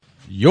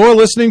You're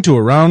listening to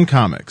Around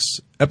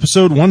Comics,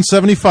 episode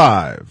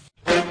 175.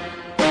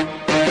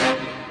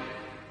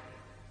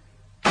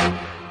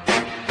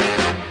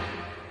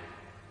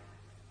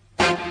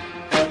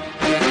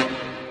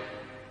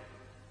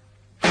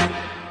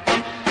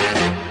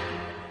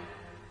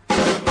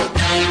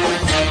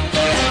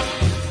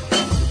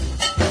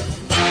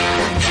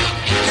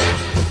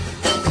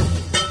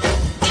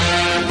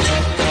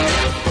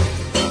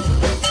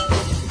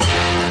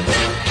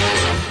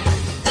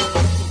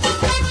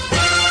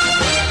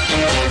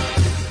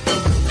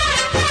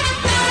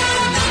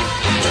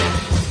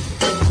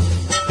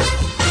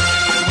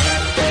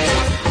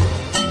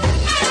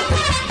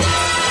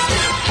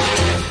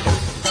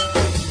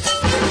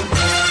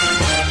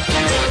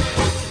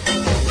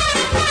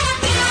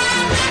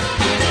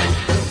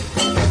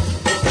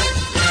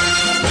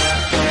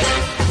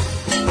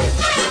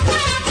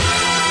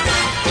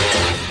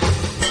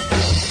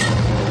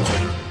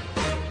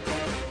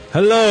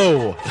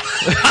 Hello.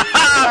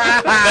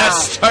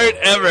 Best start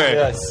ever.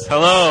 Yes.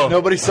 Hello.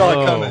 Nobody saw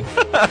it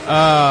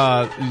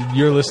coming.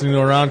 You're listening to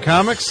Around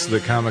Comics, the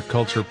comic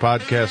culture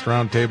podcast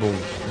roundtable,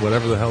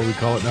 whatever the hell we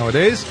call it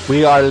nowadays.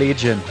 We are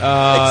Legion.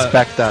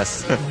 Expect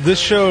us. This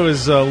show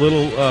is a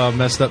little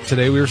messed up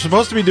today. We were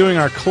supposed to be doing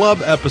our club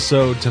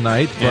episode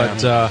tonight,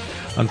 but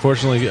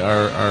unfortunately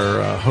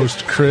our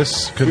host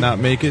Chris could not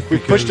make it. We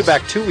pushed it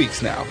back 2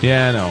 weeks now.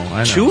 Yeah, I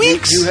know. 2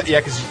 weeks?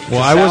 Because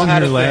I wasn't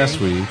here last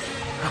week.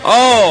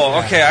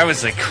 Oh, okay. I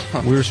was like...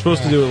 We were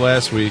supposed to do it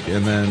last week,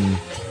 and then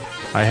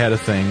I had a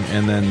thing,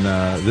 and then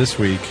this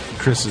week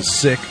Chris is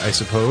sick, I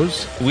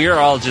suppose. We're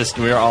all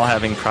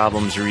having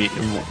problems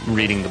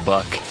reading the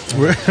book.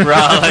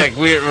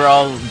 We're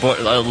all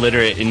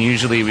illiterate, and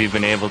usually we've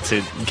been able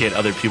to get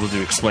other people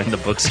to explain the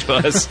books to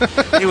us.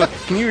 Hey,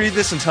 can you read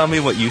this and tell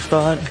me what you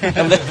thought?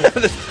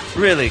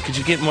 Really, could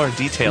you get more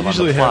detail on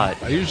the plot?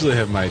 I usually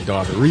have my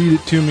daughter read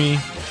it to me,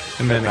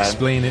 and then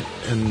explain it,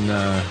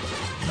 and...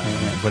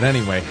 but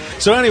anyway,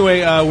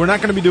 we're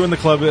not going to be doing the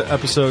club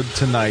episode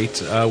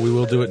tonight. We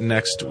will do it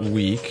next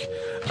week,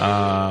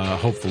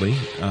 hopefully.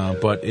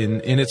 But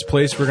in its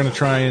place, we're going to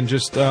try and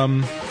just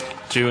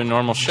do a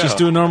normal show. Just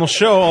do a normal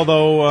show.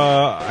 Although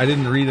I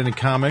didn't read any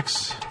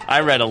comics. I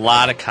read a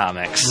lot of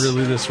comics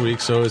really this week,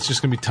 so it's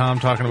just going to be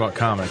Tom talking about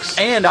comics.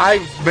 And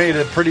I've made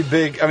a pretty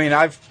big. I mean,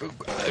 I've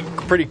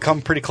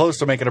come pretty close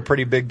to making a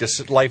pretty big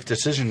life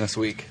decision this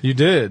week. You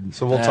did.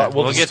 So we'll talk.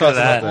 We'll discuss get to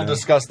that. We'll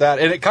discuss that.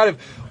 And it kind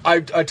of. I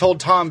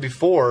told Tom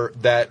before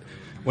that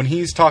when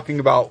he's talking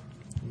about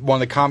one of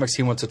the comics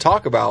he wants to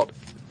talk about,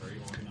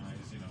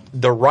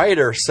 the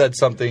writer said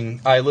something.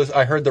 I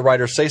heard the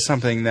writer say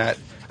something that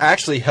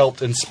actually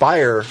helped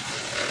inspire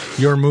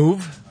your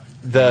move.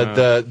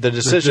 The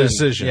decision. The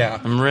decision. Yeah.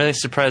 I'm really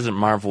surprised that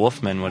Marv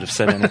Wolfman would have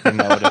said anything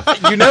that would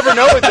have... You never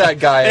know with that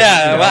guy.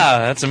 Yeah, wow,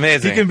 that's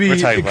amazing. He can be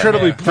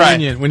incredibly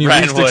poignant when you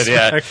least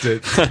expect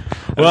it.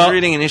 I was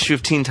reading an issue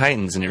of Teen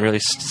Titans, and it really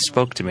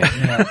spoke to me.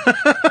 Yeah.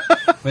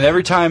 And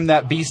every time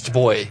that Beast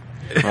Boy...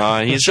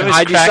 he's always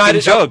cracking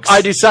jokes.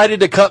 I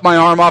decided to cut my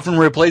arm off and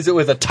replace it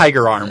with a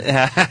tiger arm.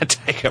 A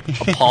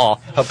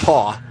paw. A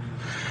paw.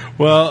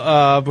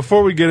 Well,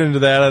 before we get into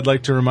that, I'd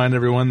like to remind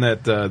everyone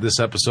that this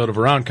episode of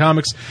Around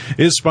Comics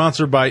is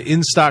sponsored by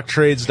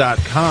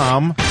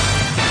InStockTrades.com.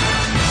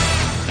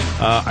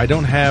 I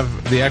don't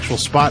have the actual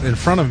spot in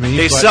front of me.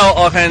 They sell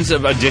all kinds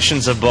of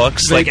editions of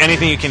books, like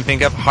anything you can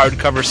think of,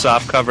 hardcover,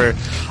 softcover,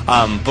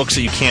 books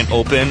that you can't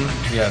open,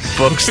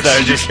 books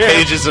that are just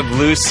pages of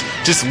loose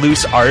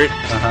art.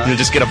 You'll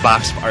just get a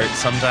box of art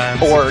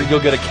sometimes. Or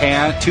you'll get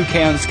two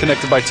cans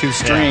connected by two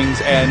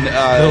strings, and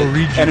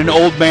an you.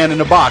 old man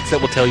in a box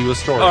that will tell you a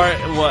story. Or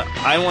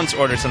I once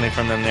ordered something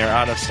from them. They were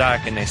out of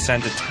stock, and they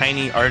sent a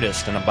tiny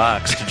artist in a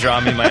box to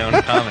draw me my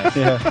own comic.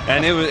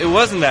 And it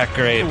wasn't that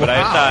great, but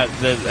I thought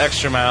the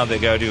extra mile they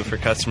go do for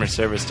customer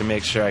service to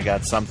make sure I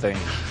got something.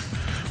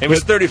 It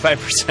was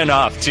 35%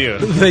 off, too.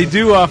 They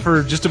do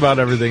offer just about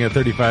everything at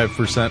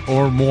 35%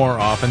 or more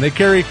off, and they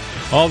carry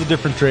all the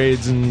different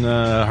trades and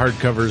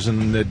hardcovers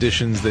and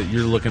editions that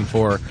you're looking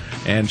for,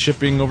 and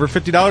shipping over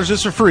 $50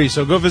 is for free.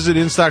 So go visit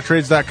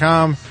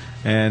InStockTrades.com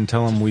and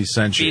tell them we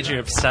sent you. Feed your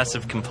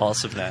obsessive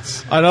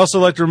compulsiveness. I'd also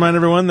like to remind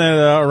everyone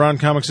that Around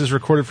Comics is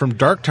recorded from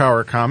Dark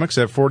Tower Comics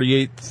at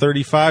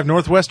 4835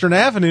 Northwestern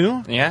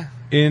Avenue. Yeah.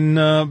 In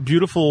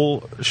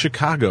beautiful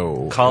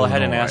Chicago. Call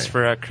ahead and ask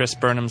for Chris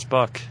Burnham's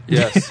book.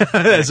 Yes.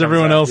 As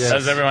everyone else,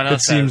 it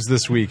seems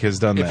this week has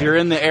done that. If you're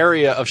in the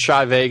area of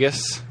Shy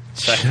Vegas,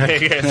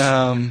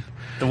 the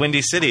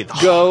Windy City,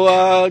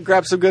 go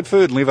grab some good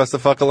food and leave us the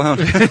fuck alone.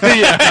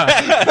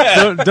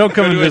 Don't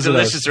come and visit a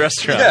delicious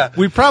restaurant. Yeah.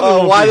 We probably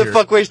won't why be the here.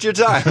 fuck waste your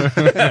time?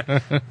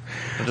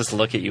 I'll just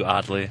look at you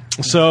oddly.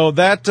 So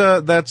that's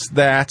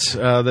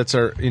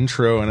our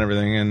intro and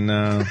everything, and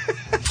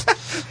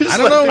I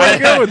don't know where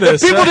to go with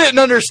this. People didn't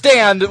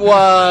understand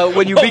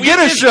when you begin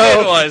a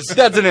show.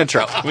 That's an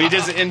intro. We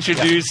just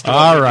introduced.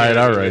 All right.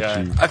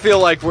 I feel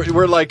like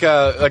we're like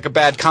a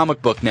bad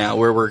comic book now,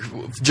 where we're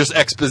just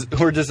explaining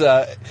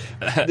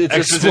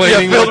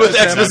filled with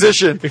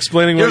exposition.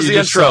 Explaining Here's what you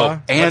the just intro, saw.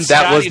 and what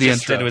that was Skottie the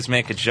just intro. did was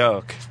make a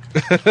joke.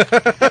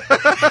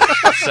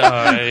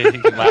 So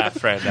you can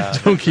laugh right now.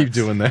 Don't keep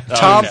doing that.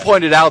 Tom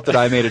pointed out that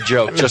I made a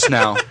joke just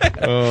now.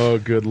 Oh,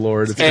 good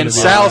Lord. It's And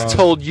Sal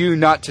told you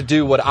not to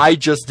do what I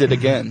just did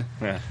again.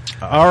 Yeah.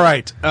 All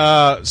right.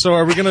 So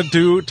are we going to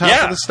do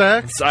Top of the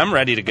Stack? I'm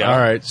ready to go. All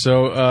right.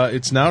 So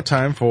it's now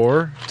time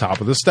for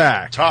Top of the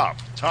Stack. Top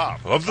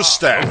of the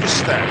stack.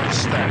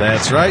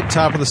 That's right.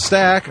 Top of the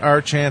Stack.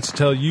 Our chance to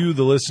tell you,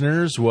 the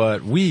listeners,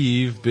 what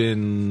we've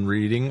been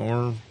reading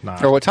or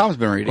not. Or what Tom's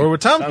been reading. Or what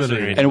Tom's been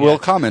reading. And we'll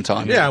comment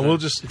on it. Yeah, we'll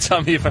just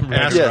Tell me if I'm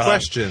ask wrong.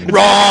 questions.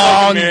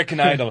 Wrong!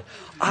 American Idol.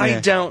 I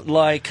don't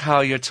like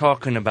how you're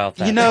talking about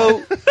that. You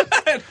know,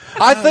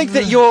 I think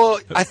that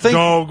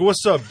Dog,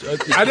 what's up?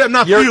 I'm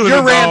not you're feeling it,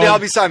 Randy, dog. I'll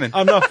be Simon.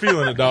 I'm not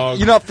feeling it,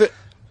 dog.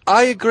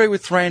 I agree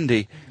with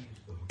Randy.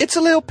 It's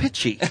a little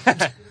pitchy.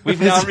 We've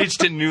now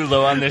reached a new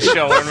low on this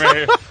show when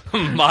we're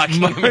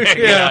mocking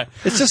American Idol.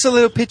 It's just a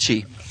little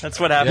pitchy. That's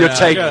what happened.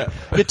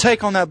 Your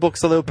take on that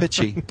book's a little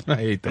pitchy. I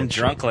hate that. I'm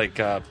drunk like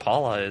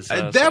Paula is.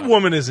 That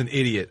woman is an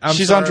idiot.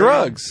 She's on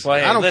drugs. Well,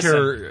 hey, I don't listen,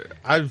 care.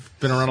 I've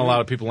been around a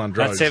lot of people on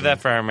drugs. Let's save that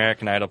for our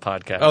American Idol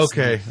podcast.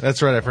 Okay,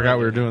 that's right. I forgot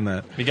we were doing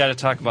that. We got to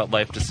talk about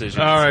life decisions.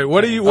 All right,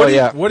 what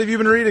have you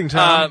been reading,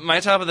 Tom? My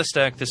top of the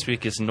stack this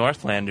week is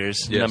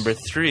Northlanders, Yes. number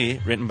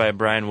 3, written by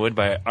Brian Wood,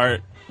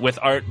 with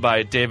art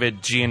by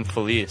David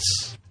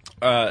Gianfelice.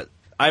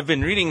 I've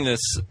been reading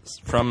this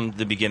from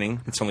the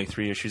beginning. It's only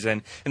 3 issues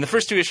in. And the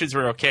first 2 issues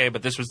were okay,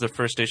 but this was the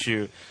first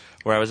issue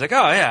where I was like,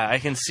 oh, yeah, I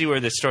can see where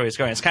this story is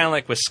going. It's kind of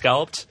like with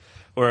Scalped,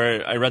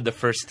 where I read the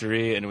first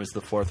 3, and it was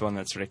the 4th one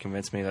that sort of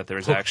convinced me that there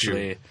was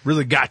actually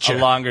really gotcha. a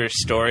longer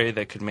story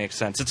that could make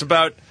sense. It's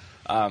about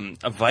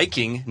a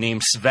Viking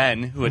named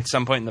Sven, who at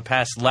some point in the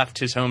past left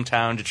his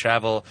hometown to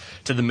travel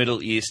to the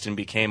Middle East and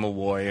became a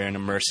warrior and a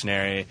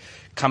mercenary,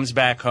 comes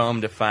back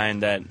home to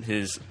find that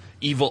his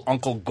evil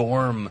Uncle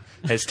Gorm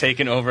has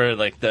taken over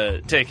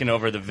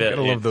the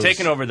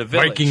village.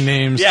 Viking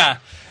names. Yeah,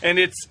 and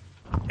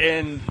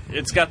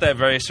it's got that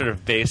very sort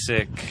of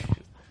basic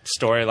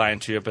storyline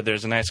to it, but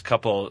there's a nice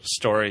couple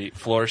story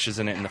flourishes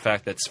in it, in the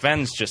fact that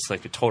Sven's just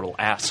like a total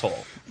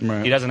asshole.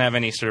 Right. He doesn't have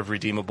any sort of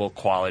redeemable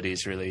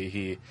qualities, really.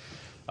 He's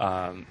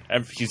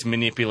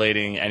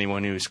manipulating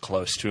anyone who's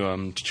close to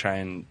him to try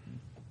and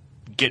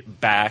get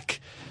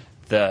back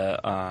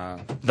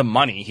the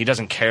money. He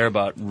doesn't care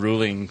about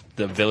ruling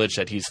the village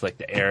that he's like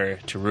the heir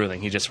to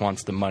ruling. He just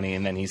wants the money,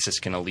 and then he's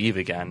just going to leave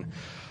again.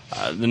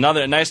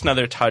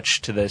 Another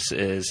touch to this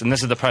is, and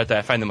this is the part that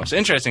I find the most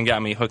interesting,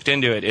 got me hooked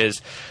into it,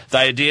 is the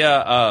idea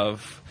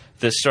of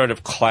this sort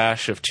of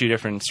clash of 2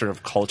 different sort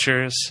of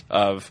cultures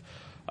of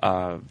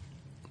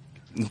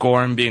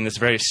Gorm being this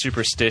very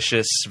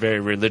superstitious, very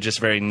religious,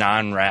 very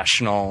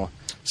non-rational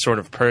sort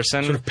of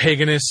person, Sort of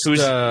paganist.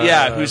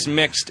 who's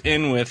mixed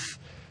in with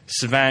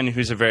Sven,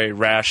 who's a very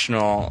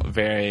rational,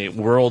 very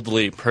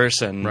worldly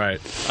person. Right.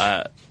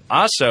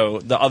 Also,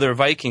 the other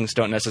Vikings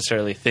don't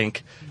necessarily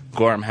think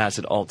Gorm has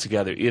it all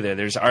together either.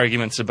 There's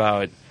arguments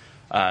about,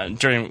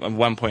 during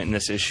one point in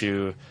this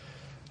issue,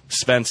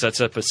 Sven sets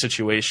up a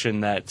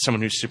situation that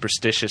someone who's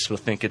superstitious will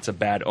think it's a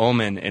bad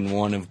omen, and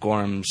one of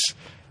Gorm's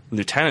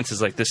lieutenants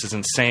is like, this is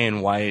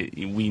insane. Why?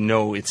 We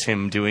know it's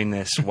him doing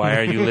this. Why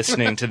are you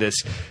listening to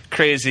this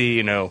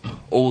crazy,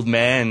 old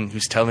man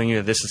who's telling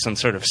you this is some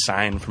sort of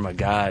sign from a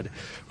god?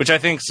 Which I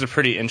think is a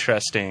pretty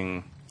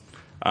interesting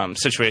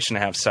situation to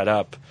have set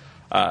up.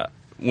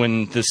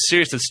 When the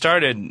series had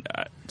started,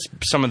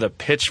 some of the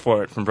pitch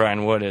for it from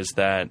Brian Wood is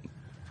that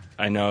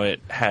I know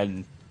it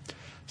had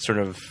sort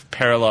of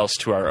parallels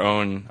to our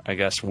own, I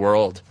guess,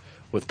 world,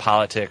 with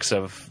politics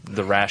of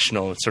the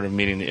rational sort of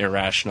meeting the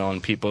irrational,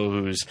 and people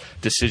whose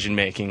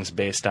decision-making is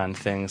based on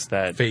things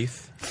that...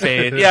 Faith.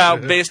 Yeah,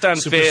 based on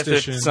faith.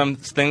 Superstition. Some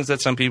things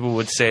that some people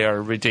would say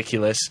are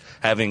ridiculous,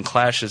 having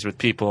clashes with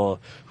people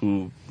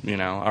who,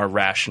 are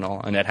rational,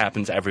 and that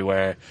happens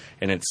everywhere,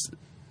 and it's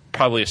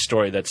probably a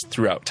story that's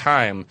throughout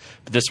time,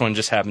 but this one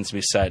just happens to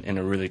be set in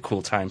a really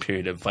cool time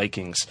period of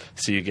Vikings,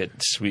 so you get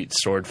sweet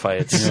sword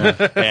fights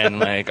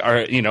and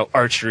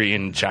archery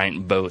and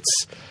giant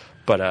boats.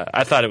 But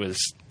I thought it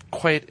was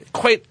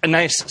quite a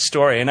nice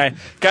story, and I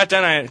got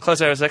done. I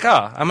was like,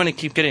 oh, I'm going to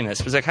keep getting this,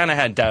 because I kind of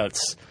had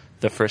doubts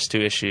the first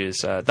 2 issues.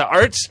 The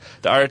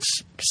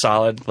art's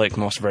solid, like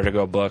most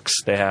Vertigo books.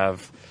 They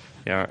have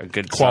a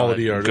good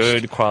quality solid, artist.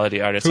 good quality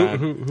artist.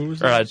 Who is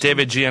this?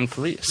 David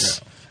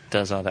Gianfelice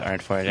does all the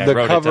art for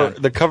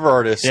it. The cover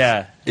artist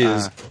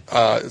is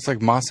it's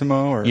like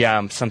Massimo or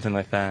something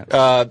like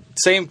that.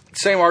 Same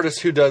artist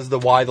who does the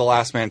Why the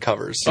Last Man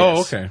covers.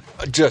 Oh, okay.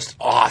 Just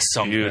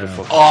awesome.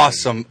 Beautiful.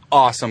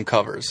 Awesome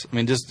covers. I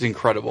mean, just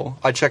incredible.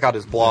 I check out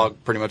his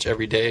blog pretty much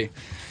every day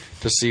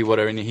to see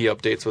whatever he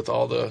updates with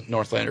all the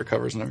Northlander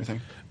covers and everything.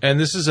 And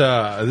this is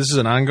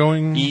an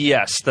ongoing.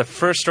 Yes, the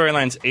first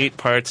storyline's 8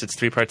 parts. It's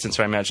 3 parts, and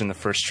so I imagine the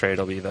first trade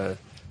will be the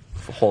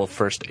whole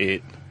first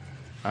 8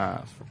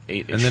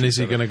 8 issues. And then is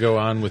he of it. going to go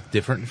on with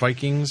different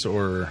Vikings,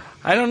 or?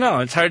 I don't know.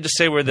 It's hard to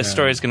say where the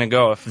story is going to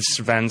go. If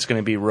Sven's going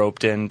to be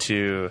roped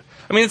into...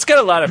 I mean, it's got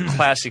a lot of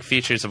classic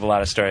features of a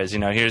lot of stories. You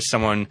know, here's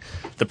someone,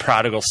 the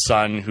prodigal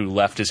son who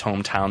left his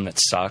hometown that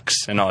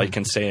sucks, and all he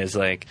can say is,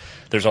 like,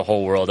 there's a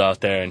whole world out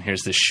there, and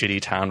here's this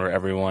shitty town where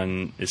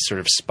everyone is sort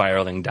of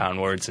spiraling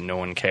downwards and no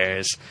one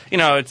cares. You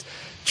know, it's...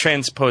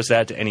 transpose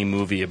that to any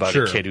movie about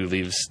a kid who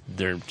leaves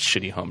their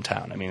shitty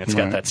hometown. I mean, it's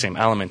got that same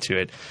element to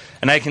it.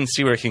 And I can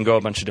see where it can go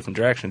a bunch of different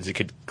directions. It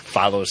could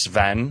follow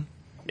Sven.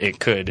 He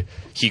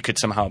could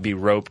somehow be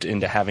roped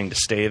into having to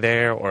stay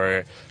there,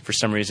 or for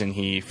some reason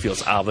he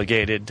feels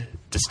obligated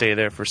to stay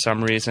there for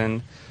some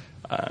reason.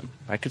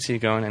 I could see it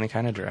going any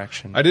kind of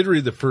direction. I did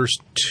read the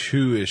first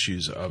 2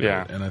 issues of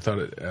it, and I thought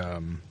it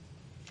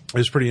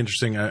was pretty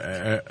interesting.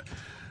 I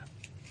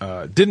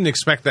didn't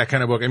expect that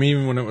kind of book. I mean,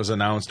 even when it was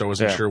announced, I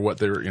wasn't sure what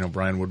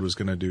Brian Wood was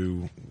going to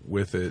do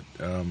with it.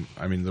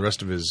 I mean, the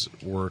rest of his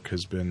work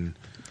has been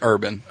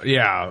urban.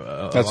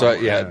 Yeah, that's right.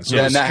 Yeah, So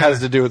and that has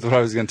to do with what I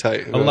was going to tell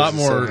you. A lot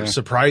more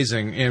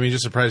surprising. I mean,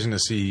 just surprising to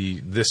see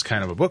this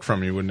kind of a book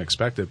from you. You wouldn't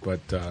expect it,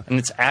 but and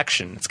it's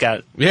action. It's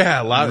got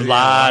a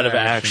lot of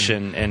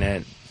action in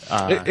it.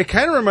 It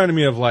kind of reminded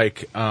me of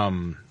like.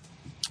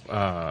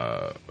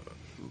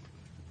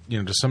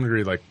 To some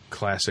degree, like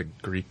classic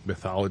Greek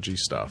mythology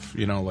stuff,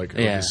 like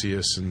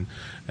Odysseus and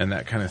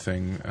that kind of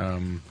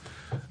thing.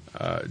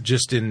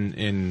 Just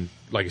in,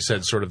 like I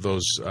said, sort of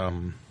those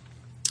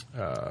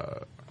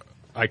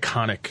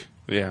iconic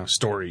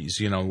stories,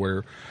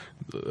 where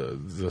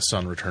the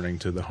son returning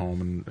to the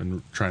home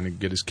and trying to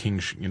get his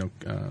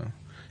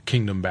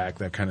kingdom back,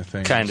 that kind of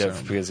thing.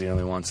 Because he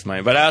only wants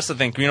money. But I also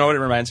think, what it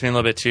reminds me a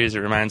little bit too is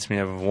it reminds me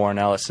of Warren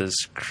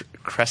Ellis's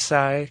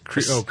Crecy?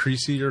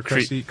 Crecy or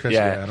Cressy?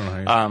 Yeah, I don't know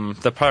how you...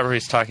 the part where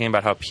he's talking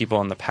about how people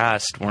in the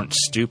past weren't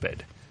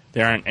stupid.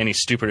 They aren't any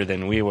stupider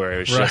than we were. It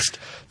was just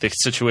the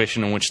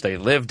situation in which they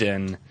lived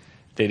in.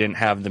 They didn't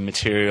have the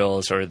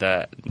materials or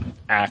the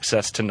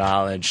access to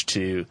knowledge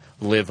to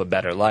live a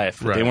better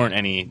life. Right. They weren't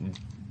any...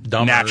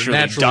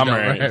 naturally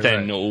dumber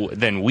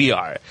than we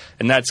are.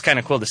 And that's kind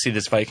of cool to see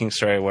this Viking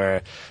story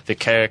where the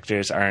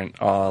characters aren't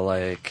all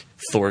like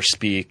Thor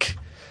speak.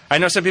 I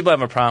know some people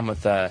have a problem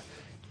with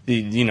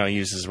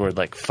uses word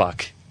like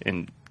fuck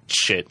and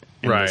shit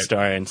in the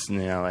story, and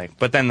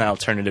but then the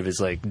alternative is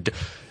like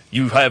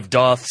you have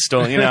doth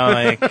stolen,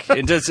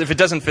 it does, if it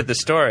doesn't fit the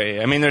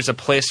story. I mean, there's a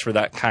place for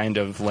that kind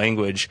of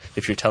language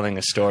if you're telling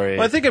a story.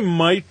 Well, I think it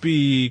might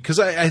be, because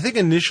I think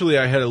initially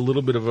I had a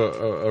little bit of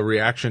a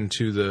reaction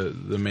to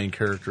the main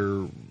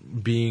character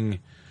being,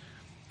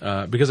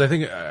 because I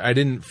think I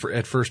didn't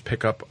at first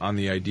pick up on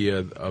the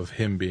idea of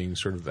him being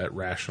sort of that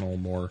rational,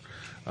 more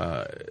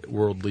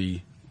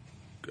worldly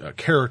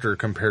character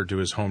compared to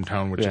his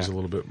hometown, which is a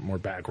little bit more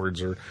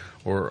backwards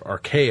or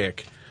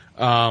archaic.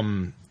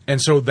 And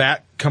so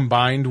that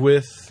combined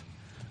with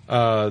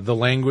the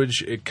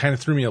language, it kind of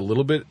threw me a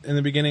little bit in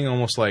the beginning,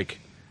 almost like,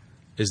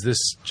 is this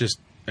just,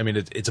 I mean,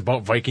 it's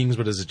about Vikings,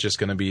 but is it just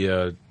going to be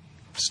a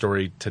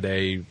story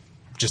today,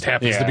 just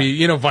happens to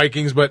be,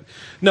 Vikings? But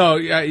no,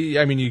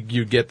 I mean,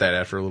 you get that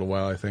after a little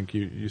while. I think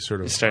you sort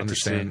of start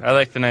understand. To see. I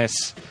like the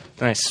nice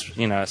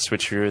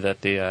switcheroo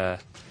that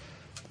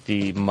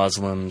the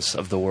Muslims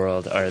of the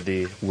world are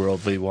the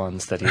worldly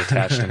ones that he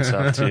attached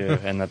himself to,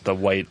 and that the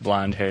white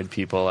blonde-haired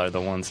people are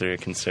the ones that are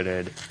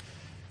considered...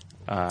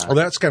 well,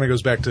 that kind of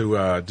goes back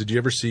to, did you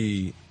ever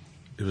see,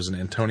 it was an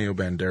Antonio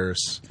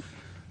Banderas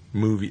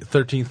movie,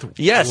 13th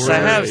Yes, Warrior? I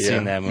have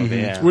seen that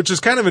movie, Which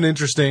is kind of an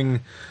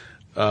interesting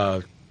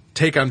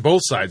take on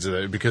both sides of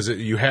it, because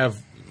you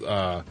have...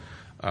 I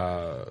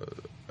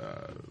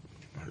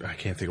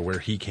can't think of where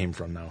he came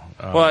from now.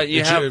 No,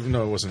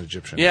 it wasn't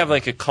Egyptian. You have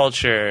like a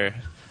culture...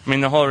 I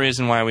mean, the whole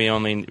reason why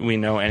we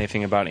know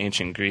anything about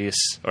ancient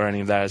Greece or any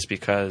of that is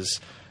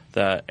because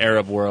the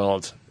Arab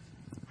world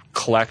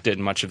collected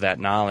much of that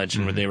knowledge,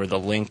 and they were the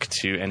link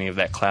to any of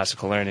that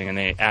classical learning, and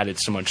they added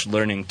so much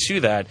learning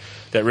to that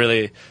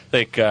really,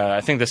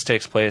 I think this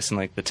takes place in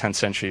like the 10th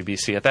century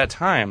BC. At that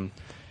time,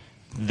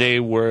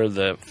 they were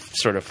the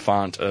sort of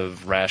font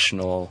of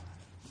rational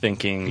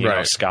thinking,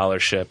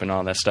 scholarship and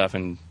all that stuff,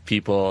 and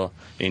people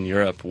in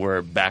Europe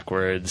were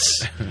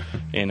backwards,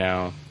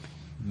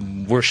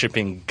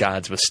 worshipping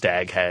gods with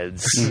stag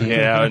heads,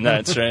 and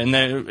that's right.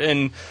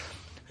 And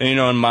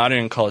in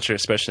modern culture,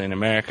 especially in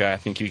America, I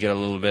think you get a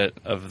little bit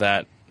of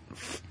that.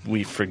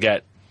 We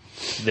forget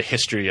the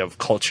history of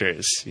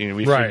cultures.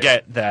 We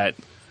forget that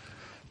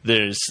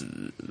there's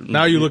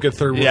now you look at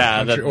third world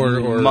country, that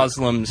or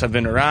Muslims have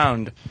been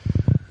around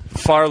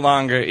far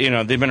longer.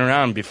 They've been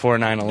around before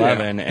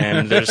 9/11,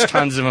 and there's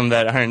tons of them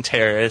that aren't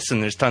terrorists,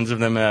 and there's tons of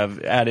them that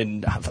have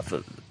added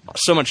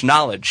so much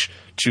knowledge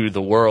to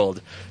the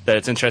world that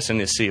it's interesting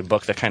to see a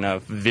book that kind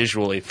of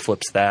visually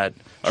flips that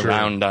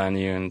around on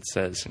you and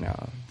says,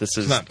 this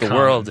is the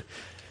world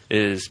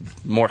is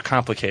more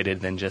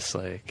complicated than just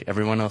like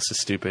everyone else is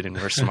stupid and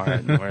we're smart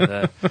and we're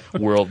the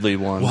worldly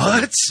ones.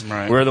 What?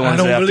 Right. We're the ones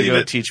that have to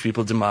go teach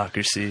people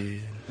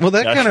democracy. Well,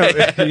 that kind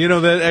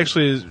of, that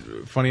actually is,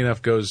 funny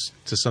enough, goes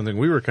to something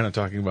we were kind of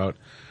talking about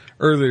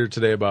earlier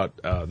today about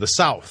the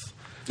South.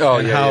 Oh,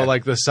 and yeah, how yeah.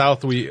 like the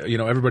South,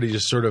 everybody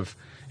just sort of,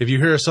 if you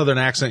hear a Southern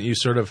accent, you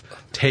sort of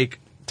take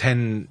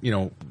 10,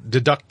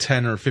 deduct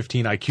 10 or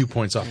 15 IQ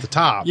points off the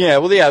top. Yeah,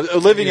 well, yeah,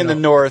 living in the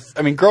North,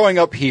 I mean, growing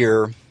up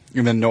here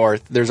in the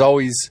North, there's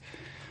always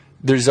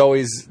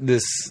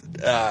this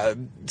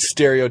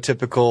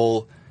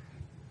stereotypical,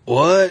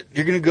 what?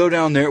 You're going to go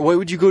down there? Why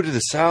would you go to the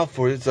South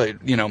for? It's like,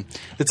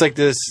 it's like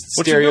this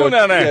What you doing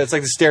down there? Yeah, it's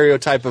like the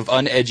stereotype of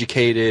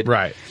uneducated.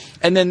 Right.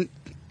 And then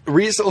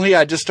recently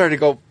I just started to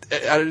go,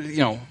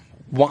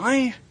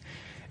 why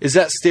is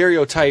that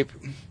stereotype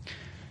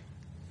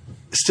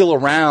still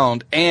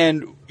around?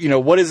 And,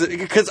 what is it?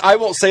 Because I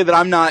won't say that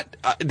I'm not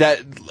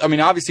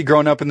obviously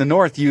growing up in the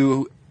North,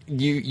 you're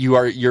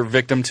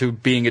victim to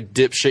being a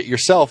dipshit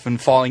yourself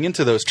and falling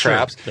into those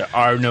traps. There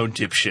are no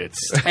dipshits.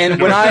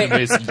 And when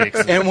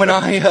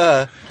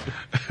I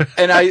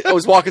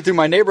was walking through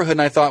my neighborhood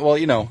and I thought,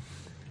 well,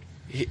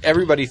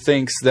 everybody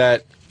thinks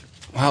that,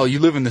 wow, you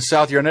live in the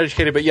South, you're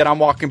uneducated, but yet I'm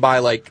walking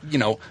by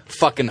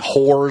fucking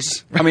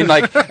whores. I mean,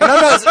 and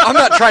I'm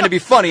not trying to be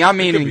funny. I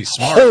mean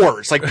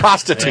whores, like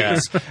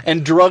prostitutes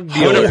and drug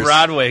dealers.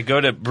 Go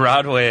to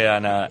Broadway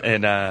in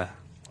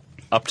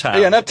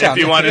Uptown. Yeah, in Uptown.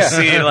 If you want to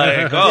see,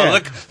 look at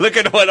what, look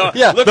the what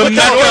Mecca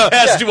North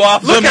has to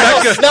offer. Look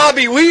how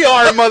snobby we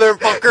are,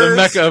 motherfuckers. The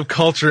Mecca of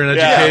culture and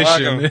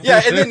education.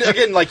 Yeah, and then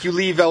again, you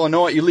leave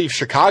Illinois, you leave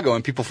Chicago,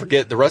 and people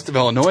forget the rest of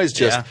Illinois is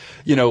just,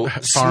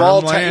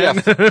 small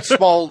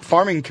small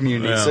farming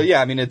communities. Yeah. So yeah,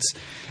 I mean,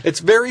 it's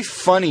very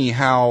funny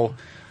how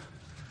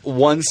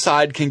one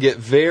side can get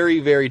very,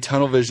 very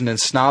tunnel vision and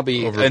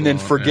snobby, and then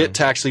forget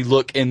to actually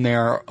look in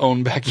their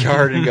own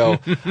backyard and go,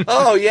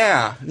 "Oh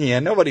yeah,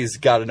 nobody's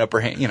got an upper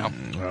hand,"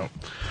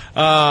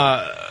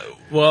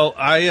 Well,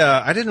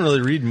 I didn't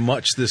really read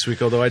much this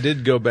week, although I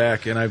did go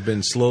back and I've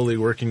been slowly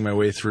working my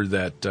way through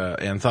that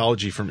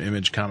anthology from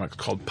Image Comics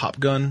called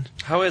Popgun.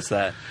 How is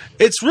that?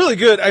 It's really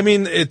good. I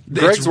mean,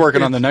 Greg's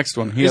working on the next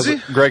one. Is he?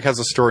 Greg has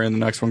a story in the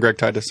next one. Greg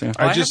Titus. Yeah.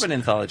 I have an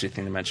anthology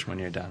thing to mention when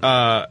you're done.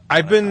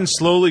 I've been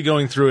slowly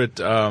going through it.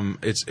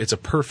 It's a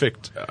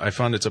perfect. I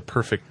found it's a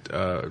perfect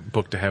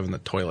book to have in the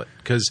toilet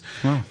because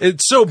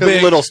it's so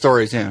big. Little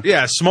stories, yeah.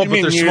 Yeah, small, but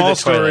they're near small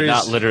the toilet, stories.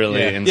 not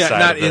literally inside. Yeah,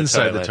 not of the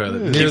inside toilet. the toilet.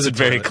 It Near keeps the it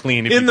very toilet.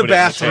 clean. If In you the put it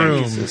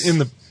bathroom, tank. in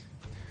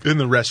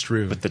the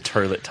restroom With the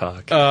toilet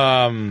talk.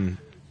 and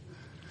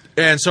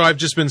so I've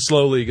just been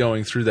slowly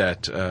going through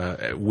that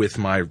with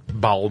my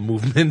bowel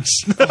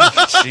movements.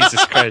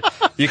 Jesus Christ!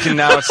 You can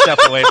now step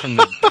away from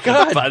the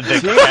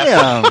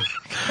Damn.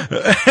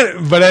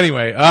 But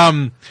anyway,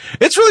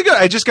 it's really good.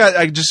 I just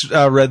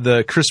read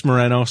the Chris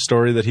Moreno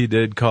story that he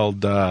did called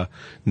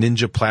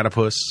Ninja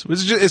Platypus.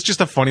 It's just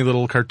a funny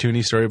little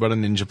cartoony story about a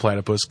ninja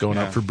platypus going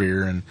out for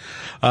beer,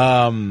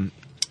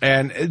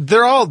 and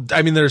they're all,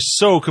 I mean, they're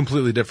so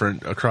completely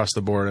different across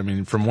the board. I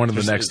mean, from one to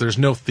the next, there's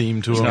no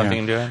theme to them. no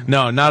theme to it?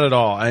 No, not at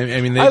all.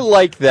 I mean, I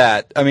like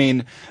that. I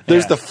mean,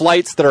 there's the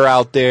flights that are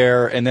out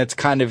there, and that's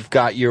kind of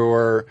got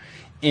your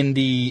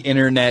indie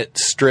internet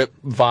strip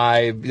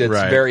vibe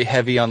that's very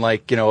heavy on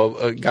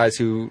guys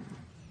who,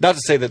 not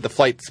to say that the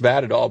flight's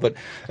bad at all, but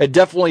it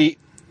definitely,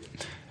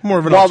 more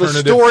of an while the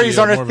alternative stories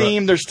feel, aren't a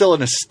theme, there's still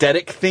an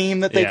aesthetic theme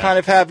that they kind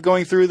of have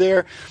going through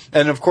there.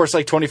 And of course,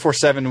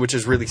 24/7, which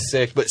is really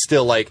sick, but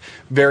still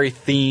very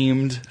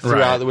themed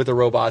throughout with the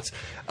robots.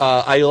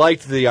 I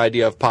liked the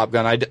idea of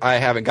Popgun. I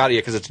haven't got it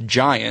yet because it's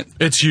giant.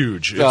 It's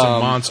huge. It's a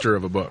monster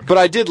of a book. But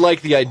I did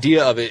like the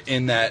idea of it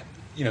in that,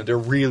 there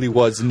really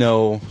was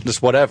no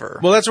just whatever.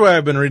 Well, that's why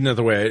I've been reading it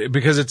the way,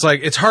 because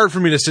it's hard for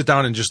me to sit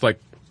down and just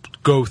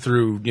go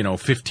through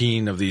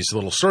 15 of these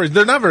little stories.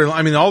 They're not very.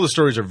 I mean, all the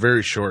stories are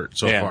very short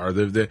so far. I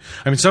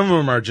mean, some of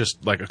them are just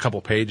a couple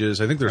pages.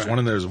 I think there's one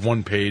in there's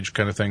 1 page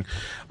kind of thing.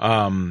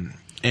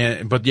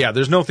 But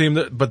there's no theme.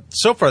 But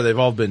so far they've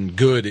all been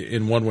good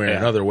in one way or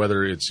another.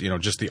 Whether it's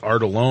just the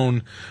art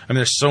alone. I mean,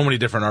 there's so many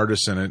different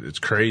artists in it. It's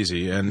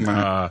crazy, and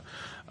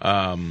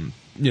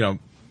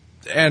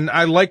and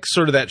I like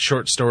sort of that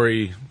short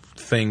story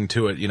thing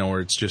to it.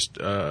 Where it's just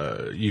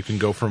you can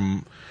go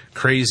from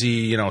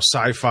crazy,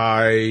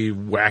 sci-fi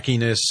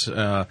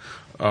wackiness,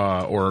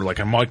 or like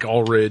a Mike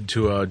Allred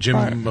to a Jim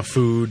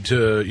Mafood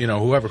to,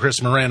 whoever,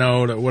 Chris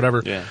Moreno to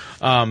whatever. Yeah.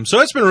 So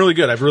it's been really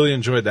good. I've really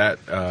enjoyed that,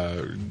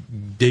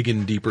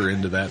 digging deeper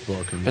into that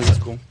book. And that's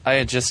cool. I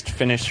had just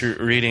finished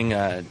reading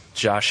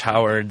Josh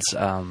Howard's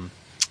Sasquatch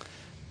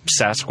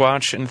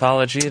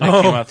anthology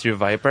that came out through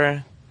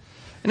Viper,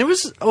 and it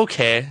was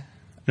okay.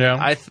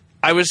 Yeah.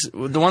 I was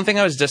the one thing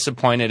I was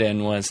disappointed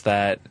in was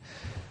that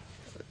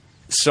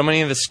so many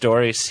of the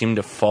stories seem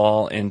to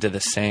fall into the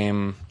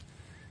same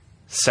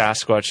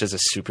Sasquatch as a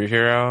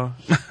superhero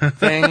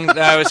thing. That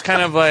I was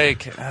kind of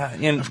like,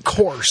 of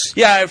course.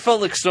 Yeah, I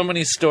felt like so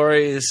many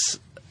stories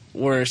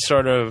were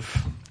sort of.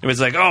 It was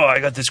like, oh, I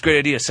got this great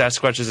idea,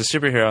 Sasquatch is a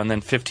superhero, and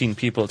then 15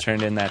 people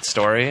turned in that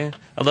story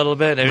a little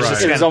bit. It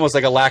was, it was almost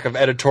like a lack of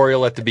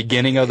editorial at the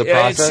beginning of the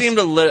process. It seemed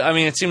a little. I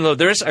mean, it seemed a little.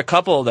 There was a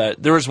couple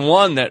that. There was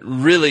one that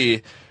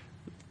really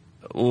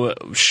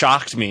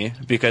shocked me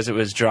because it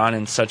was drawn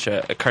in such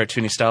a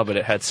cartoony style, but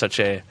it had such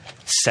a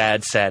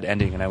sad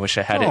ending, and I wish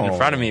I had it in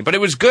front of me. But it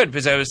was good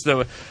because I was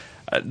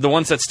the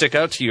ones that stick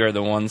out to you are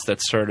the ones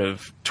that sort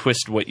of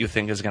twist what you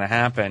think is going to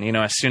happen. You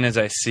know, as soon as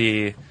I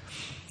see,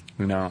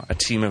 you know, a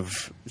team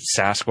of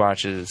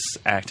Sasquatches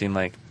acting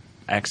like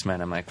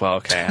X-Men, I'm like, well,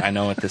 okay, I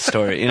know what this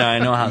story. You know, I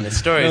know how this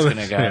story is going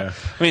to go. Yeah.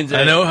 I mean,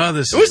 I know how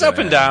this. It was up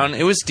and down.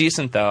 It was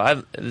decent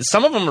though.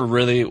 Some of them were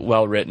really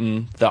well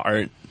written. The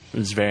art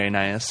was very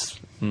nice,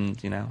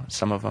 and you know,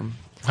 some of them.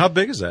 How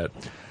big is that?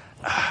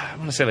 I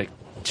want to say like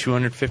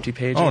 250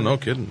 pages. Oh, no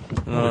kidding!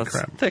 Holy It's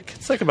crap! thick.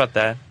 It's like about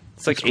that.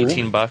 It's like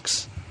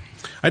 $18.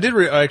 I did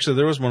actually.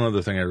 There was one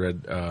other thing I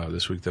read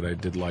this week that I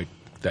did like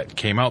that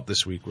came out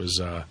this week was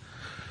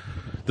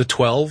the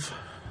 12.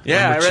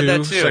 Yeah, I read that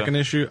too. Second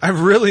issue. I've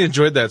really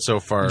enjoyed that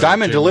so far.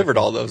 Diamond delivered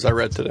all those. I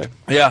read today.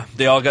 Yeah,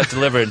 they all got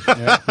delivered.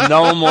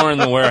 No more in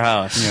the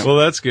warehouse. Yeah. Well,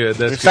 that's good.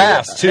 That's good.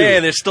 Fast too. Hey,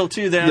 there's still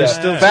 2 there. Yeah,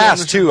 still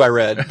fast too. I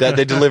read that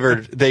they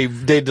delivered. They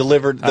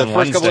delivered the On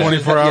first couple Wednesday.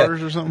 of 24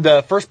 hours or something?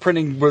 The first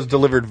printing was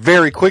delivered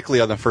very quickly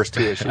on the first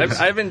 2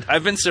 issues.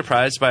 I've been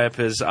surprised by it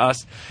because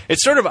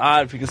it's sort of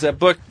odd because that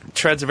book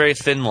treads a very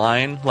thin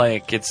line.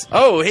 Like it's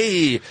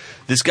hey,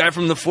 this guy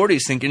from the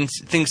 40s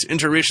thinks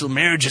interracial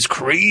marriage is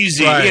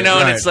crazy, right, you know,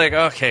 right. and it's like,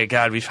 okay,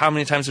 God, how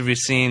many times have we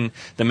seen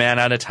the man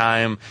out of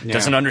time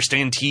doesn't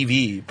understand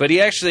TV? But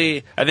I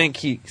think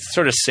he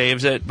sort of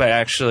saves it by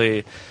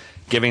actually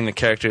giving the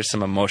characters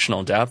some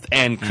emotional depth,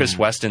 and Chris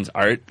Weston's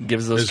art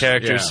gives those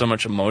characters so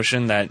much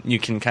emotion that you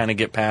can kind of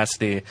get past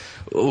the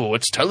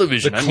it's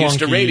television. I'm used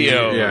to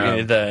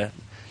radio. The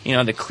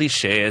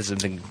cliches of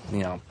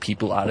the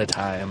people out of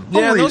time.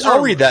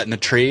 I'll read that in a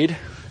trade.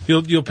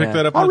 You'll pick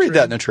that up. I'll read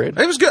that in a trade.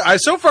 It was good.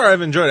 So far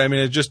I've enjoyed it. I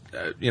mean, it just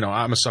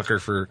I'm a sucker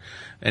for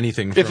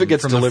anything if it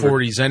gets from delivered. the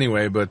 40s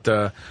anyway. But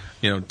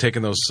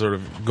taking those sort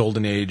of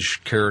golden age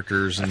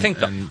characters and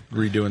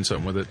redoing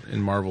something with it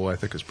in Marvel, I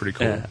think is pretty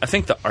cool. Yeah, I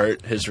think the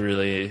art has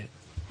really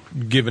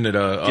given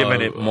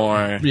it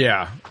more.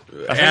 Yeah,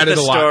 I added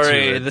think a lot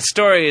to it. The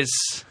story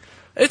is.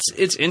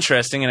 It's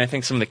interesting, and I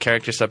think some of the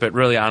character stuff. But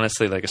really,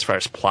 honestly, like as far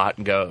as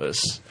plot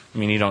goes, I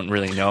mean, you don't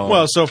really know.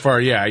 Well, so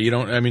far, yeah, you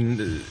don't. I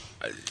mean.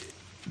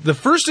 The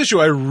first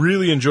issue I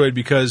really enjoyed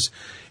because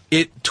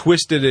it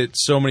twisted it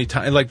so many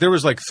times. Like there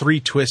was like 3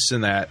 twists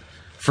in that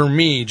for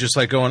me, just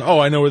like going,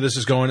 I know where this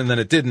is going, and then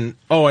it didn't.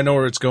 Oh, I know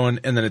where it's going,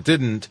 and then it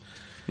didn't.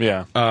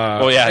 Yeah.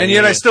 And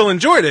yet I still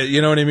enjoyed it.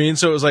 You know what I mean?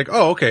 So it was like,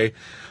 okay.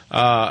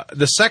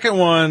 The second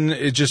one,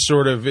 it just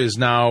sort of is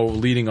now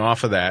leading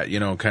off of that,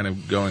 kind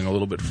of going a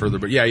little bit further.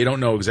 But yeah, you don't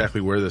know exactly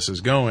where this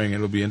is going.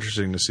 It'll be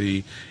interesting to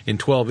see in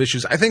 12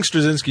 issues. I think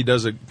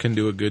Straczynski can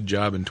do a good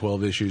job in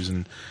 12 issues,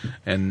 and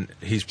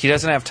he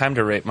doesn't have time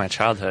to rape my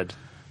childhood.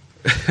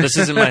 This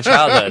isn't my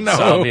childhood, no,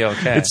 so I'll be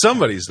okay. It's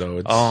somebody's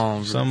though.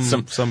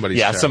 It's somebody's.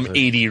 Yeah, childhood. some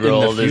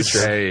 80-year-old is.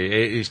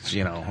 Hey,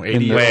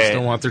 80-year-olds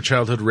don't want their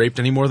childhood raped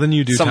any more than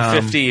you do. Some Tom.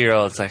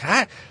 50-year-olds like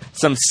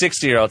some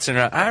 60-year-olds sitting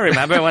around. I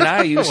remember when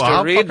I used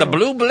to read the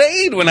Blue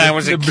Blade when I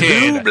was a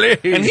kid, Blue Blade.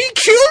 and he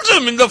killed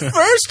him in the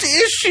first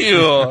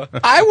issue.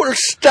 I will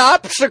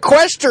stop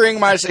sequestering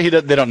myself.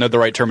 They don't know the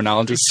right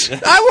terminology.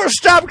 I will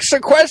stop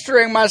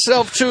sequestering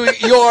myself to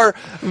your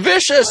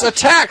vicious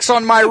attacks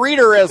on my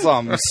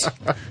readerisms.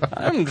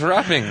 I'm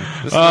dropping.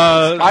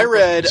 I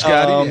read.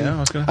 Scotty,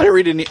 I didn't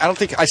read any. I don't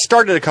think I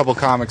started a couple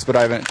comics, but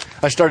I haven't.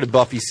 I started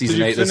Buffy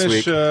season 8 this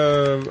week.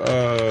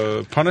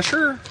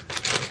 Punisher?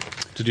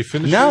 Did you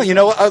finish? No, it? you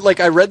know what?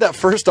 I read that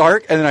first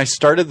arc, and then I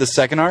started the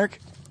second arc,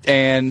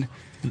 and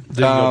didn't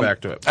go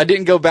back to it. I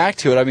didn't go back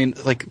to it. I mean,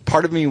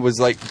 part of me,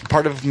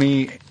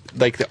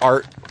 the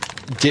art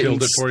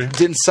Killed it for you?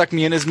 didn't suck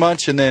me in as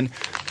much, and then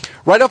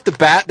right off the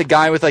bat, the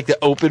guy with the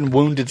open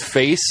wounded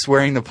face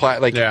wearing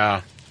the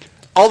yeah.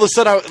 All of a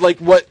sudden,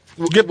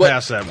 Get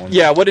past that one.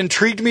 Yeah, what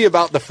intrigued me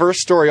about the first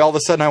story, all of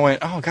a sudden I went,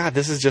 oh god,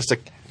 this is just a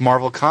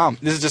Marvel comic.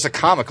 This is just a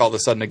comic all of a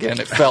sudden again.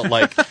 It felt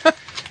like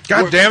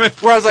God damn it!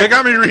 Where I was like, they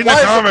got me reading why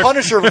the comic. is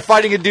the Punisher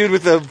fighting a dude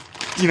with a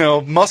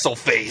muscle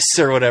face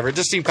or whatever? It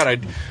just seemed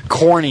kind of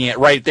corny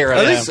right there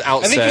at the outset.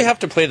 I think you have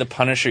to play the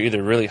Punisher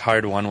either really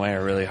hard one way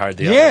or really hard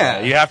the other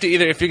way. You have to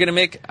either, if you're going to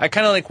make... I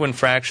kind of like when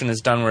Fraction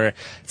is done where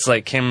it's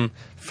like him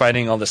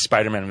fighting all the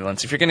Spider-Man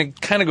villains. If you're going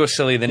to kind of go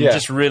silly, then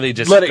just really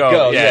let go. It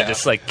go. Yeah,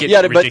 just get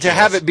ridiculous. But to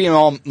have it be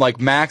all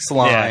Max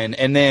line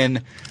and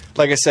then...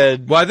 Like I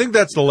said... Well, I think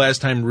that's the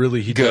last time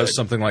really he does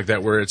something like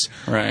that where it's...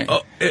 Right.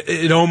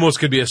 It almost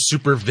could be a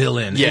super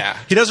villain. Yeah.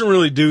 He doesn't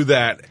really do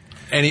that.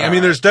 I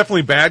mean, there's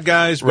definitely bad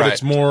guys, but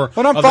it's more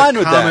but I'm of fine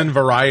the with common that.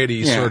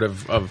 variety sort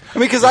of I mean,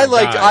 because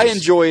I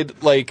enjoyed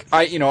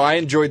I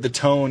enjoyed the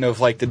tone of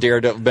the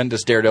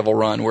Bendis Daredevil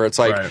run where it's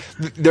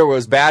there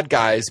was bad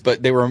guys,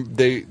 but they were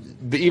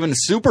even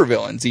super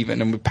villains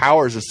and with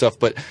powers and stuff,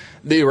 but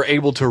they were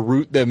able to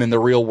root them in the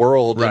real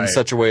world in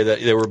such a way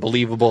that they were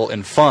believable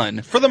and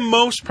fun. For the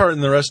most part,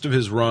 in the rest of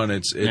his run,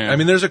 I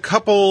mean, there's a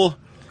couple,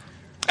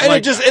 and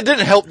it didn't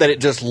help that it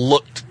just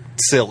looked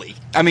silly.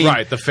 I mean,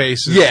 the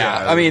faces.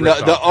 I mean,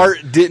 the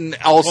art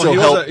didn't also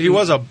help. He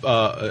was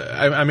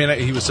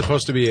he was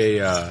supposed to be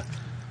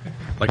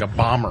like a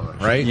bomber,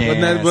 right? Yeah,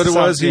 Wasn't that what it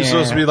was? He was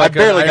supposed to be like I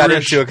barely an got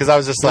Irish, into it because I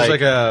was just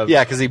like a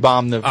because he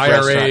bombed the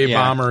IRA restaurant. Yeah.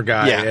 bomber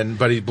guy, Yeah.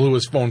 but he blew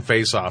his own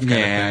face off.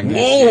 Kind of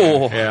thing.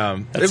 Whoa! Yeah,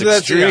 That's If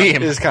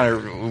extreme. It was kind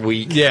of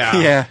weak. Yeah.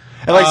 Yeah.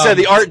 And like I said,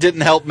 the art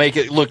didn't help make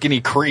it look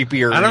any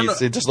creepier. I don't know-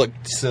 It just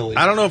looked silly.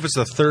 I don't know if it's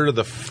the third or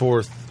the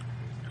fourth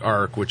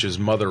arc, which is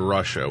Mother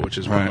Russia, which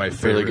is one of my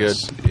Really good.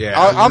 favorites. Yeah,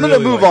 I'm going to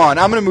really move like on.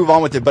 I'm going to move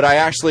on with it, but I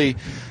actually,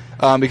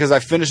 because I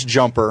finished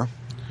Jumper,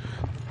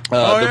 the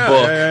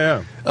book.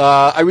 Yeah.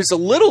 I was a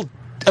little.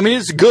 I mean,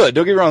 it's good.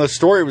 Don't get me wrong. The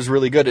story was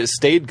really good. It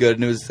stayed good,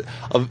 and it was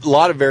a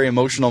lot of very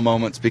emotional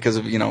moments because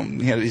of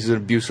he's an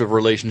abusive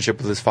relationship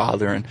with his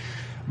father,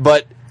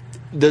 but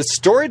the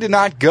story did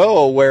not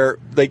go where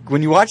like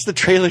when you watch the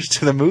trailers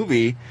to the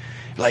movie,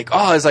 like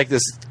it's like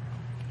this.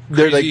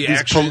 They're like Crazy these,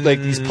 action,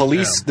 these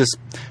police, this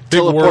Big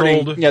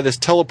teleporting, world. this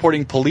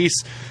teleporting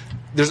police.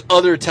 There's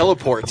other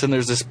teleports, and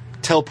there's this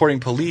teleporting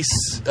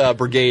police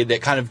brigade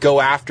that kind of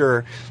go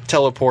after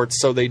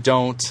teleports so they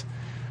don't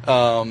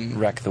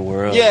Wreck the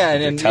world. Yeah,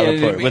 and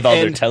teleport with all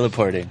their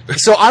teleporting.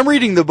 So I'm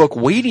reading the book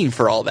waiting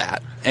for all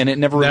that, and it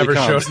never really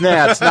comes. shows.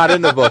 Nah, it's not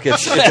in the book.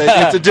 It's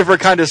a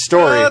different kind of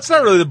story. That's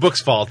not really the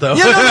book's fault, though.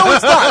 Yeah, no,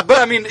 it's not. But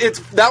I mean,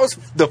 that was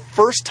the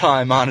first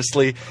time,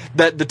 honestly,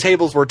 that the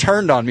tables were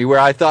turned on me. Where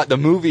I thought the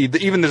movie,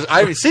 I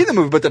haven't seen the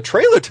movie, but the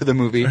trailer to the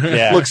movie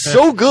looks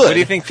so good. What do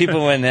you think people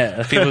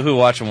people who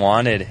watch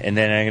Wanted and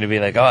then are going to be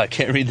like, I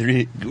can't read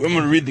I'm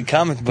going to read the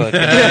comic book,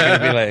 and they're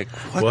going to be like,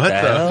 what the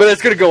hell? But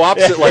it's going to go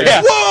opposite, like,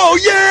 whoa,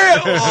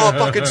 yeah,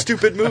 fucking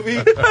stupid movie.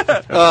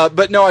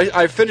 But no,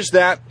 I finished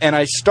that, and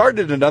I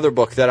started another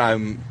book that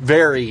I'm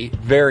very,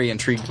 very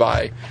intrigued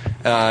by,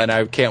 and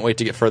I can't wait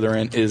to get further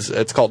in.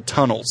 It's called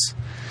Tunnels.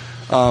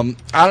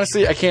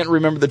 Honestly, I can't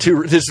remember the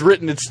two.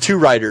 It's two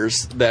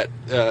writers that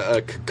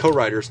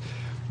co-writers,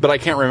 but I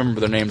can't remember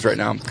their names right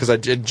now because I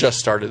just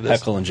started this.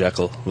 Heckle and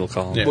Jekyll, we'll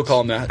call them. Yeah. We'll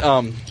call them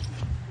that.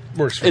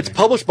 Works for It's me.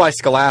 published by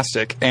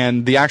Scholastic,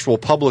 and the actual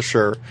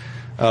publisher,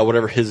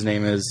 whatever his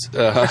name is.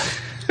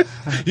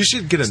 You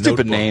should get a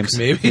Stupid notebook, names,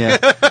 maybe. Yeah.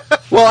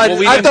 Well, I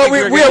didn't thought think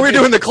we we were were gonna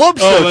doing the club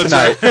show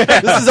tonight.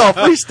 This is all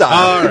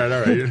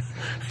freestyle.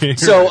 All right.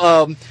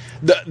 So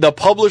the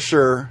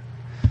publisher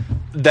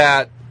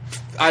that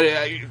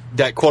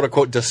that quote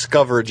unquote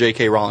discovered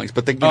J.K. Rowling's,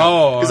 but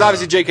because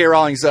obviously J.K.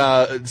 Rowling's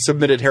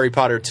submitted Harry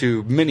Potter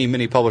to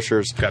many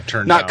publishers, Got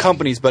turned not down.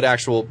 companies, but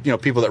actual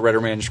people that read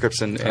her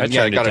manuscripts and turned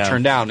got it it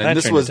turned down. I And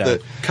this turned was it down.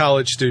 the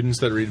College students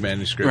that read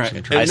manuscripts.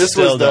 Right. And I And this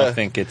still was don't the-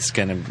 think it's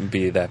going to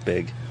be that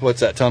big. what's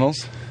that,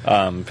 Tunnels?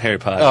 Harry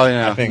Potter. Oh,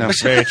 yeah, I think no.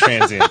 it's very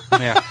transient.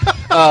 Yeah.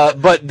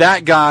 But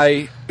that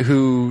guy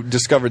who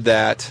discovered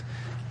that,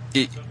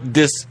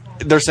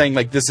 they're saying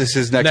like this is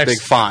his next big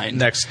find.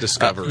 Next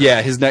discovery.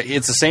 Yeah,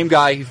 it's the same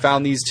guy who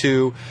found these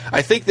two.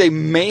 I think they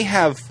may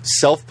have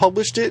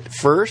self-published it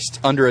first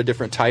under a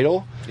different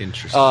title.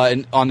 Interesting.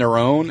 And on their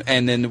own,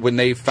 and then when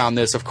they found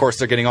this, of course,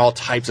 they're getting all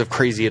types of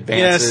crazy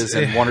advances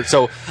Yes. and wonder.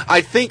 So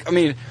I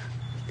mean,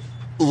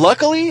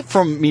 luckily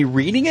from me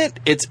reading it,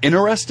 it's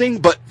interesting.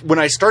 But when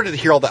I started to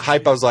hear all that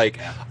hype, I was like,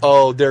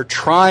 oh, they're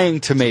trying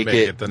to make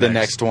it the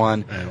next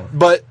one. I know.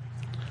 But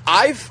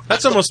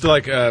That's almost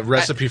like a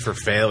recipe for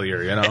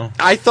failure, you know?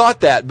 I thought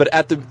that, but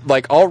at the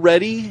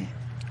already,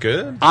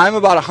 Good. I'm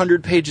about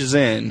 100 pages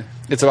in.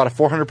 It's about a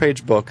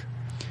 400-page book,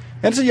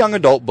 and it's a young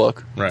adult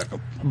book. Right.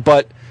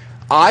 But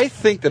I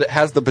think that it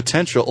has the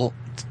potential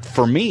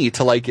for me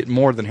to like it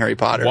more than Harry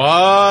Potter.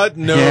 What?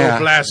 No Yeah.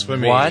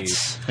 blasphemy. What?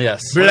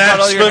 Yes.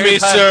 Blasphemy,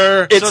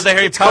 sir. So the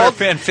Harry it's Potter called-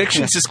 fan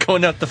fiction's just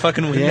going out the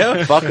fucking window?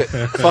 Yeah, fuck it.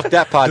 Fuck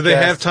that podcast. Do they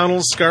have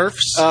tunnel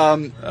scarfs? They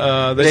Is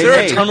there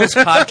may. a Tunnels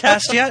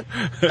podcast yet?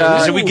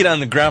 Should we get on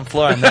the ground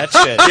floor on that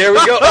shit? There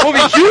we go. It will be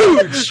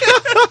huge.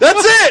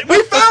 That's it.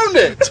 We found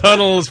it.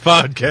 Tunnels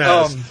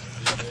podcast.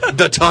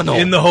 The tunnel.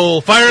 in the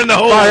hole. Fire in the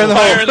hole. Fire in the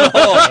hole. Fire in the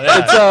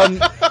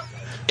hole. Yeah.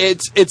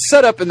 It's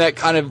set up in that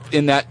kind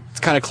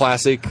of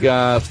classic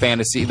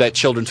fantasy, that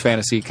children's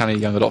fantasy, kind of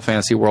young adult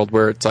fantasy world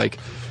where it's like,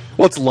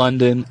 it's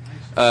London.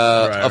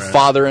 A right.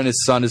 father and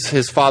his son.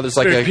 His father's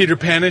like Very a Peter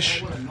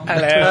Panish.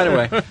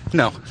 Anyway,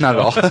 no, not at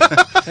all.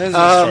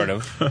 Sort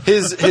of.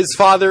 His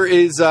father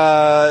is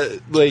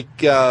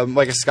like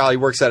a scholar. He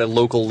works at a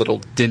local little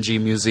dingy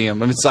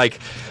museum. I mean, it's like,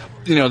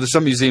 there's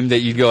some museum that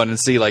you go in and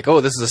see like,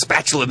 oh, this is a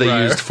spatula they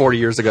Right. used 40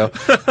 years ago,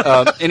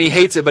 and he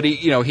hates it. But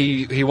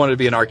he wanted to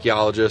be an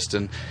archaeologist,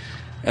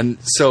 and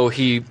so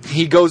he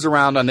goes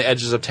around on the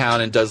edges of town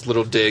and does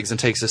little digs and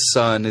takes his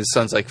son. His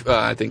son's like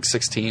I think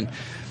 16,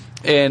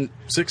 and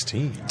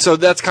 16. so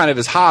that's kind of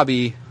his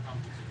hobby.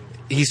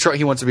 He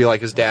wants to be like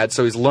his dad,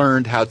 so he's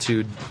learned how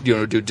to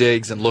do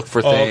digs and look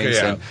for things. Okay,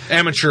 yeah. And,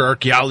 Amateur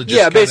archaeologist.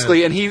 yeah,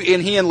 basically, and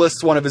he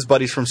enlists one of his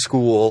buddies from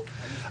school.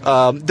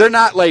 They're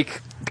not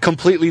like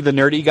completely the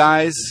nerdy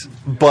guys,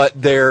 but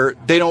they're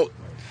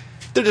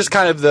just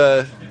kind of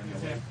the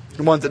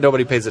ones that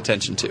nobody pays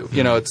attention to.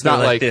 It's not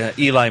like the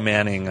Eli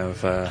Manning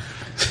of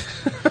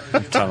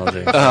tunnel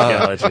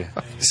archaeology.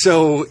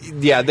 so.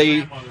 Yeah,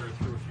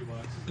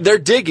 they're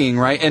digging,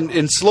 right,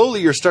 and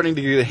slowly you're starting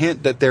to get a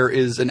hint that there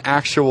is an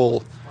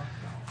actual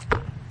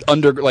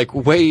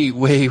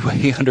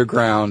way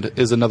underground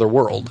is another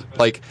world.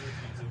 Like,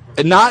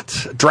 not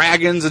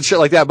dragons and shit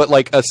like that, but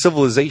like a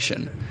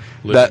civilization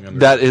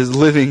that is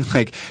living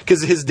like,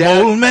 because his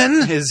dad,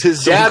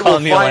 his dad will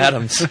Neil find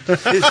Adams.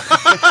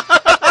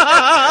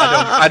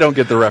 I don't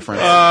get the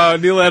reference.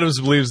 Neil Adams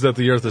believes that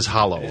the Earth is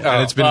hollow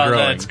and it's been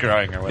growing. It's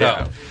growing or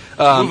whatever.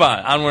 Move on.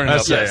 Onward and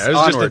upward. It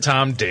was just a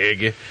Tom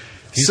dig.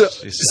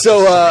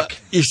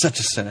 You're such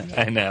a cynic.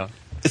 I know.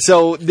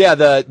 So yeah,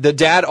 the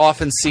dad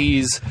often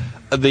sees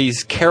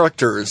these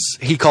characters.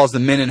 He calls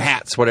them men in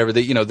hats, whatever.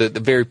 The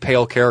very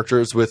pale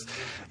characters with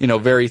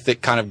very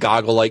thick kind of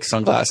goggle-like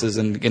sunglasses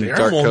and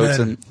dark coats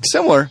and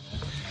similar.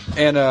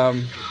 And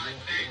that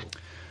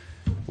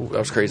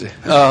was crazy.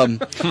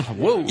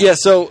 Whoa. Yeah,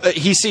 so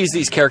he sees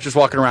these characters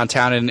walking around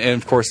town, and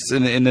of course,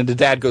 and then the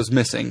dad goes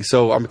missing.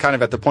 So I'm kind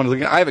of at the point of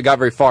looking. I haven't got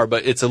very far,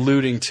 but it's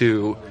alluding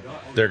to.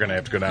 They're going to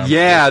have to go down.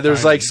 Yeah,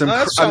 there's like some.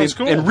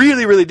 Cool. And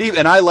really, really deep.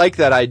 And I like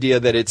that idea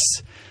that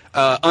it's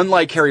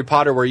unlike Harry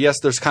Potter, where yes,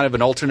 there's kind of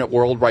an alternate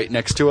world right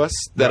next to us.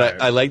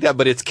 I like that,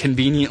 but it's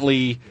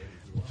conveniently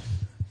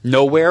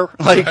nowhere.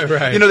 Like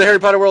right. The Harry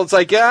Potter world. It's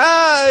like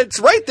it's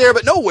right there,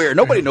 but nowhere.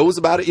 Nobody knows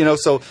about it.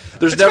 So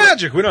there's it's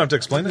magic. We don't have to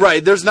explain it.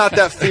 Right. There's not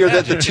that fear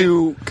that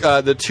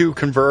the two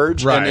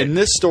converge. Right. And in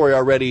this story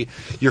already,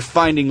 you're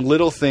finding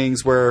little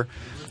things where.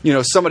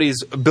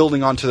 Somebody's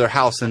building onto their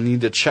house and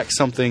need to check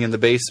something in the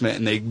basement,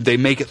 and they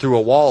make it through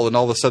a wall, and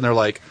all of a sudden they're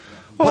like,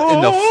 what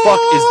in the fuck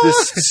is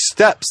this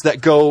steps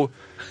that go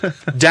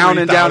down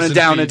and down and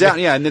down and down?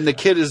 Yeah, and then the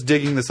kid is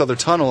digging this other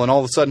tunnel, and all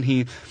of a sudden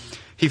he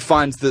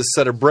finds this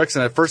set of bricks,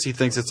 and at first he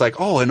thinks it's like,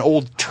 an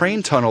old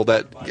train tunnel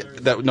that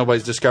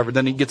nobody's discovered.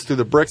 Then he gets through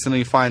the bricks, and then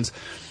he finds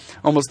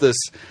almost this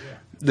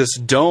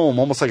dome,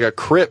 almost like a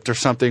crypt or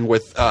something,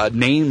 with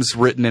names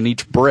written in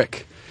each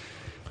brick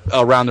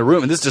around the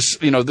room, and this just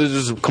this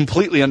is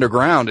completely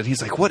underground, and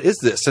he's like, what is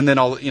this? And then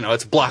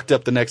it's blocked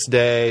up the next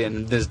day,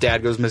 and his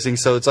dad goes missing,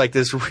 so it's like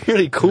this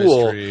really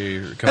cool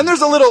and there's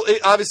a little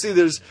obviously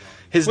there's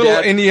his little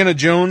dad, Indiana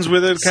Jones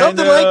with it,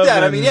 something like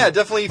that. I mean, yeah,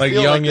 definitely like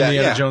feel young like that,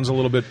 Indiana Jones a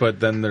little bit, but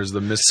then there's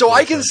the mystery. So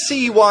I can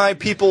see why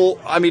people.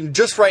 I mean,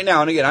 just right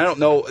now, and again, I don't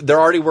know. They're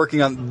already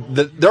working on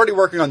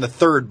the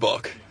third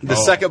book. The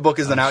second book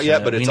isn't out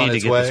yet, but it's on its way. We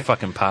need to get this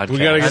fucking podcast. We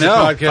gotta get the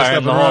podcast Fire up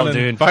in the and hole, running.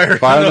 dude. Fire in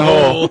the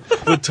hole.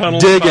 The tunnel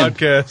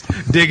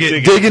podcast. Dig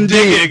it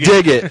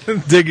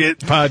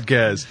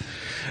podcast.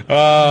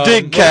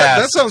 Digcast.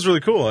 That sounds really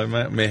cool. I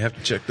may have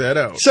to check that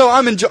out. So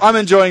I'm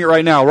enjoying it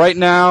right now. Right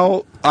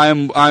now,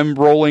 I'm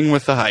rolling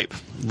with the hype.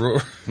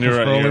 You're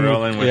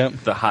rolling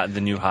with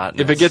the new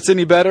hotness. If it gets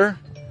any better,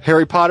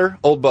 Harry Potter,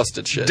 old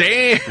busted shit.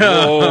 Damn.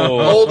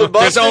 Old and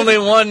busted.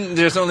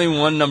 There's only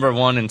one number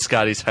one in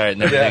Scotty's heart,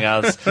 and everything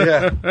else.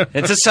 Yeah.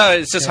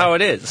 It's just how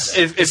it is.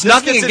 If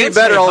nothing gets any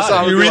better, all of a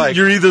sudden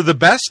you're either the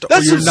best or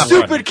that's you're some not.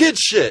 stupid kid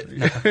shit.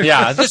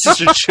 Yeah, this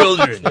is your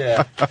children.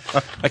 Yeah.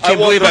 I can't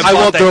believe I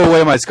won't throw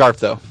away my scarf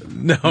though,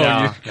 No,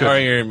 or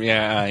your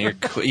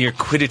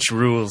Quidditch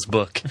rules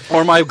book,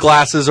 or my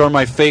glasses, or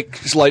my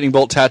fake lightning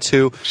bolt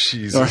tattoo.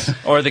 Jesus.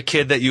 or the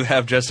kid that you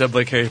have dressed up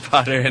like Harry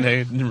Potter in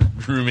a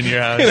room in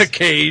your house. In a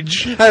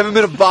cage. I have him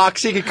in a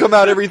box. He can come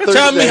out every Thursday.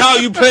 Tell me how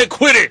you play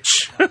Quidditch.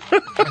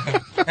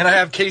 And I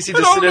have Casey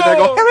just sit there and I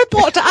go, Harry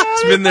Potter.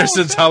 It's been there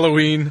since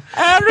Halloween.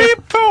 Harry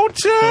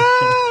Potter.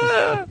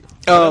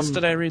 What else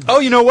did I read? Oh,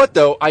 you know what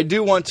though? I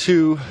do want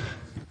to,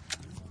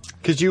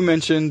 because you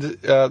mentioned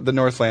the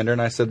Northlander, and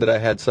I said that I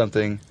had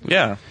something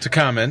Yeah, To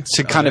comment.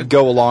 to kind of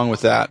go along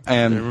with that. it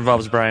And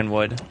involves Brian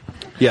Wood.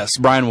 yes,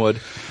 Brian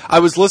Wood. I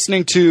was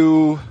listening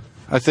to,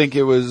 I think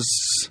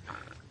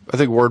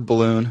Word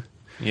Balloon.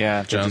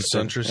 Yeah, John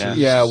Suntress.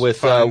 Yeah, with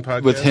Fine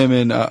podcast.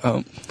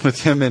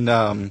 him and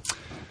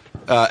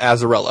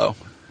Azzarello.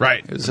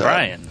 Right. It was,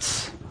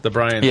 Brian's. The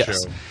Brian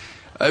yes.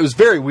 Show. It was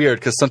very weird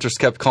because Suntress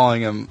kept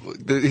calling him.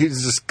 He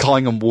was just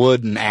calling him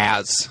Wood and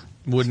Az.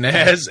 Wooden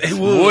ass.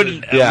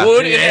 Wood. Yeah.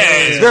 Wood.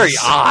 It's very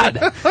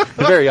odd.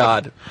 Very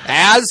odd.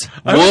 Az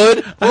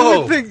Wood. I Whoa.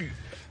 would think.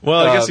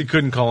 Well, I guess he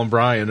couldn't call him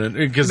Brian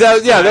because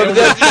Everyone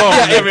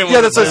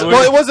that's that's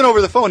well, it wasn't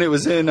over the phone. It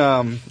was in.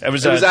 It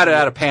was at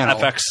a panel.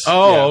 FX.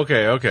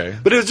 Okay.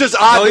 But it was just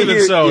odd. Well, to even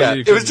hear, so, yeah,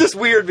 you it was couldn't- just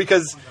weird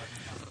because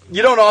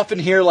you don't often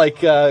hear like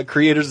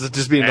creators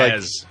just being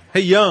As. Hey,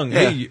 Young.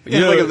 like,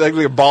 Hey, like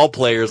a ball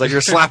players, like you're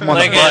slapping them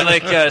on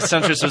Like the butt.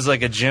 Suntress was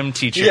like a gym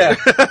teacher. Yeah.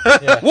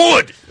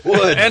 Wood.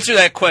 Wood. Answer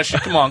that question.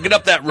 Come on, get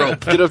up that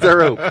rope. Get up that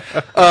rope.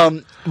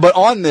 But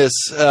on this,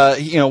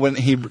 when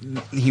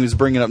he was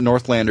bringing up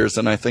Northlanders,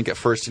 and I think at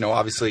first,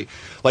 obviously,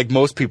 like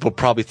most people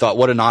probably thought,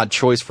 what an odd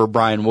choice for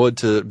Brian Wood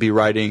to be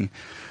writing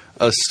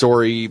a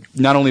story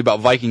not only about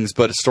Vikings,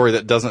 but a story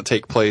that doesn't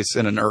take place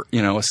in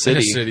a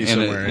city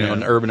somewhere,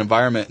 an urban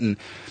environment,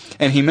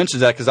 and he mentions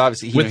that because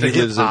obviously he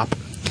lives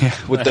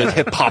with the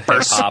hip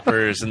hoppers,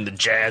 Hoppers and the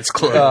jazz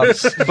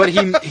clubs. but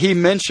he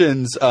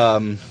mentions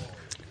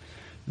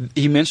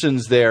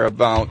there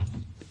about,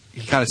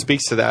 he kind of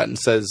speaks to that and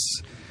says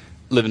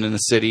living in the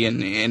city,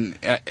 and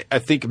I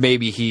think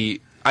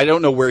maybe I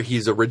don't know where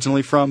he's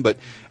originally from, but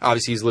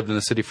obviously he's lived in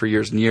the city for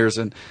years and years,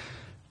 and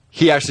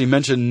he actually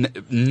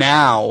mentioned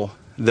now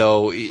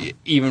though,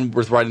 even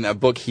with writing that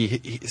book,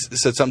 he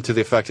said something to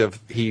the effect of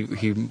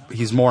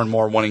he's more and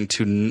more wanting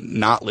to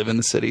not live in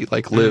the city,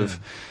 like live,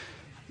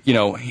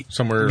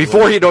 somewhere.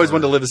 Before he'd always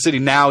wanted to live in the city.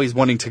 Now he's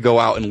wanting to go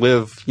out and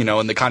live,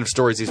 in the kind of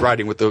stories he's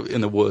writing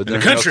in the woods, in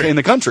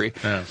the country.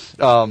 Yeah.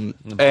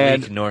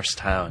 And Norse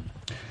town.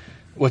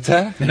 What's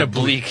that? In a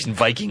bleak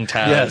Viking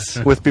town. Yes,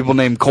 with people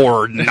named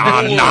Cord.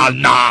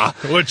 Nah.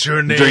 What's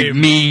your name? Drink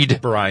mead.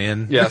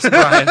 Brian. Yes,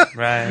 Brian.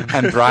 Right.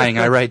 I'm Brian.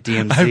 I write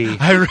DMC.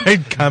 I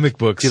write comic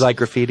books. Do you like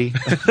graffiti?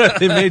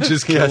 They may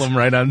just kill him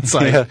right on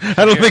sight. Yeah.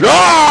 I don't think.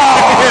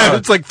 Yeah,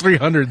 it's like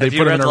 300. They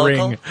put him in a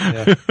ring.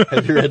 Yeah.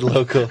 Have you read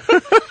Local?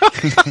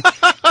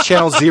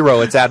 Channel Zero.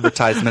 It's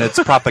advertisement. It's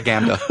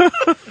propaganda.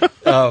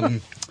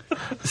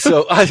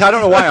 So I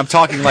don't know why I'm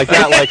talking like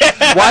that. Like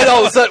why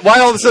all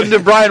of a sudden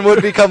did Brian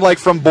Wood become like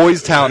from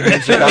Boys Town in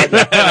Chicago?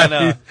 I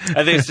know.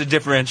 I think it's to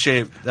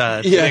differentiate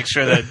to make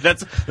sure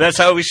that's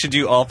how we should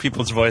do all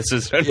people's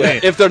voices.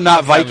 If they're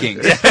not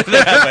Vikings.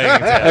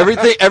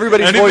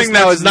 Everybody's voice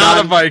now is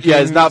not a Viking. Yeah,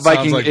 it's not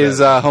Viking. Like is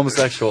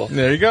homosexual.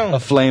 There you go. A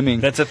flaming.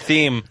 That's a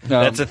theme.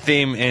 That's a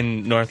theme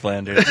in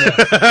Northlanders.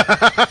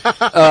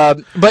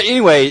 But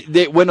anyway,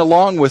 they went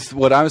along with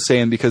what I was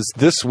saying because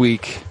this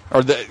week, I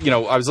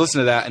was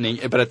listening to that,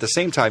 but at the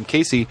same time,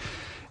 Casey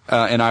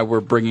and I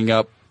were bringing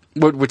up,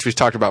 which we've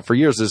talked about for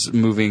years, is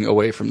moving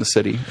away from the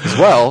city as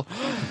well.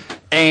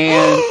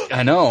 And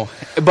I know,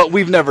 but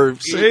we've never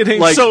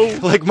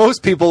like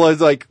most people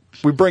is like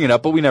we bring it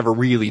up, but we never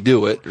really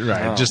do it.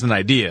 Right, just an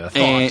idea, a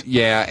thought.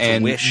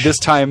 And this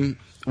time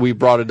we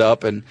brought it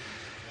up, and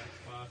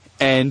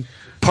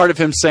part of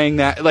him saying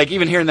that, like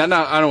even hearing that,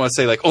 now I don't want to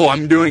say like, oh,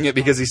 I'm doing it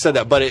because he said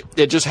that, but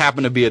it just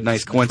happened to be a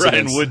nice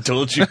coincidence. Brian Wood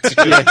told you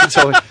to. Yeah, he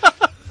told me.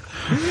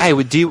 Hey,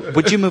 would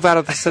you move out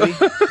of the city?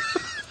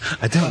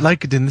 I don't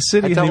like it in the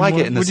city. I don't anymore. like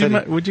it in the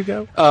city. Would you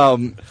go?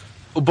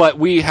 But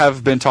we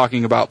have been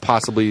talking about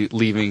possibly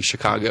leaving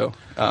Chicago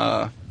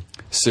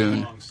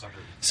soon.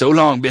 So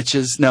long,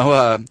 bitches.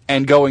 No,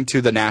 and going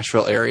to the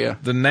Nashville area.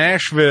 The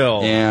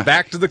Nashville. Yeah.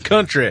 Back to the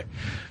country.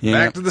 Yeah.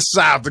 Back to the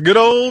South. The good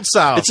old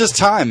South. It's just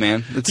time,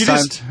 man. It's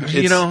time.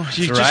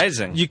 It's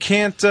rising. You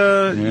can't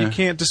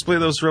display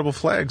those rebel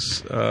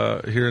flags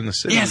here in the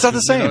city. Yeah, it's not the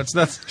same. It's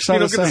not. It's not you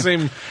don't the get the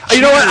same. same.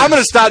 You know what? I'm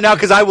going to stop now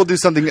because I will do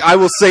something. I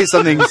will say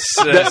something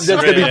that's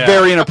going to be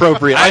very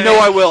inappropriate. I know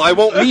I will. I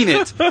won't mean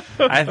it.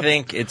 I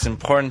think it's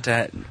important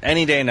to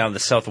any day now the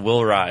South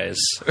will rise,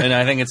 and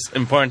I think it's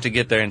important to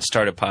get there and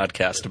start a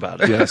podcast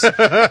about it. Yes,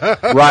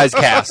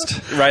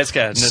 Risecast.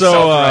 Risecast.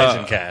 So,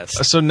 Rising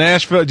Cast. So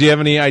Nashville. Do you have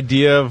any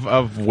idea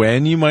of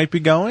when you might be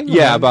going?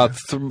 Yeah, about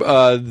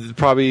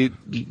probably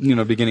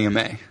beginning of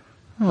May.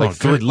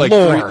 Like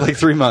Lord.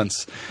 3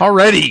 months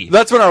already.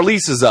 That's when our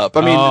lease is up.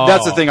 I mean,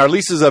 that's the thing. Our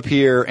lease is up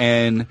here,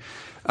 and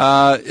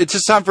it's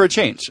just time for a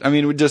change. I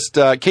mean,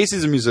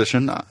 Casey's a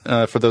musician.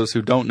 For those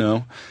who don't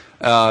know,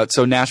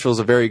 so Nashville is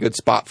a very good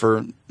spot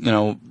for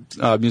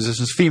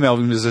musicians, female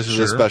musicians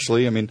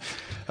especially. I mean.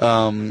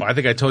 I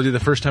think I told you the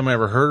first time I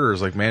ever heard her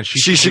was like, man,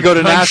 she should go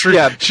to Nashville.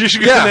 Yeah, she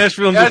should go to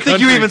Nashville. And I think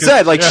you even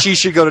said she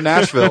should go to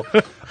Nashville.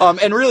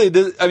 And really,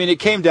 it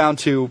came down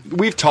to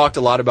we've talked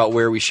a lot about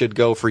where we should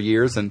go for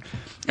years, and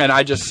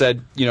I just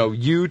said,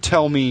 you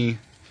tell me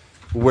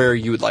where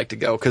you would like to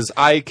go because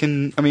I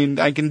can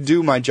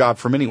do my job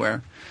from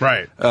anywhere.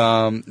 Right.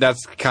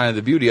 That's kind of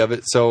the beauty of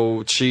it.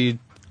 So she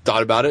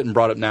thought about it and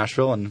brought up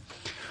Nashville, and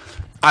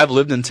I've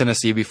lived in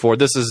Tennessee before.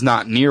 This is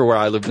not near where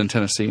I lived in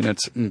Tennessee, and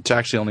it's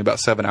actually only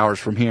about 7 hours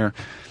from here.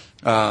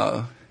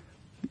 But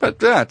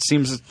it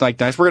seems like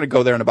nice. We're going to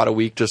go there in about a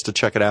week just to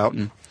check it out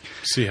and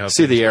see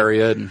the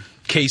area and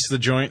case the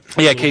joint.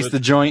 Yeah, case the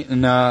joint,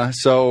 and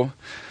so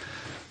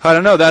I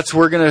don't know.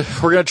 We're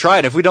gonna try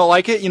it. If we don't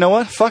like it, you know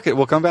what? Fuck it.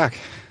 We'll come back.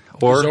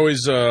 Or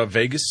there's always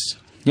Vegas.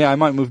 Yeah, I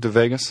might move to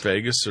Vegas.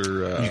 Vegas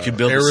or you could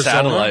build Arizona. a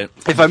satellite.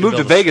 If I moved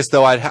to Vegas,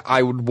 though,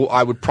 I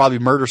would probably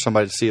murder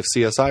somebody to see if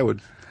CSI would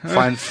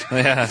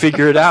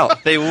figure it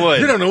out. They would.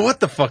 They don't know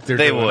what the fuck they're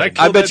doing. Would.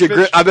 I bet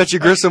you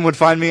Grissom would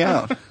find me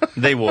out.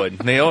 They would.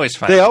 They always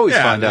find. They always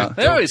find out.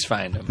 They always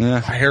find them. Yeah.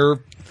 Hair,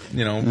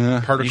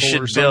 particle you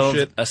should or some build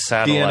shit. a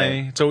satellite.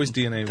 DNA. It's always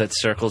DNA that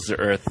circles the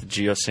Earth,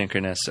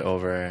 geosynchronous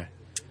over.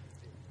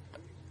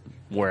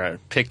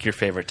 Pick your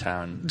favorite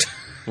town,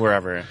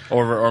 wherever,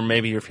 or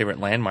maybe your favorite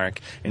landmark,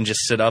 and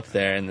just sit up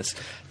there and this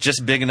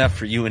just big enough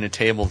for you and a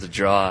table to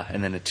draw,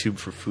 and then a tube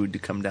for food to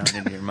come down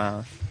into your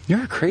mouth.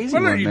 You're a crazy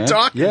one. What are you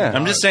talking about?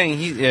 I'm just saying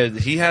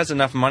he has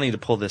enough money to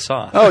pull this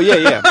off. Oh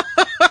yeah.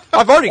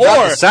 I've already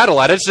got the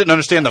satellite. I just didn't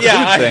understand the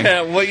food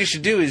thing. What you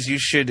should do is you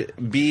should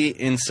be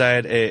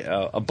inside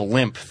a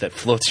blimp that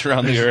floats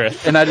around the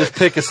Earth, and I just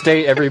pick a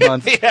state every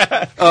month.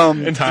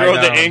 And throw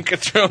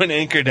an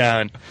anchor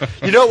down.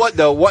 You know what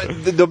though?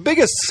 The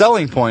biggest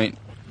selling point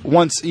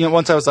once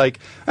I was like,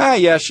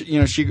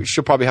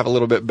 she'll probably have a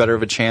little bit better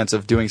of a chance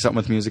of doing something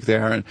with music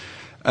there,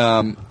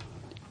 and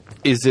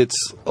is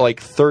it's like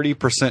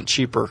 30%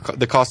 cheaper.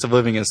 The cost of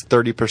living is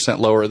 30%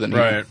 lower than here.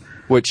 Right.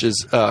 which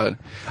is,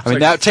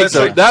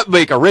 that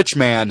make a rich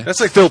man. That's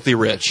like filthy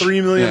rich.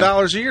 $3 million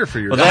a year for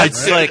your. Well,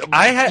 that's like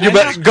you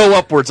better go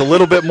upwards a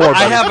little bit more. I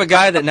buddy. have a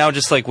guy that now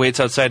just like waits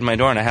outside my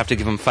door, and I have to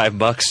give him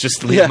 $5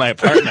 just to leave my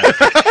apartment.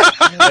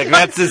 Like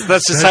that's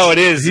just how it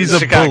is. He's in a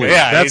Chicago. bully.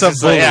 Yeah, That's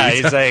he's a bully.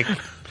 he's like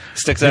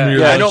sticks out.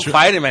 Yeah, I don't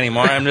fight him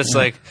anymore. I'm just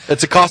like,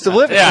 it's a cost of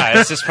living. yeah,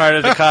 it's just part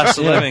of the cost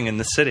of living in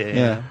the city.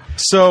 Yeah.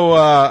 So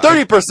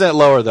 30%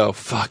 lower though.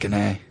 Fucking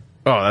A.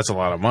 Oh, that's a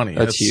lot of money.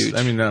 That's huge.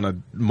 I mean, on a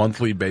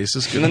monthly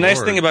basis. And the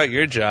nice thing about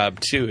your job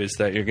too is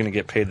that you're going to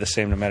get paid the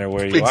same no matter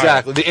where you are.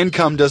 Exactly. The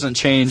income doesn't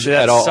change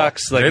That at all.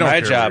 sucks. Like They don't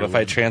my care job, where if you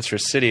I live. transfer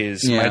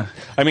cities, Yeah.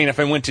 I mean, if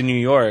I went to New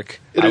York,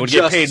 It I would get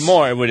adjusts. paid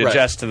more. It would Right.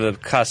 adjust to the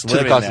cost of To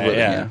the living. cost of there, living,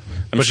 yeah. yeah.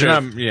 I'm But sure.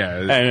 you're not. Yeah.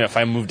 I mean, if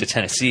I moved to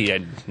Tennessee,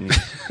 I'd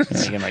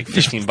making like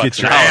 $15 Get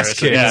an your hour. ass So,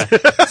 kicked.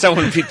 yeah,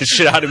 someone would beat the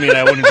shit out of me, and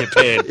I wouldn't get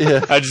paid.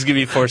 I'd just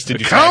be forced to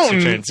do tax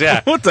Accountant? returns.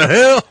 Yeah. What the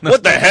hell?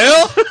 What the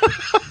hell?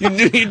 You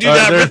do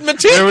that there-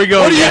 arithmetic? there we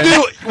go. What do you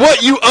again. do?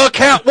 What you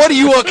account? What do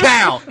you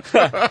account?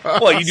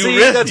 Well, you do See,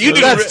 arith- that's, you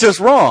do that's just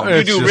wrong.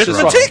 It's do just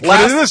arithmetic? wrong.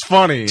 But isn't this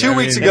funny? 2 I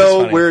weeks mean,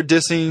 ago, funny. we're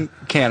dissing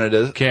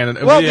Canada.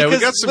 Canada. Well, Yeah, we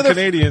because got some the-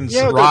 Canadians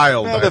yeah,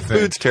 riled. The I think.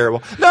 food's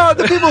terrible. No,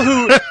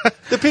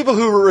 the people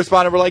who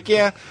responded were like,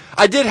 "Yeah,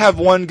 I did have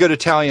one good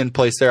Italian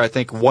place there. I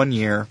think 1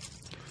 year,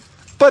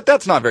 but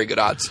that's not very good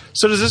odds."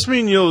 So does this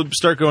mean you'll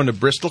start going to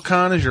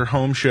BristolCon as your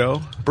home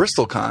show?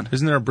 BristolCon.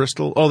 Isn't there a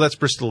Bristol? Oh, that's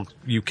Bristol,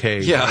 UK.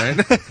 Yeah.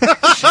 Right?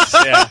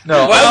 Yeah.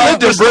 No, Well, I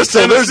lived in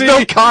Bristol. There's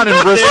no con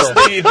in Bristol.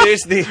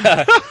 There's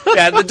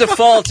the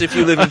default if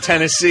you live in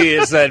Tennessee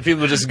is that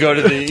people just go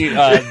to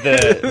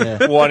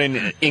the one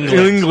in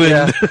England.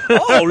 Yeah.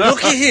 Oh,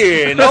 looky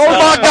here! And Oh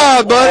my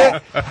God,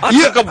 buddy! I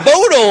took a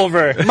boat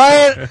over.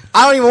 Man,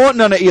 I don't even want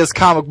none of his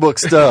comic book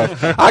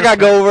stuff. I gotta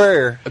go over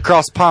there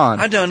across the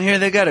pond. I down here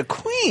they got a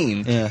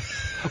queen. Yeah.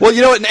 Well,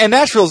 you know, and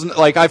Nashville's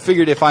like, I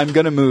figured if I'm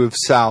gonna move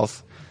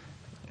south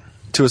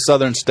to a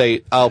southern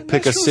state, I'll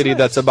pick a city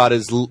that's about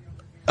as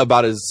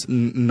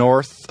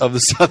north of the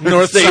southern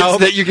North, states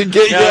south. that you can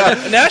get.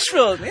 Yeah.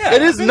 Nashville. Yeah,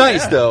 It is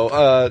nice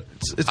though.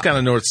 It's kind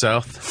of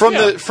north-south.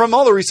 From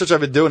all the research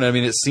I've been doing, I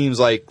mean, it seems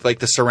like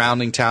the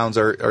surrounding towns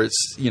are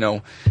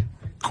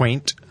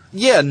Quaint.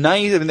 yeah,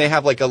 nice. I mean, they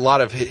have like a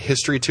lot of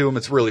history to them.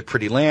 It's really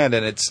pretty land,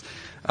 and it's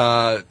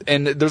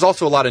and there's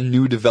also a lot of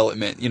new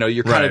development. You know,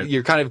 you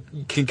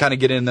can kind of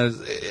get in those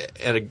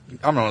at a, I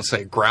don't want to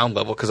say ground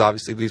level, because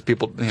obviously these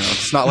people, you know,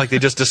 it's not like they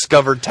just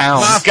discovered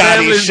town.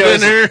 Scotty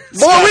shows,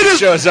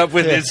 shows up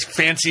with his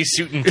fancy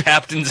suit and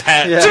captain's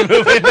hat to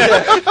move in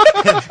there.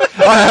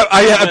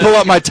 I pull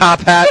up my top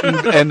hat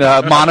and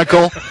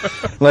monocle.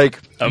 Like,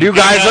 do you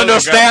guys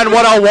understand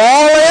what a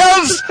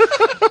wall is?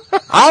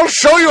 I'll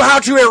show you how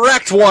to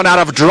erect one out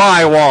of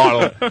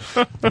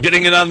drywall.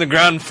 Getting it on the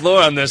ground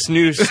floor on this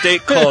new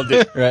state called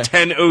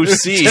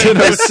 10OC.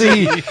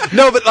 Tennessee.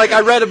 No, but like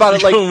I read about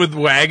it, like Going with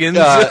wagons.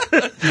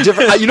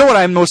 different. You know what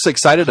I'm most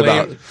excited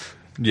about?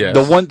 Yes.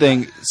 The one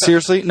thing,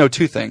 seriously, no,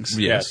 two things.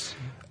 Yes.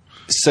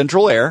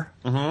 Central air.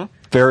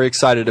 Very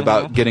excited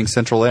about getting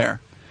central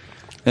air.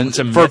 And It's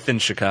a myth in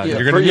Chicago.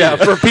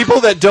 for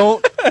people that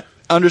don't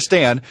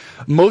understand,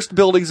 most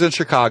buildings in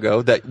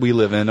Chicago that we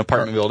live in,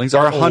 apartment buildings,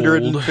 are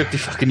 150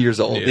 fucking years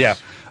old. Yeah.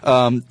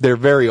 They're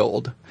very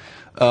old.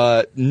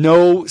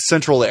 No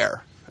central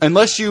air.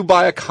 Unless you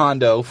buy a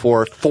condo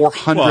for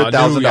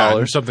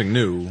 $400,000. Something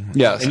new.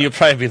 Yes. And you'll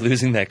probably be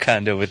losing that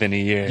condo within a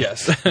year.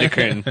 Yes. The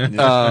current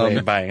way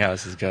of buying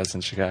houses goes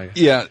in Chicago.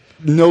 Yeah,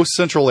 no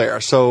central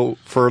air. So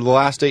for the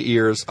last 8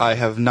 years, I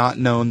have not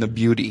known the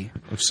beauty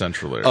Of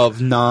central air.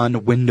 of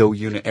non-window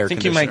unit air I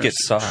think conditioners. you might get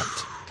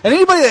soft. And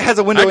anybody that has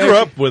a window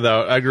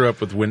I grew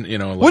up with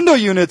window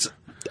units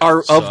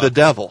are of the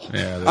devil.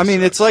 Yeah, I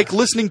mean, it's like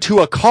listening to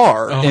a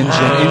car engine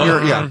in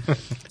your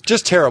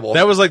just terrible.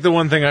 That was like the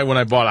one thing when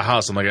I bought a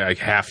house, I'm like, I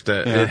have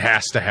to. It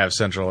has to have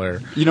central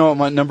air. You know what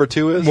my number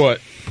 2 is? What?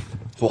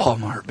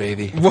 Walmart,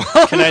 baby. Can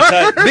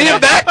I tell Being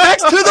back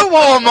next to the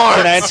Walmart.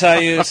 Can I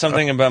tell you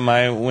something about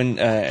my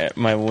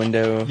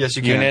window Yes,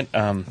 you unit?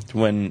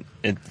 When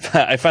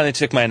I finally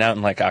took mine out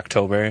in like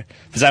October,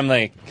 because I'm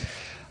like,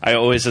 I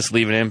always just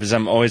leave it in because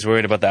I'm always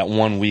worried about that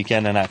one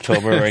weekend in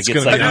October where it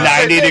gets like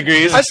 90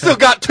 degrees. I still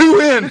got 2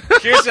 in.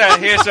 Here's what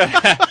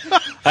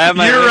I have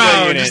my Year window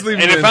round, unit, just leave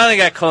and it it in. finally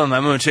got cold.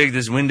 I'm going to take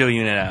this window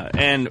unit out,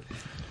 and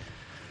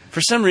for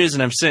some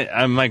reason,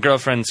 my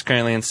girlfriend's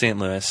currently in St.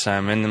 Louis.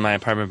 I'm in my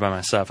apartment by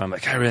myself. I'm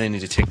like, I really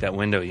need to take that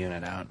window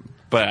unit out,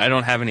 but I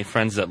don't have any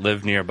friends that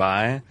live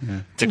nearby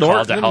to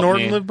call to help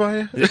Norton me. live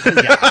by you?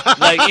 Yeah.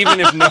 Like even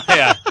if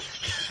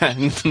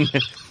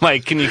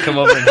Mike, can you come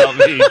over and help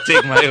me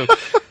take my?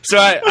 So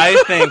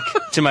I think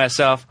to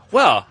myself,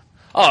 well.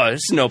 Oh,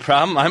 it's no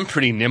problem. I'm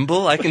pretty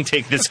nimble. I can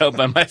take this out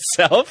by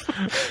myself.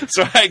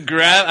 So I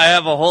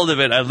have a hold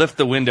of it. I lift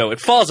the window. It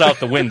falls out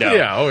the window.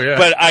 Yeah, oh yeah.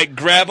 But I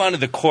grab onto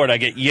the cord. I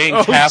get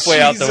yanked Oh, halfway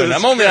out the Jesus window.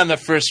 I'm only on the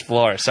first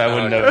floor, so I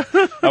wouldn't have.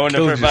 But I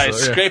yourself, yeah.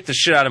 scraped the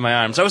shit out of my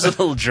arms. I was a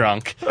little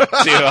drunk, too.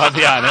 I'll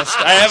be honest.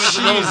 I was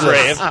a little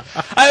brave.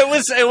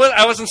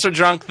 I wasn't so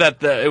drunk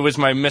that it was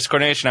my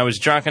miscoordination. I was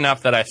drunk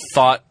enough that I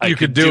thought I You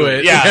could do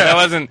it. Yeah, Yeah. I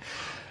wasn't.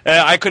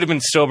 I could have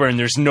been sober, and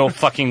there's no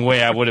fucking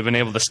way I would have been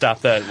able to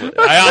stop that.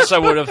 I also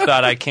would have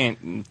thought I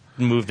can't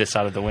move this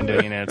out of the window,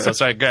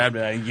 So I grabbed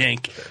it, I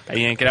yank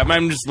it up.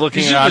 I'm just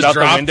looking out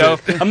the window.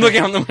 I'm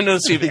looking out the window to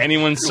see if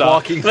anyone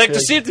saw. To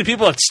see if the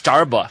people at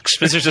Starbucks,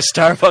 because there's a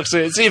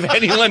Starbucks, see if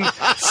anyone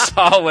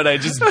saw what I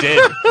just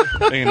did.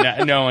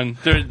 No one.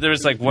 There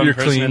was like one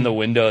person clean in the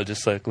window,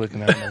 just like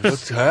looking at me.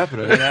 What's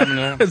happening?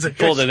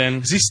 Pulled it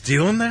in. Is he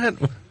stealing that?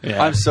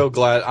 Yeah. I'm so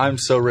glad. I'm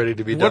so ready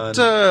to be done.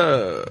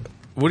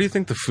 What do you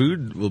think the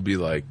food will be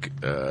like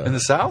in the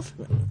South?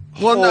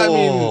 Well, I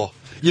mean,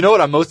 you know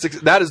what I'm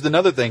that is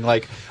another thing.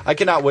 Like, I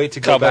cannot wait to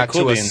go back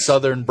to a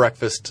Southern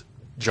breakfast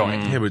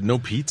joint. Yeah, but no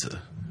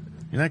pizza.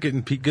 You're not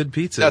getting good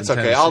pizza. That's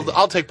okay.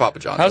 I'll take Papa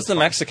John's. How's the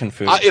Mexican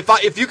food?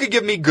 If you could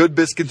give me good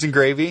biscuits and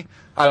gravy,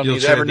 I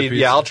don't ever need.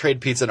 Yeah, I'll trade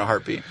pizza in a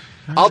heartbeat.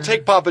 I'll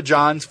take Papa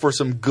John's for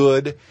some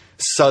good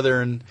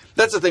Southern.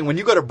 That's the thing. When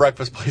you go to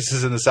breakfast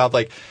places in the South,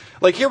 like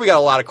here we got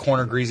a lot of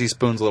corner greasy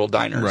spoons, little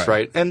diners,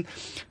 right? And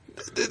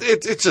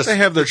it's just they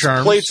have their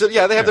charms. Plates of,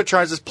 they have their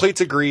charms. It's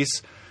plates of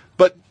grease,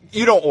 but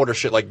you don't order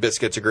shit like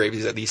biscuits or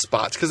gravies at these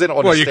spots because they don't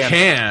understand. Well, you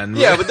can.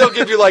 Yeah, but they'll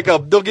give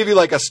you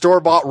like a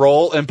store-bought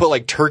roll and put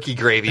like turkey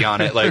gravy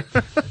on it. Like,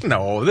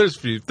 no, there's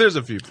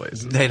a few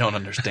places. They don't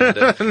understand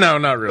it. No,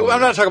 not really. I'm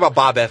not talking about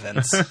Bob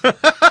Evans.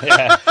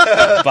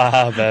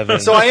 Bob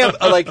Evans. So I am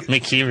like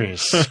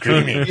McKeever's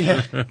screaming.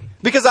 Yeah.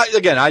 Because I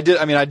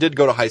did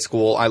go to high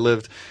school. I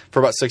lived for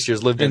about 6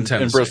 years. Lived in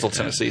Bristol,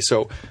 Tennessee.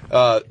 So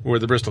where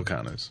the Bristol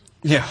count is.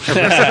 Yeah.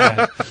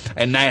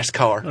 And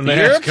NASCAR.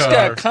 Europe's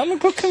got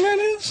comic book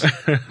conventions?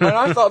 And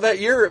I thought that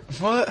Europe.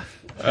 What?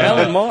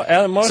 Alan Moore.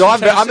 So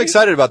I'm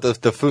excited about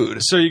the food.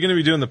 So you're going to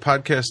be doing the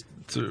podcast.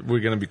 We're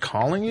going to be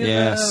calling you.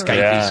 Yeah,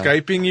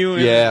 Skyping you.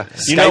 Yeah,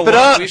 Skype it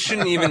up. We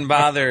shouldn't even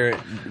bother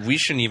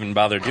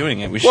doing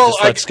it. We should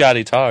just let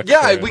Skottie talk.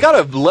 Yeah, we got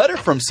a letter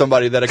from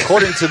somebody that,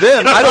 according to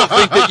them, I don't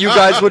think that you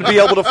guys would be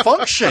able to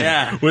function.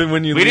 Yeah.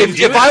 When you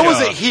if I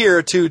wasn't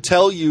here to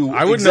tell you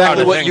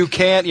exactly what you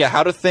can,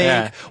 how to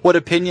think, what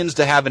opinions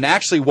to have, and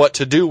actually what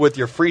to do with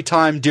your free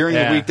time during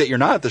the week that you're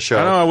not at the show.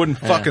 I know I wouldn't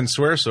fucking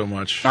swear so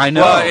much. I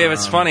know. Well, it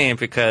was funny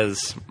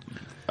because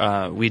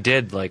we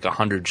did like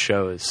 100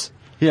 shows.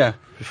 Yeah.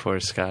 Before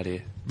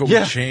Skottie. But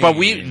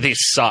they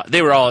saw.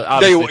 They were all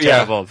obviously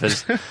terrible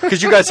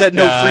because you guys had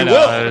no free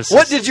will.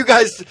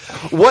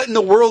 What in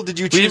the world did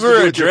you choose to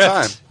do with your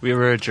time? We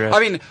were adrift. I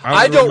mean,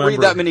 I don't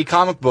read that many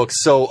comic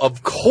books, so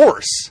of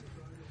course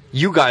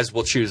you guys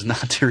will choose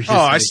not to read.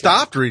 I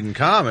stopped reading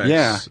comics.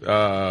 Yeah.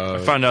 I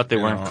found out they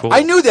weren't cool.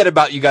 I knew that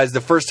about you guys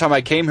the first time I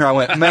came here. I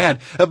went, man,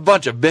 a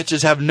bunch of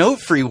bitches have no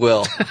free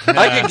will.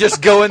 I can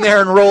just go in there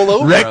and roll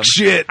over them.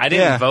 Shit. I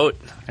didn't vote.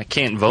 I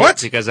can't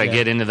vote because I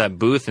get into that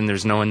booth and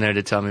there's no one there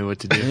to tell me what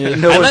to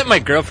do. I let my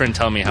girlfriend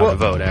tell me how to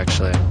vote,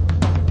 actually.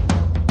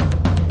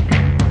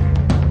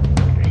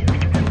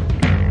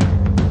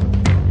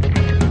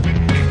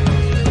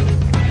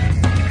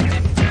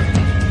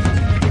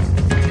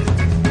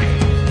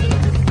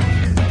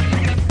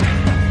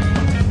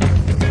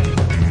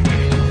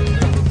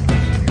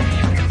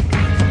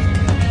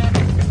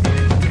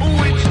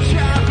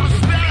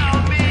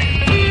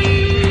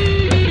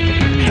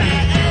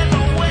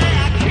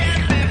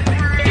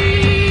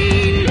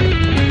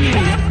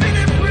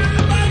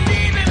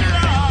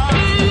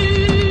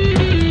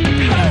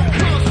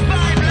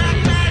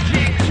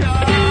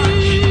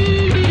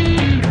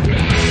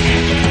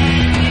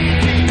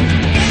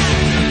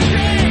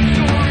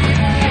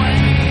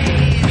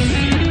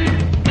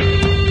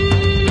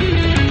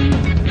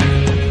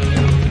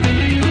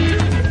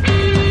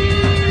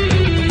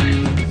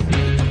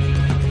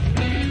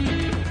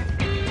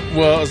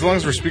 Well, as long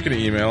as we're speaking of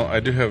email,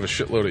 I do have a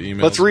shitload of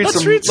emails. Let's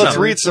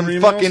read some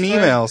fucking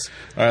emails.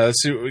 All right,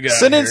 let's see what we got.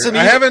 Send in some.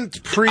 I haven't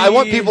I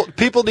want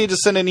people need to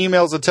send in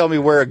emails and tell me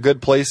where a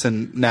good place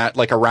in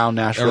around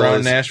Nashville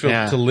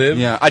is. To live.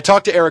 Yeah, I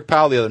talked to Eric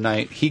Powell the other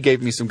night. He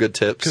gave me some good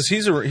tips because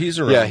he's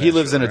around. Yeah, he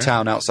lives in a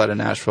town outside of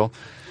Nashville.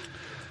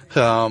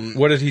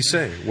 What did he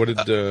say? What did?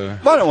 I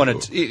don't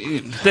want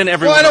to. Then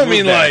everyone. Well, I don't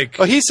mean like.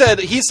 Oh, he said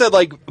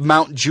like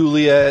Mount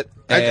Juliet.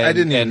 I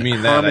didn't even mean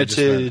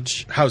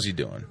Hermitage. that. How's he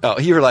doing? Oh,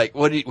 you were like,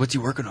 what's he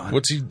working on?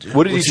 What did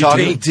he talk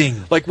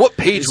painting? Like, what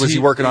page was he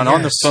working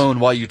on the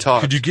phone while you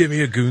talked? Could you give me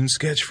a goon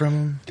sketch from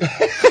him?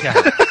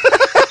 Yeah.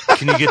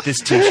 Can you get this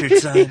T-shirt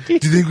signed? Do you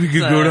think we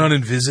could go down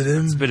and visit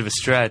him? It's a bit of a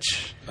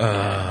stretch.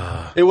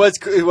 It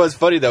was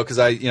funny though because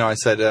I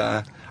said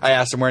I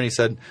asked him where and he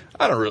said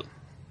I don't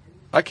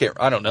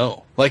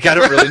know. Like, I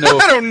don't really know.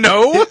 I don't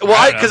know.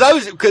 Well,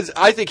 because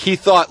I think he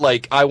thought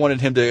like I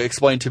wanted him to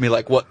explain to me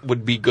like what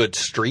would be good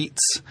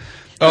streets.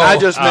 And I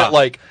just meant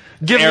like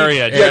give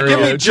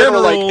me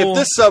general like if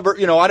this suburb,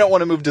 I don't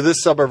want to move to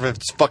this suburb if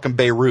it's fucking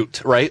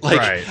Beirut, right?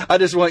 Like I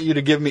just want you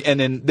to give me. And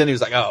then he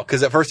was like, oh,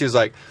 because at first he was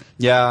like,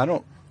 yeah, I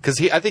don't,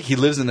 because I think he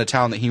lives in the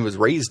town that he was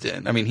raised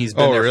in. I mean, he's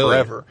been there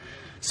forever.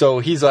 So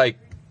he's like,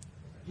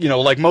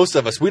 like most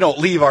of us, we don't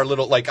leave our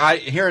little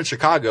here in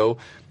Chicago.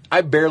 I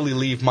barely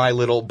leave my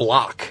little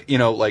block,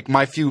 like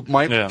my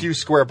few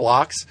square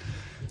blocks.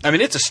 I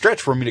mean, it's a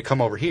stretch for me to come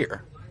over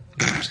here.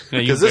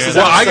 Because this is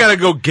I gotta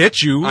go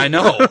get you. I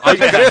know.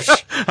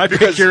 I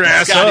pick your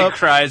ass Scotty up.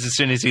 cries as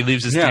soon as he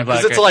leaves his Yeah, tee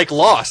because blocker. it's like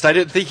Lost. I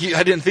didn't think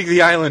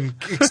the island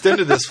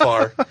extended this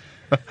far.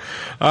 All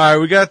right,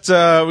 we got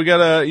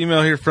an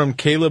email here from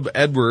Caleb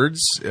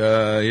Edwards. He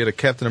had a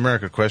Captain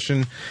America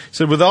question. He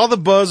said, with all the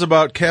buzz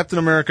about Captain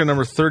America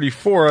number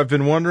 34, I've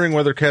been wondering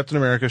whether Captain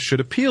America should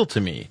appeal to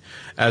me.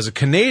 As a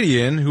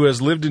Canadian who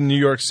has lived in New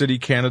York City,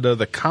 Canada,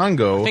 the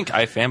Congo, I think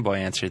iFanboy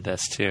answered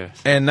this too.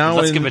 and now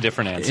Let's give a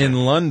different answer. in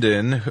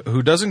London,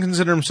 who doesn't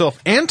consider himself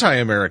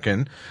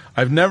anti-American,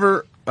 I've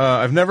never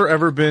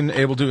ever been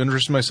able to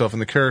interest myself in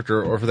the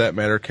character, or for that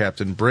matter,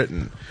 Captain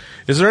Britain.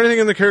 Is there anything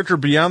in the character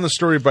beyond the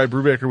story by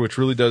Brubaker which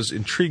really does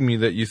intrigue me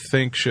that you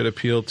think should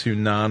appeal to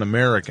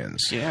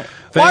non-Americans? Yeah.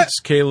 Thanks,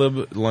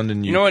 Caleb, London,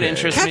 UK. You know what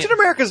interests me? Captain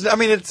America's. I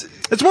mean,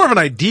 It's more of an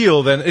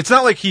ideal than it's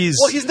not like he's.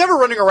 well, he's never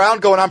running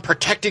around going, "I'm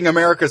protecting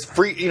America's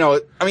free." You know,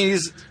 I mean,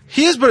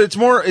 He is, but it's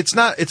more. It's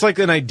not. It's like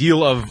an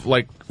ideal of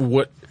like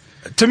what.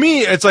 To me,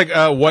 it's like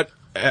what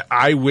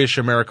I wish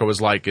America was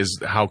like is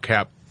how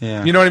Cap.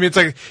 Yeah. You know what I mean? It's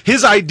like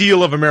his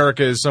ideal of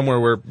America is somewhere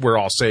where we're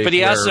all safe. But he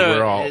where also,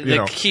 we're all,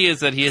 the key is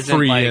that he isn't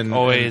free like and-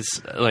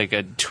 always like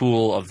a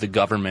tool of the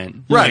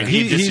government. Right. Like,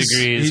 He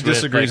disagrees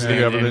disagrees with the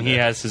and government. he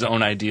has his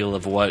own ideal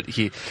of what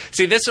he.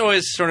 See, this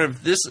always sort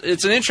of this.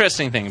 It's an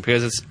interesting thing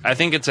because I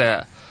think it's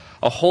a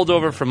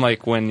holdover from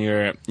like when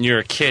you're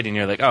a kid and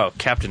you're like, oh,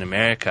 Captain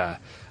America.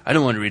 I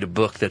don't want to read a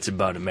book that's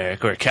about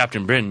America, or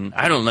Captain Britain.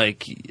 I don't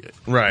like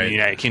Right. the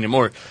United Kingdom.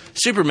 Or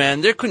Superman.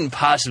 There couldn't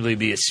possibly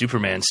be a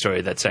Superman story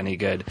that's any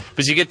good.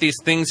 Because you get these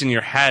things in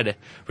your head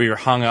where you're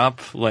hung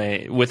up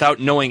like, without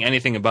knowing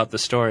anything about the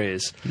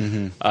stories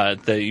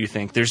that you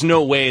think, there's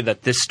no way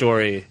that this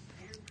story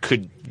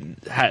could...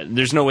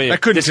 there's no way I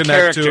couldn't this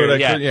connect to character...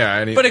 it. I couldn't-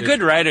 yeah, but a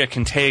good writer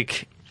can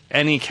take...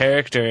 any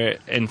character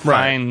and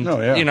find, Oh,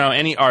 yeah. you know,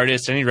 any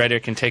artist, any writer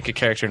can take a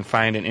character and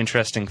find an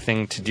interesting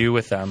thing to do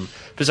with them.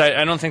 Because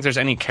I don't think there's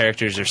any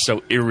characters that are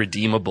so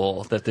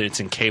irredeemable that it's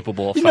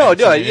incapable of no,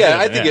 finding something to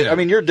yeah. do. I think. I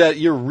mean,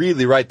 you're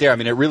really right there. I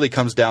mean, it really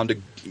comes down to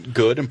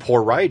good and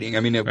poor writing. I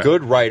mean, a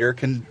good writer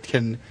can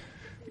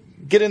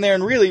get in there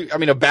and really. I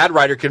mean, a bad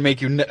writer can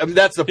make you. I mean,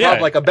 that's the problem.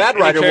 Yeah, Like a bad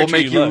any writer will character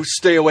make you you love.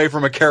 stay away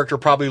from a character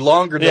probably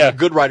longer than Yeah. a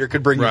good writer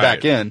could bring you Right.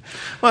 back in.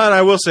 Well, and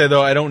I will say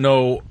though, I don't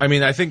know. I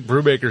mean, I think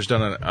Brubaker's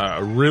done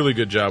a really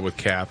good job with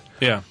Cap.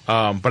 Yeah.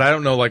 But I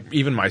don't know, like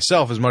even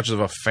myself, as much of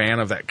a fan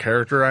of that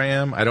character I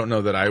am, I don't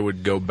know that I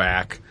would go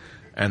back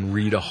and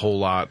read a whole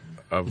lot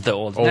of The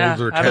older older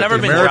I've Captain never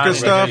been America drawn to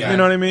stuff. it, yeah. You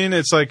know what I mean?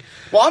 It's like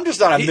Well, I'm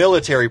just not a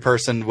military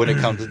person when it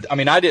comes to. I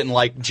mean, I didn't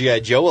like G.I.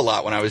 Joe a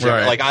lot when I was young.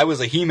 Right. Like, I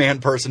was a He-Man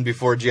person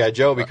before G.I.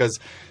 Joe because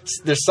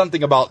there's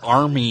something about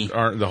Army.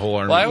 the whole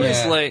army. Well, I always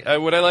Yeah. like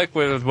what I like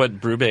with what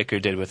Brubaker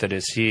did with it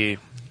is he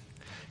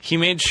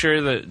made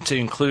sure that to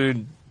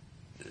include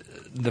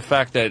the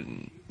fact that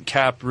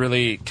Cap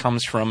really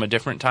comes from a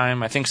different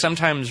time. I think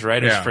sometimes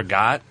writers Yeah.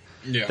 forgot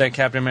that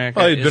Captain America.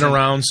 Well, he'd been isn't-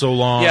 around so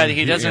long. Yeah,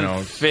 he doesn't you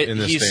know, fit. in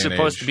this He's day and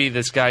supposed age. to be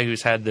this guy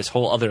who's had this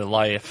whole other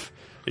life.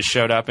 Just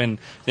showed up and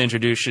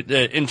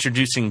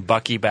introducing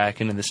Bucky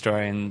back into the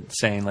story and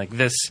saying like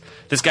this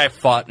guy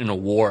fought in a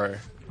war.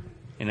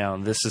 You know,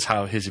 this is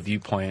how his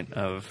viewpoint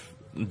of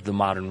the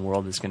modern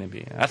world is going to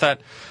be. I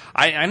thought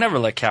I never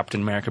liked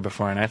Captain America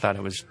before, and I thought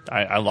it was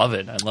I love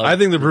it. I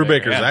think the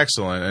Brubaker is yeah.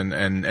 excellent,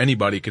 and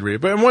anybody could read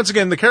it. But once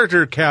again, the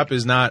character Cap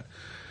is not.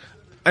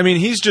 I mean,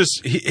 he's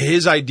just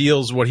his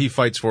ideals. What he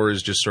fights for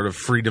is just sort of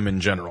freedom in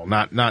general,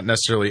 not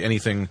necessarily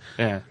anything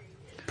Yeah.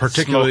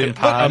 particularly Smoking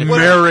pot.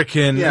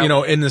 American. Yeah. You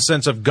know, in the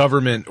sense of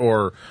government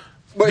or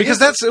But because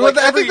here's- that's. like,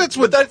 I think that's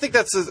what. But I think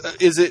that's.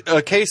 Is it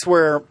a case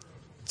where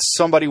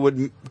somebody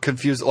would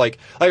confuse like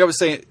I was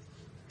saying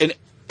in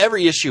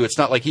every issue? It's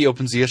not like he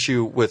opens the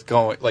issue with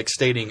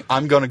stating,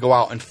 "I'm going to go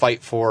out and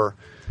fight for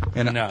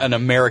an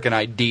American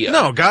idea."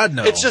 No, God,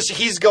 no. It's just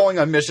he's going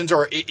on missions,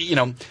 or you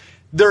know,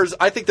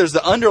 I think there's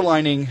the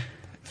underlining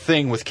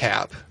thing with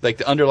Cap, like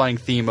the underlying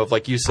theme of,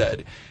 like you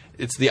said,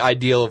 it's the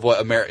ideal of what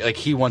America, like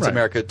he wants Right.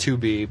 America to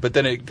be, but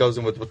then it goes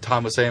in with what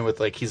Tom was saying with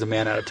like he's a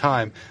man at a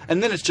time,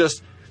 and then it's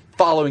just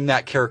following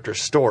that character's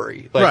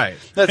story, like, Right,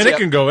 and it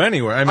can go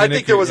anywhere. I mean, I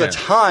think there was a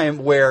time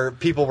where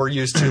people were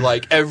used to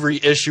like every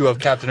issue of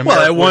Captain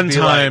America. Well, at one would be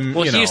time,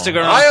 Well, you he know, used to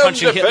go I around am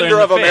punching Hitler in defender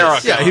the of face.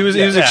 America. Yeah, he was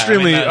I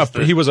extremely. mean, that's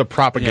the- he was a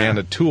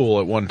propaganda tool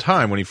at one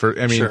time when he first.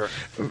 I mean, Sure.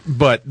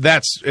 but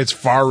it's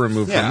far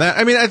removed Yeah. from that.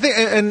 I mean, I think,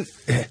 and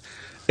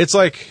it's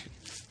like,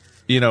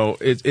 you know,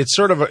 it's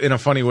sort of in a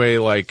funny way,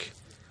 like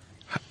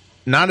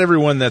not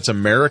everyone that's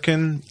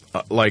American,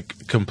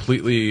 like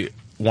completely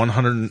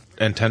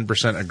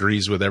 110%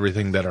 agrees with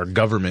everything that our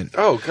government.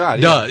 Oh God,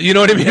 yeah. does. You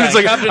know what I mean? Yeah, It's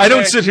like Captain I don't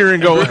America- sit here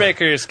and go.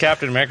 Brubaker's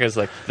Captain America is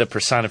like the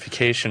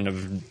personification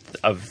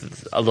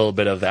of a little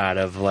bit of that,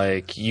 of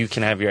like you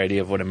can have your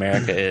idea of what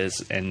America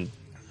is, and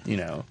you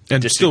know,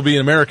 and just still be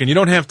an American. You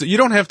don't have to. You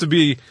don't have to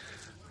be.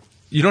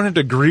 You don't have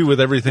to agree with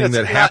everything It's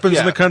that not- happens in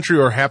yeah. the country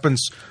or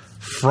happens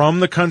from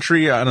the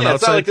country on an it's not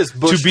outside like this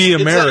Bush, to be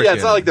American.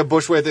 It's not like the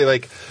Bush way. They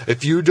like,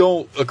 if you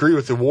don't agree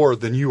with the war,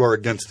 then you are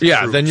against the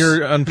troops. Then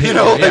you're unpaid. You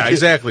know, yeah,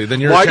 exactly. Then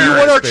you're. Why a do you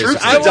want our terrorist,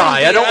 troops basically. to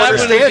die? I don't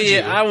understand you.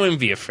 I wouldn't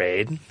be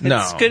afraid. It's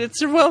No. good.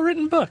 It's a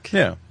well-written book.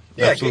 Yeah.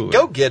 Yeah, absolutely.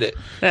 go get it.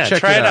 Yeah, Check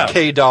try it it out. out.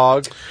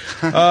 K-Dog.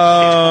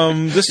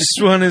 This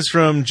one is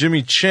from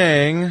Jimmy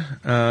Chang.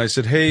 I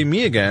said, "Hey,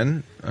 me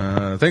again.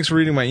 Thanks for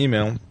reading my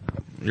email."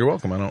 You're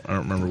welcome. I don't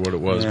remember what it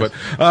was, but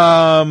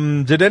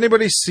did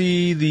anybody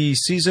see the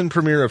season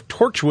premiere of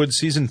Torchwood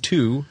season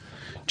 2?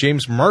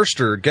 James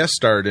Marster guest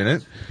starred in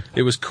it.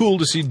 It was cool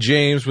to see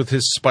James with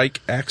his Spike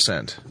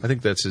accent. I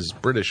think that's his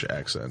British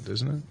accent,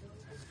 isn't it?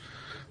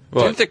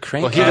 Well, Didn't the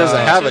Crank he doesn't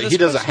have it. this He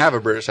doesn't person? have a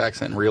British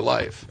accent in real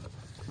life.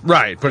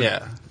 Right, but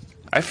Yeah.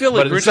 I feel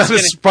like but we're it's not just a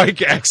getting.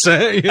 Spike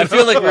accent. You I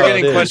feel like we're Well,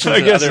 getting it is. questions I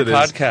in guess other it is.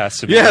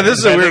 podcasts. About Yeah, this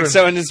is it. a I weird think one.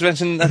 someone just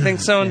mentioned. I think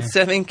someone.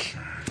 I think.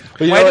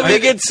 But you Why know did what? we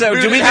get so?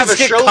 We Do we didn't have just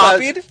a get show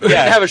copied? We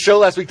didn't have a show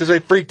last week because they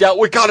freaked out.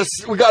 We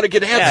gotta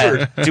get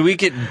answered. Yeah. Do we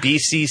get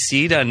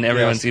BCC'd on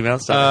everyone's email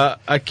stuff?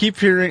 I keep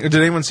hearing. Did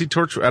anyone see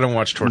Torchwood? I don't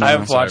watch Torchwood.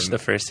 I've so I watched the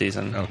haven't- first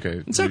season.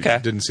 Okay, It's You okay.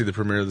 Didn't see the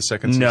premiere of the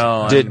second season.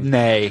 No, Did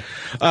Nay?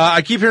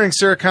 I keep hearing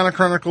Sarah Connor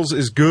Chronicles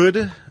is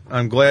good.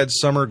 I'm glad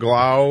Summer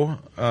Glau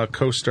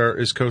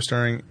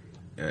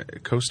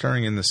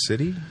co-starring in the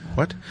city.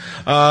 What?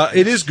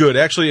 It is good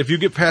actually. If you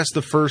get past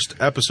the first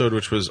episode,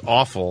 which was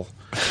awful,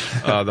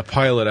 the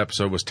pilot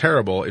episode was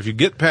terrible. If you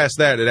get past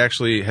that, it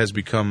actually has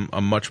become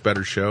a much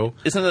better show.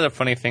 Isn't that a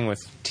funny thing with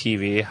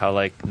TV? How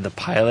like the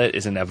pilot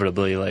is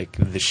inevitably like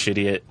the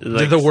shittiest,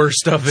 like, The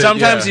worst of it.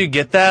 Sometimes yeah. you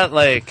get that,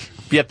 like,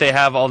 yet they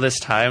have all this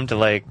time to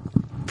like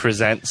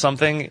present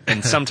something,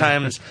 and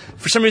sometimes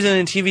for some reason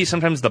in TV,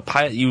 sometimes the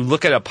pilot, you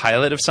look at a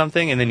pilot of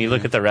something and then you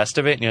look at the rest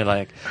of it and you're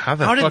like, How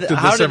the fuck did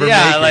this ever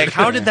yeah, make it? like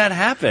how did that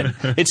happen?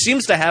 It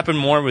seems to happen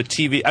more with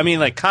TV. I mean,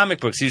 like comic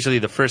books, usually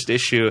the first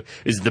issue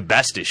is the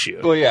best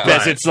issue. Well, yeah. because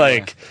Right. it's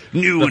like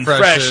new The and fresh,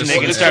 freshest. and they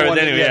Well, can it's start the with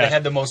one- anyway. yeah, Yeah. they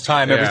had the most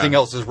time. Yeah. Everything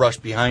else is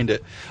rushed behind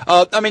it.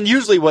 I mean,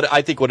 usually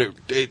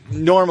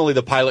normally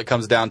the pilot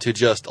comes down to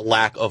just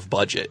lack of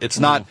budget. It's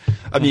not.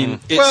 I mean,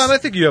 it's, Well, and I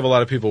think you have a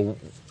lot of people.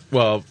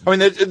 Well, I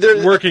mean,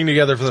 they're working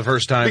together for the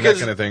first time, because,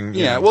 that kind of thing.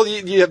 Yeah, well,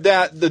 you have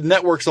that. The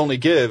networks only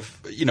give,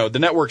 the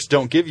networks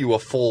don't give you a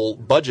full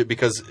budget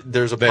because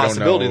there's a They don't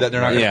possibility know. that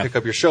they're not going to Yeah. pick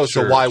up your show.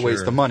 Sure, so why sure.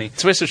 waste the money?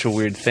 It's always such a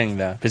weird thing,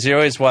 though, because you're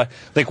always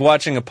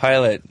watching a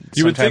pilot.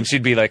 You would Sometimes think-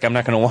 you'd be like, "I'm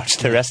not going to watch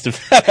the rest of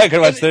that. I'm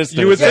going to watch this."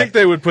 You would think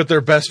they would put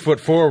their best foot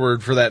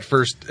forward for that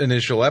first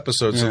initial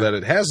episode so that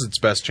it has its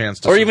best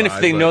chance to or even if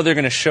survive, they but- know they're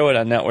going to show it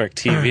on network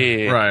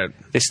TV, Right.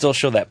 They still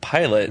show that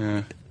pilot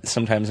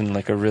sometimes in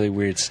like a really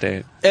weird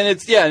state. And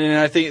and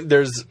I think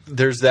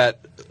there's that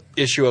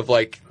issue of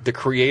like the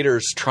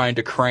creators trying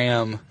to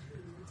cram,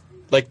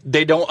 like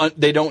they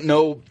don't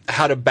know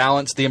how to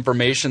balance the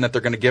information that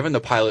they're going to give in the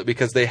pilot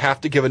because they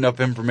have to give enough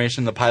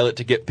information in the pilot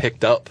to get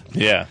picked up.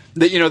 Yeah,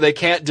 That they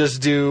can't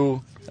just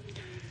do.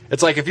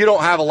 It's like if you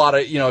don't have a lot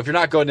of, if you're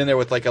not going in there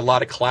with like a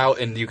lot of clout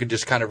and you can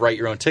just kind of write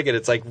your own ticket,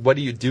 it's like what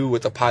do you do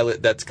with a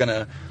pilot that's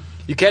gonna?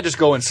 You can't just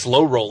go and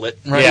slow roll it,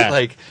 right? Yeah.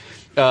 Like.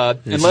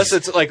 Unless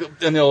it's like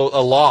a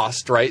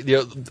Lost, right?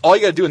 All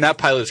you got to do in that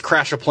pilot is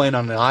crash a plane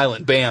on an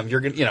island. Bam,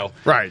 you're gonna,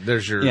 Right,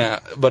 there's your. yeah.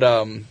 But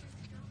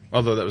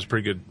Although that was a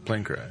pretty good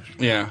plane crash.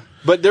 yeah.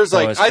 But there's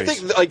like it's I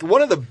crazy. think like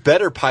one of the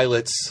better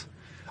pilots,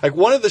 like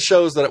one of the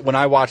shows that when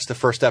I watched the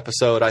first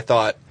episode, I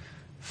thought,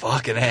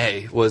 "Fucking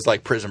A," was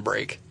like Prison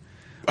Break.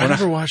 I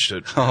never watched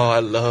it. Oh, I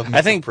love me I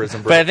some think,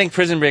 Prison Break. but I think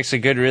Prison Break's a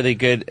really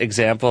good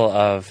example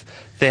of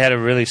they had a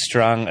really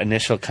strong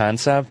initial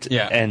concept,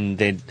 Yeah. and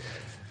they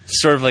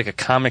sort of like a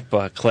comic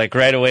book. Like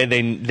right away,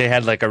 they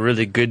had like a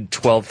really good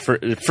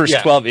first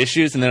Yeah. 12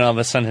 issues, and then all of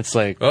a sudden it's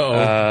like,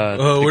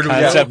 Uh-oh. the Where do we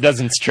concept go?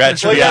 doesn't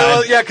stretch Well,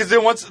 beyond. yeah, because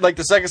then once, like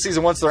the second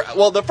season,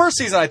 the first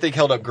season I think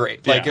held up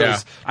great. Like it Yeah.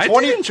 was I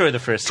 20, did enjoy the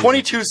first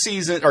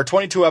season.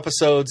 22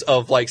 episodes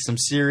of like some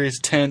serious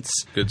tense.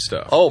 Good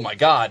stuff. Oh my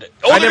god!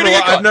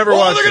 I've never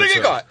watched They're gonna it,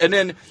 get so- caught. And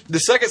then the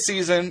second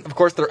season, of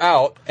course, they're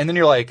out, and then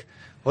you're like,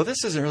 well,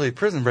 this isn't really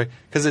Prison Break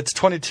because it's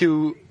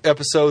 22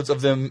 episodes of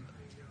them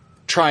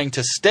trying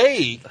to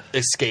stay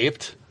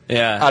escaped.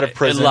 Yeah, out of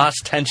prison. It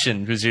lost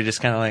tension because you're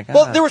just kind of like,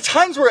 Well, there were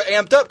times where it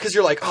amped up because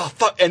you're like, oh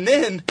fuck, and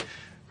then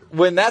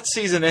when that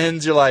season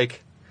ends, you're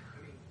like,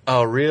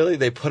 oh really?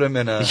 They put him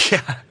in a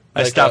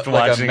I stopped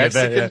watching a it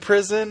then, Mexican yeah.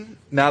 prison.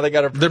 Now they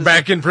got a. They're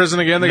back in prison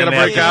again. They got to then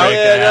they break have to out.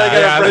 break out.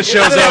 Yeah, This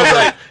show's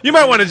over. You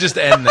might want to just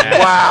end that.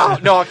 Wow.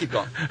 No, I'll keep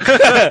going.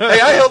 Hey,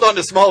 I held on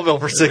to Smallville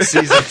for 6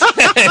 seasons.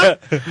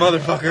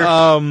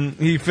 Motherfucker.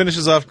 He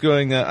finishes off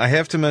going, I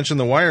have to mention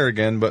The Wire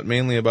again, but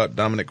mainly about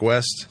Dominic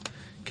West.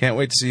 Can't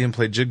wait to see him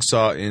play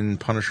Jigsaw in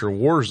Punisher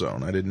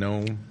Warzone. I didn't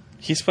know.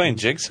 he's playing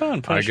Jigsaw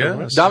and Punisher.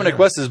 guess. Dominic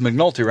West is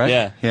McNulty, right?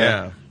 Yeah.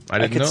 Yeah. I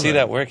didn't could know see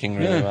that working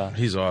really well.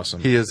 He's awesome.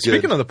 He is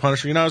Speaking good. of the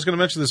Punisher, I was going to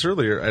mention this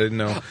earlier. I didn't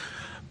know.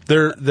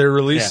 They're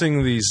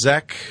releasing the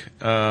Zek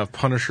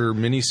Punisher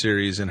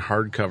miniseries in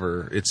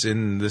hardcover. It's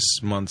in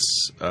this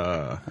month's.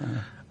 I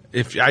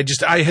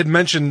had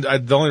mentioned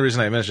the only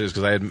reason I mentioned it is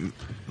because I had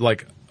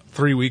like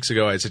 3 weeks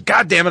ago. I said,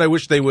 God damn it, I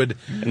wish they would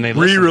they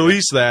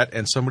re-release that,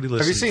 and somebody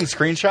listened. Have you seen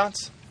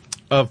screenshots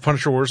Of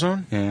Punisher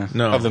Warzone? Yeah.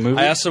 No. Of the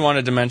movie? I also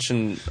wanted to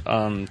mention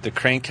the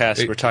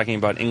Crankcast. We're talking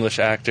about English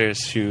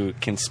actors who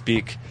can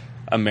speak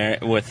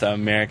with an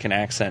American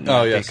accent.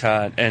 Oh, yes.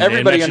 And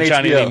Everybody and on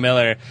Johnny HBO. Lee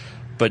Miller,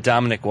 but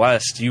Dominic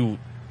West,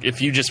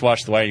 if you just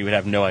watched The Wire, you would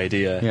have no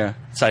idea. Yeah.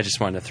 So I just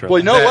wanted to throw Well,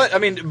 you that. know what? I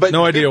mean, but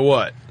No idea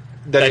what.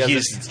 that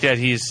he's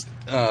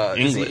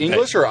is he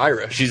English or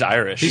Irish? She's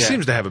Irish. He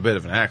seems to have a bit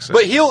of an accent.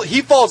 But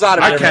he falls out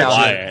of it. I every can't now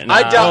lie. and then. No.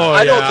 I doubt. Oh,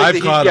 I don't yeah, think I've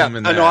that caught he, him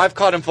in I know that. I've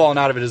caught him falling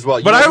out of it as well.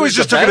 You but know I who's always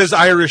just the took it best? as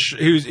Irish.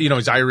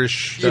 He's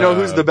Irish. You know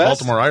who's the best?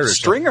 Baltimore Irish.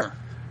 Stringer.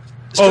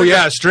 Oh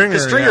yeah, Stringer.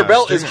 Because Stringer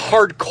Bell is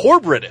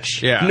hardcore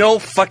British. Yeah. No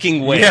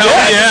fucking way. Yeah.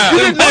 Yes. Yeah. You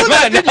didn't know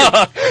that, did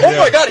you? Oh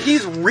my God,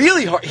 he's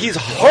really hard. He's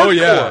hardcore. Oh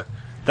yeah.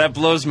 That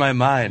blows my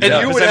mind. And Yeah,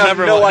 you 'cause would I've have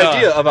never no wa-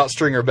 idea about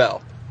Stringer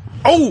Bell.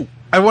 Oh,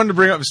 I wanted to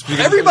bring up.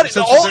 Everybody,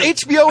 since all we're-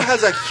 HBO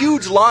has a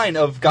huge line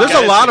of guys.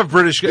 There's a lot of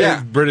British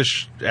Yeah.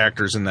 British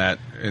actors in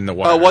The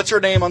Wire. What's her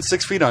name on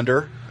 6 Feet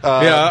Under?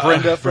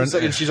 Brenda,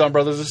 and she's on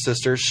Brothers and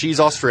Sisters. She's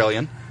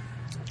Australian.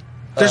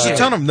 There's a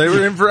ton of them. They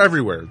were in for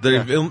everywhere.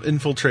 They've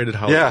infiltrated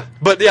Hollywood. Yeah,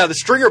 but the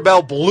Stringer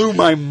Bell blew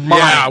my mind.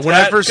 Yeah, when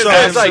I first saw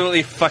it, it's like,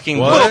 absolutely fucking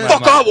What? blows my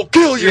motherfucker, I mind. will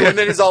kill you. And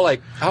then he's all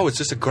like, oh, it's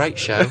just a great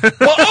show.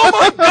 Well,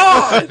 oh my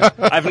God.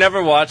 I've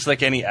never watched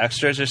like any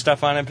extras or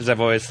stuff on it because I've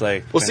always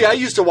like. Well, see,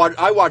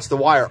 I watched The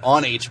Wire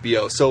on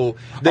HBO, so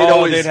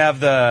they'd have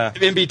the.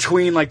 in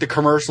between like the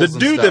commercials. the and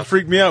dude stuff. that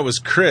freaked me out was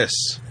Chris,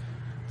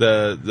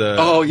 the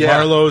Oh, yeah.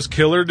 Marlowe's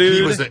killer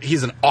dude.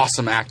 He's an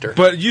awesome actor.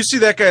 But you see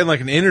that guy in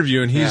like an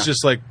interview, and he's Yeah.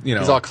 just like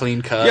He's all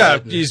clean cut. Yeah,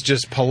 and he's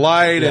just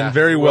polite Yeah, and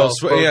very well.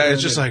 well-spoken Yeah,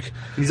 it's just and- like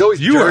he's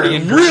always you are dirty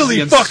and really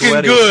greasy and fucking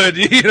sweaty. good.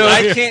 You know,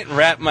 I can't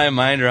wrap my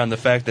mind around the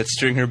fact that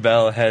Stringer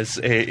Bell has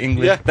a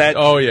English Yeah. that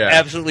Oh, yeah.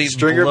 absolutely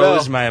Stringer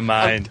blows Bell. my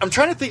mind. I'm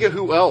trying to think of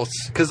who else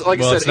because, like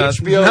Well, I it's said, not,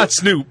 HBO. not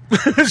Snoop.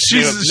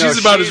 she's No,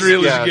 about as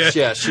real yeah, as you get.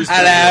 Yeah, she's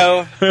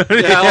Hello, Yeah, all of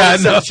a Yeah,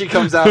 sudden no. she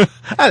comes out.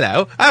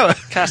 Hello. Oh.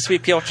 can I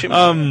sweep your chimney?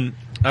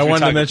 I wanted to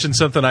talking- mention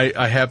something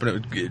I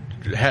happened.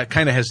 It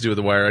kind of has to do with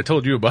The Wire. I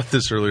told you about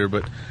this earlier,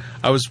 but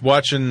I was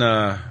watching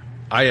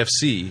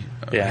IFC.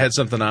 Yeah. Had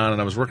something on,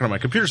 and I was working on my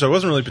computer, so I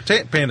wasn't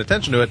really paying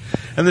attention to it.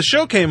 And the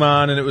show came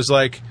on, and it was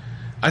like,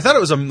 I thought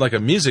it was like a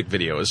music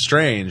video. It was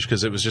strange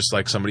because it was just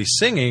like somebody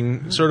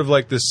singing, sort of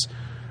like this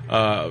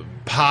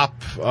pop.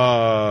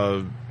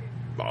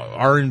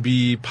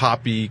 R&B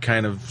poppy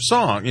kind of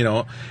song, you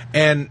know,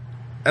 and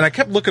I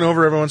kept looking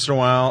over every once in a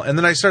while, and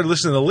then I started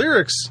listening to the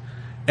lyrics,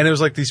 and it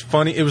was like these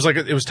funny. It was like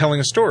it was telling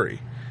a story,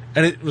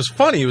 and it was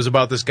funny. It was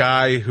about this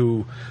guy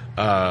who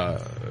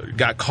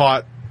got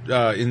caught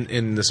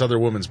in this other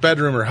woman's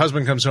bedroom. Her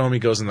husband comes home. He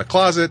goes in the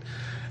closet,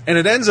 and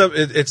it ends up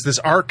it's this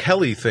R.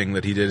 Kelly thing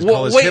that he did. It's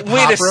called his wait hip a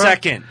opera.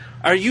 second.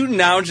 Are you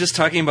now just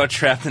talking about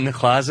Trapped in the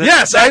Closet?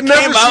 Yes, that I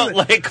never came seen out it.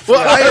 like Well,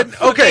 I had-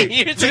 okay.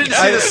 years Did you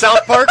ago. see the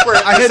South Park where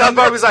South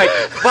Park was like,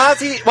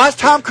 why's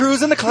Tom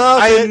Cruise in the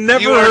closet? I had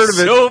never You are heard of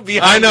it. so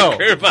behind I know. the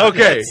curve on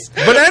Okay, this.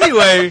 but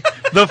anyway,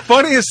 the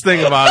funniest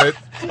thing about it,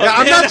 yeah,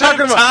 I'm Man not out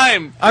talking of about.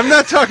 time. I'm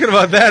not talking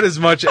about that as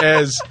much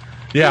as.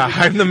 Yeah,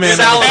 I'm the man.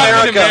 South of the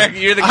America. America.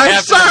 You're the I'm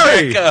Captain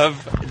sorry. America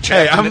of Hey,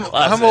 Trapped in the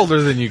Closet. I'm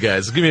older than you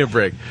guys. Give me a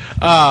break.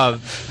 The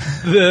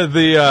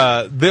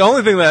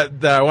only thing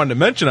that I wanted to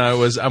mention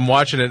was I'm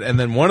watching it, and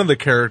then one of the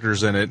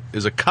characters in it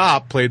is a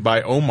cop played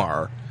by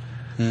Omar,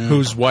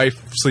 whose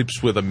wife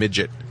sleeps with a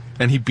midget,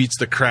 and he beats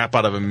the crap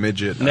out of a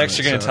midget. Next,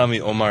 you're going to tell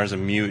me Omar's a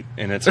mute,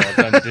 and it's all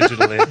done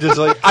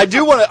digitally. I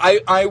do want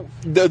to.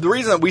 The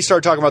reason that we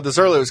started talking about this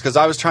earlier was because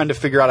I was trying to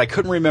figure out. I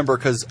couldn't remember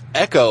because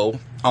Echo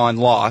on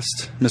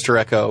Lost, Mr.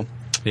 Echo,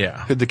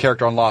 Yeah. who the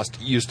character on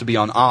Lost used to be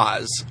on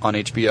Oz on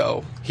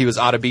HBO. He was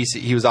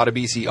Adebisi. He was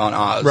Adebisi on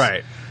Oz,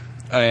 Right.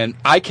 And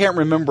I can't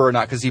remember or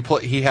not because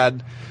he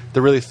had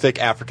the really thick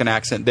African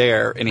accent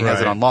there, and he has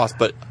it Right. on Lost.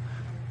 But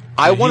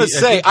I want to I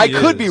say think I he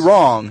could be is.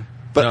 wrong.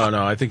 But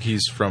No, I think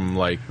he's from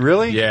like.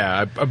 Really?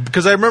 Yeah,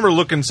 because I remember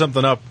looking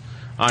something up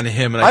on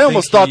him, and I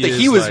almost thought that is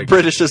he was like,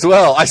 British as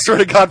well. I swear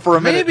to God, for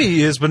a minute. Maybe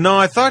he is, but no,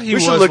 I thought he We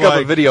was. should look up a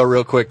like- video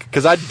real quick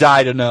because I'd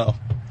die to know.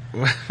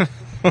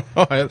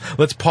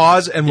 Let's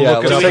pause and we'll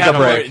look it let's up. take a have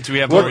more- break. do we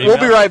have we'll, more we'll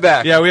be email? right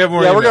back. Yeah, we have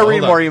more. Yeah, we're email. gonna read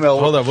Hold more on. email.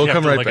 Hold on, we'll You have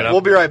come to right look it back. up.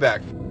 We'll be right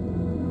back.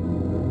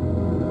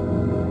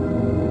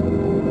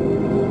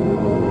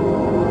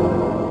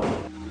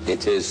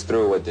 It is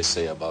true what they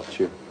say about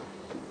you.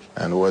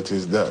 And what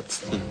is that?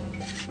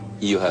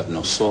 You have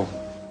no soul.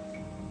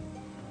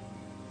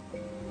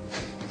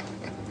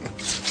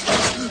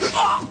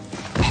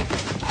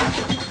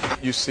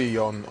 You see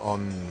on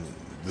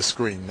the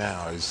screen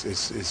now is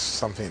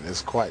something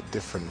that's quite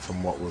different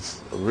from what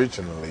was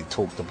originally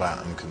talked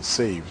about and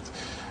conceived.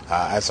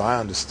 As I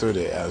understood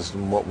it, as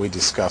what we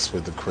discussed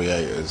with the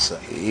creators,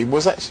 he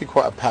was actually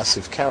quite a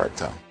passive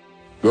character.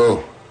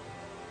 Go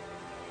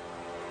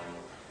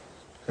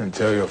and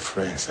tell your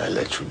friends I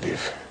let you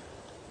live.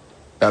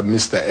 That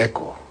Mr.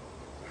 Echo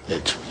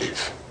let you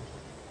live.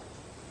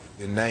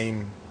 The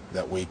name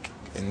that we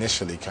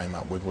initially came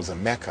up with was a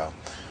mecha,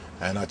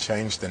 and I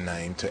changed the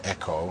name to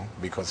Echo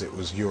because it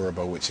was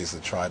Yoruba, which is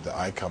the tribe that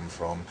I come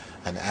from,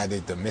 and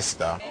added the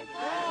Mr.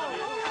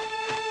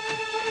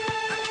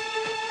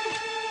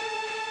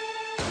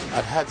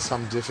 I've had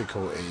some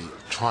difficulty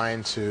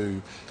trying to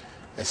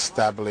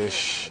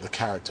establish the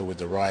character with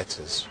the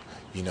writers,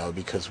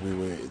 because we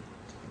were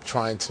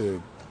trying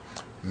to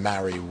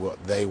marry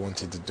what they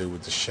wanted to do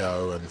with the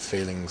show and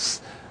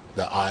feelings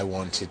that I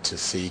wanted to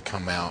see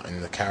come out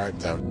in the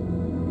character.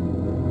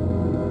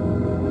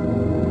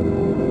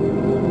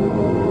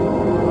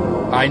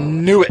 I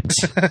knew it.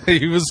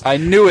 I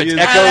knew it.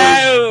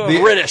 Echo's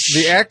British.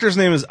 The actor's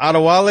name is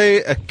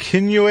Adewale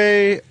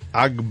Akinwumi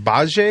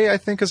Agbaje, I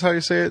think is how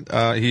you say it.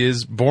 He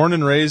is born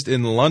and raised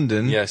in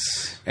London.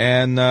 Yes.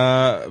 And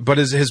but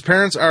his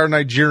parents are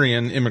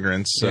Nigerian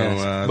immigrants. So,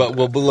 yes. But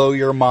will blow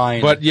your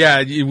mind. But yeah,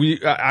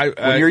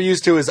 when you're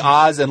used to his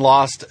Oz and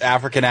Lost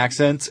African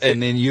accents,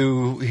 and then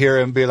you hear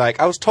him be like,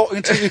 "I was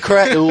talking to you,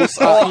 Crackles."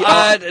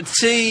 I had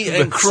tea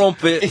and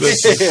crumpets.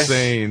 That's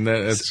insane.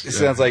 It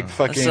sounds like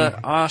fucking.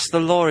 Ask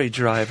the lorry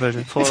driver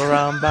to pull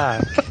around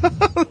back.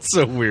 That's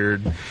so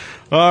weird.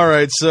 All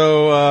right,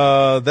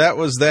 so that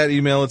was that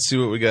email. Let's see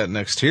what we got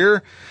next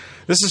here.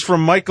 This is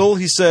from Michael.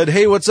 He said,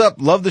 "Hey, what's up?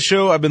 Love the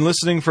show. I've been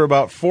listening for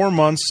about 4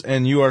 months,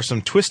 and you are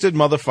some twisted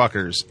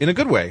motherfuckers. In a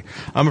good way.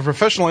 I'm a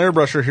professional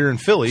airbrusher here in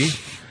Philly.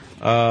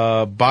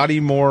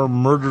 Bodymore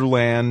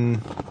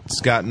Murderland. It's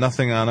got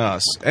nothing on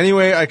us.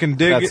 Anyway, I can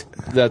dig...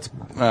 That's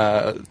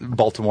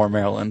Baltimore,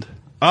 Maryland.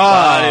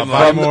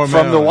 Bodymore,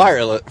 from the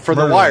wire. For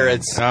the wire,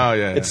 it's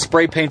it's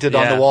spray painted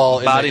on the wall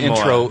in the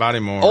intro.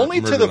 Bodymore,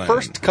 only to the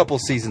first couple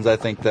seasons, I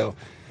think, though.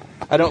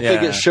 I don't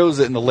think it shows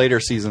it in the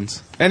later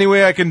seasons.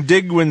 Anyway, I can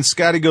dig when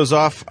Skottie goes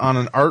off on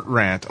an art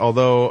rant.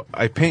 Although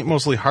I paint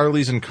mostly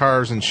Harleys and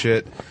cars and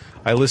shit,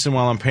 I listen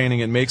while I'm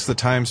painting. It makes the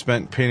time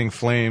spent painting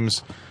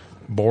flames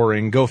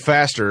boring. Go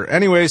faster.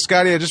 Anyway,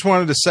 Skottie, I just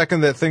wanted to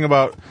second that thing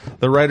about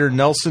the writer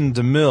Nelson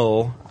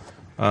DeMille.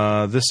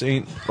 This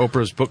ain't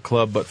Oprah's book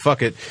club, but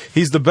fuck it.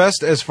 He's the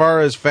best as far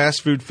as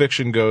fast food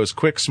fiction goes.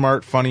 Quick,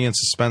 smart, funny, and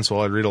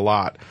suspenseful. I'd read a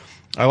lot.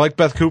 I like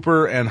Beth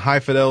Cooper and High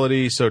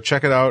Fidelity, so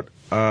check it out.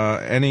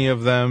 Any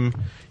of them.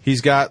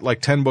 He's got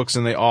like 10 books,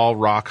 and they all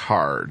rock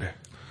hard.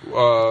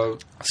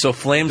 So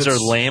flames are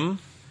lame?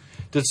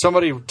 Did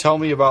somebody tell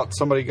me about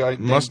somebody guy?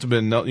 Must have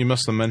been. You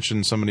must have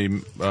mentioned somebody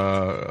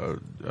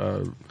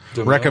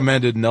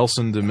recommended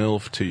Nelson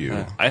DeMille to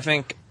you. I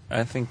think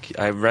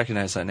I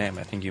recognize that name.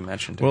 I think you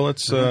mentioned it. Well,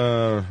 let's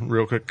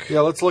real quick. Yeah,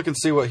 let's look and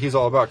see what he's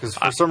all about, because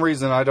for some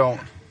reason I don't...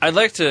 I'd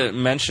like to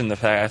mention the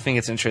fact I think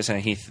it's interesting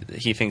that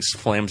he thinks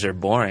flames are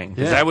boring.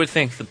 Because I would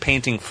think the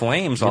painting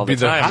flames all the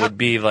time would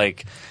be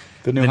like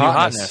the new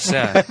hotness.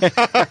 Yeah.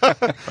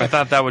 I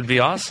thought that would be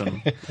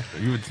awesome.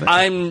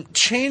 I'm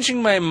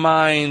changing my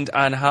mind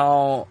on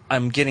how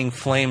I'm getting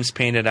flames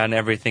painted on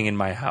everything in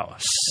my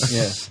house.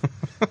 Yes.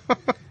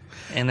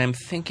 And I'm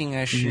thinking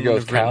I should go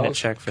have written a cows?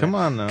 check for Come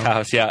on now.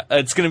 cows. Yeah,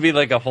 it's going to be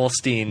like a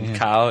Holstein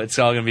cow. It's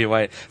all going to be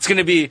white. It's going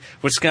to be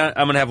I'm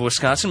going to have a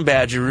Wisconsin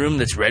Badger room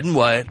that's red and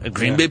white, a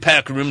Green Bay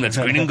Packer room that's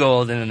green and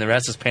gold, and then the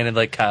rest is painted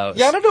like cows.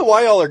 Yeah, I don't know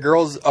why all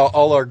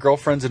our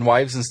girlfriends and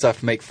wives and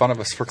stuff make fun of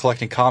us for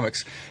collecting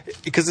comics,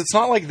 because it's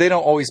not like they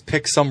don't always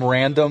pick some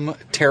random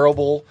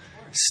terrible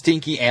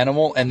stinky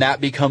animal and that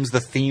becomes the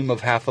theme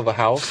of half of a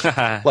house.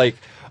 Like,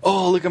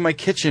 oh, look at my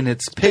kitchen.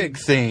 It's pig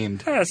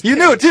themed. You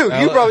knew it too.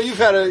 You've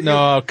had a...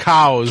 No,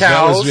 cows.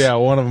 That was,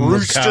 one of them.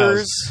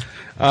 Roosters.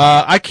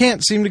 I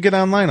can't seem to get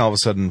online all of a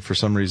sudden for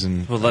some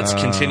reason. Well, let's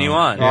continue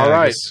on. All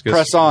right.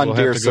 Press on, we'll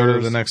dear have to go to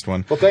sirs. the next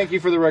one. Well, thank you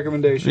for the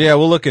recommendation. Yeah,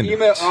 we'll look into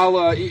it.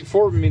 I'll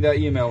forward me that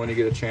email when you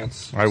get a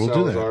chance. I will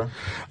do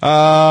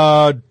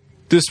that.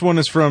 This one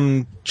is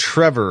from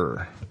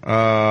Trevor.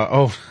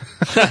 Let's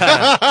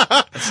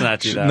not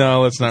do that.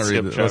 No, let's not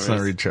read it. Let's not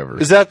read Trevor.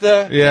 Is that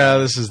the... Yeah,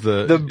 this is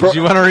the... Do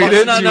you want to read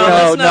it? No,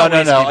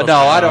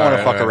 I don't want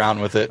to fuck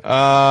around with it.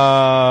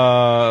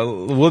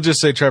 We'll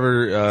just say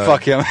Trevor...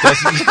 fuck him.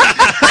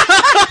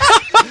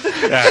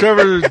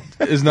 Trevor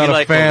is not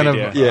a fan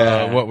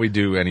of what we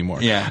do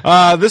anymore.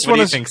 Yeah. This what one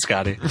do you is... think,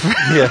 Scotty?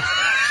 Yeah.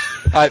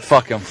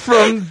 Fuck him.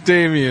 From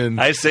Damien.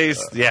 I say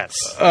yes.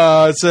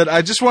 It said,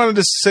 I just wanted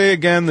to say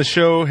again, the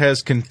show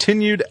has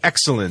continued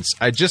excellence.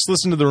 I just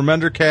listened to the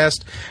Remender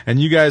cast, and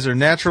you guys are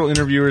natural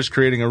interviewers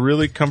creating a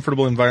really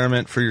comfortable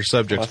environment for your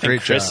subjects. Well, I think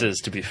Great Chris job. is,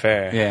 to be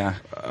fair. Yeah.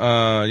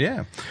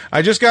 Yeah.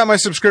 I just got my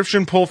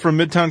subscription pull from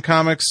Midtown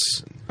Comics,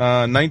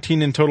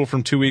 19 in total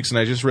from 2 weeks, and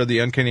I just read the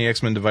Uncanny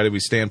X-Men Divided We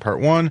Stand Part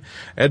 1.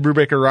 Ed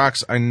Brubaker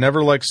rocks. I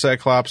never liked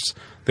Cyclops.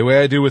 The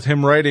way I do with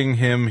him writing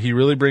him, he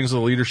really brings the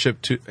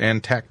leadership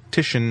and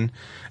tactician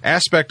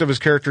aspect of his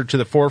character to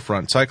the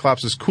forefront.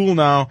 Cyclops is cool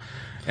now,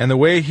 and the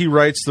way he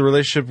writes the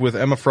relationship with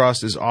Emma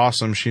Frost is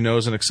awesome. She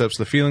knows and accepts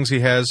the feelings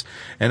he has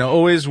and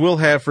always will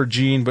have for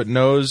Jean, but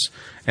knows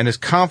and is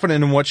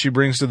confident in what she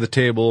brings to the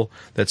table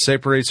that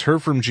separates her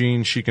from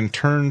Jean. She can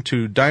turn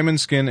to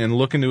Diamond Skin and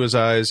look into his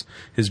eyes.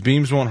 His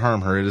beams won't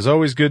harm her. It is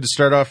always good to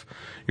start off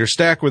your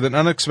stack with an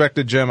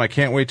unexpected gem. I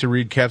can't wait to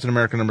read Captain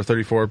America number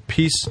 34,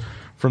 Peace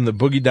from the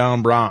Boogie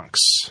Down Bronx.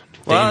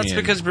 Well, it's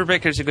Damien. because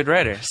Brubaker's a good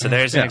writer. So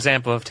there's an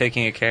example of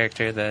taking a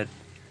character that.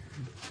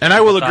 And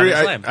I will agree.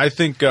 is lame. I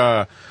think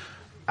I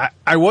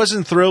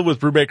wasn't thrilled with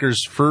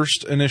Brubaker's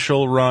first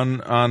initial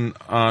run on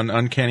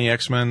Uncanny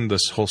X-Men.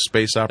 This whole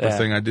space opera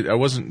thing,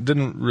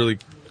 didn't really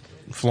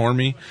floor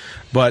me,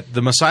 but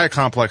the Messiah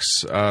Complex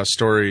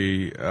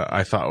story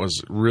I thought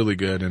was really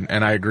good,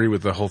 and I agree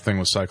with the whole thing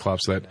with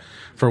Cyclops that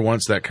for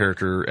once that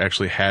character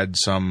actually had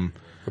some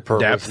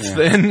depth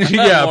and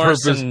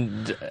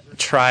Morrison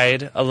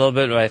tried a little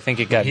bit, but I think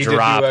it got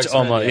dropped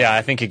almost. Yeah,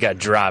 I think it got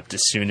dropped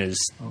as soon as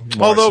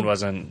Morrison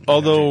wasn't.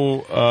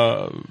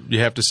 Although you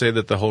have to say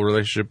that the whole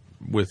relationship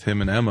with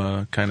him and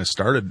Emma kind of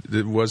started.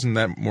 It wasn't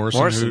that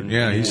Morrison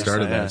who, he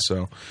started that.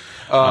 So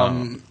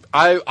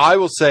I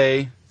will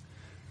say,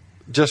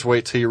 just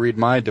wait till you read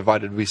my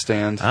Divided We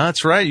Stand.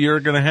 That's right. You're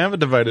going to have a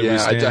Divided We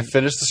Stand. I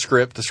finished the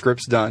script. The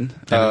script's done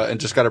and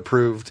just got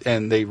approved,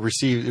 and it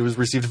was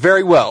received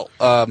very well,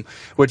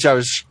 which I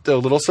was a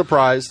little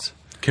surprised.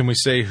 Can we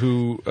say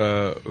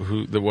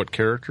what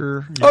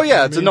character? Oh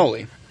yeah, it's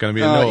Anoli. Going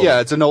to be Anoli. Yeah,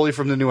 it's Anoli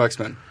from the new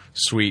X-Men.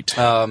 Sweet.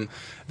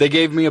 They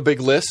gave me a big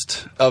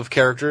list of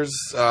characters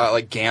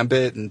like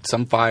Gambit and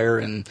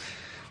Sunfire and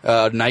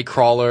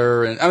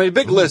Nightcrawler, and a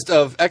big list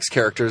of X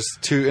characters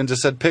and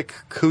just said pick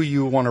who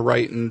you want to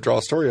write and draw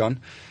a story on.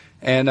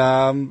 And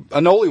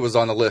Anoli was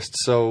on the list,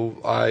 so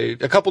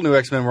a couple new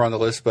X-Men were on the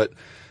list, but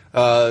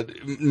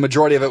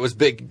majority of it was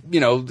big,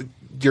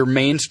 your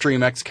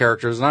mainstream X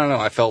characters. And I don't know,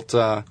 I felt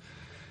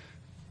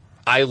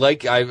I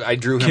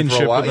drew him Kinship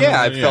for a while. with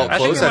Yeah, him, I felt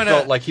close. I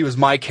felt like he was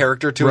my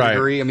character to a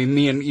degree. I mean,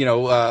 me and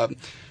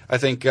I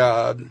think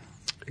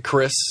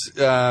Chris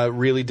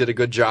really did a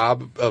good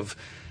job of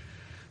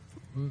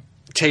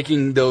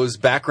taking those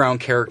background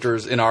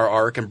characters in our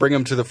arc and bring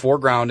them to the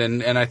foreground,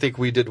 and I think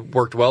we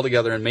worked well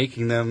together in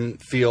making them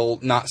feel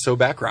not so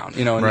background,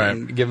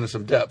 and giving them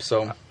some depth.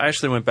 So I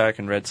actually went back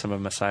and read some of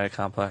Messiah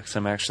Complex.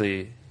 I'm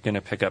actually going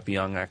to pick up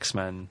Young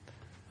X-Men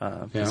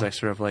because I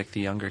sort of like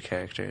the younger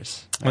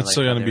characters. That's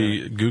still going to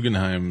be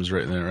Guggenheim's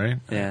right there, right?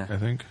 Yeah, I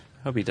think.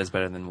 Hope he does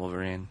better than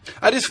Wolverine.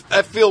 I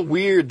feel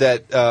weird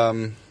that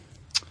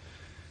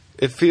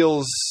it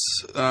feels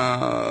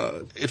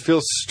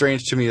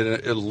strange to me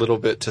a little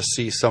bit to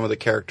see some of the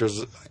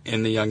characters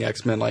in the Young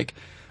X-Men. Like,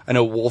 I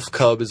know Wolf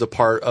Cub is a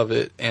part of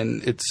it,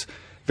 and it's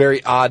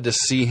very odd to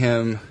see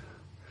him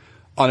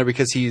on it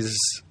because he's,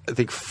 I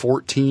think,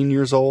 14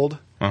 years old.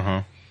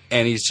 Uh-huh.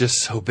 And he's just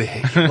so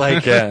big.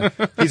 Like,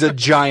 he's a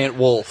giant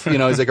wolf.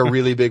 He's like a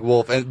really big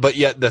wolf. But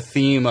yet the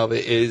theme of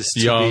it is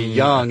to be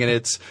young, and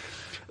it's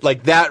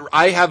like that.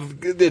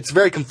 It's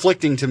very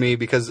conflicting to me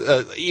because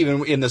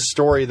even in the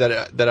story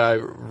that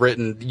I've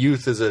written,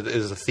 youth is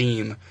a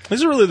theme.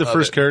 These are really the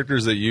first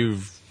characters that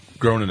you've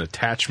grown an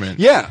attachment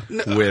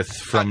with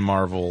from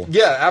Marvel.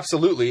 Yeah,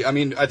 absolutely. I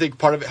mean, I think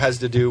part of it has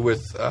to do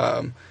with,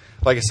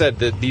 like I said,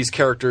 that these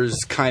characters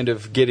kind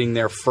of getting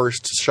their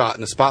first shot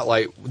in the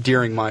spotlight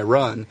during my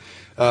run.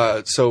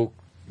 So,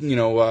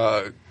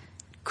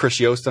 Chris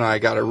Yost and I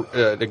got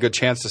a good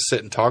chance to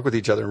sit and talk with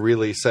each other and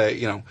really say,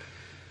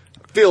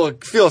 feel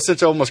a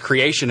sense of almost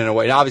creation in a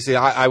way. And obviously,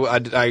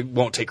 I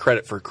won't take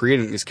credit for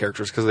creating these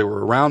characters because they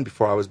were around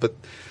before I was. But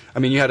I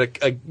mean, you had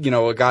a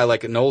guy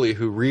like Anoli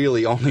who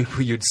really only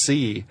you'd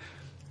see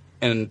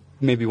in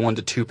maybe 1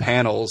 to 2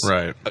 panels,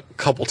 right, a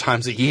couple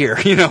times a year.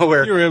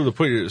 Where you were able to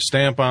put your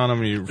stamp on them,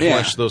 and you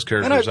flesh those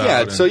characters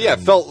out. It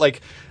felt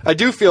like I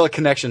do feel a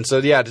connection. So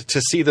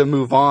to see them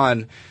move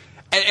on,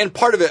 and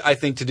part of it I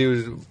think to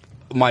do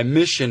my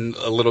mission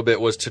a little bit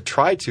was to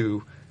try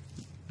to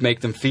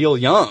make them feel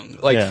young,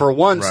 for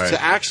once to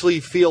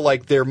actually feel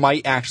like there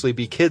might actually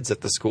be kids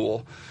at the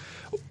school.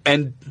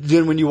 And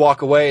then when you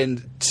walk away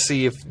and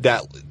see if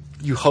that,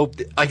 you hope,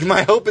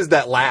 my hope is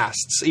that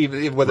lasts,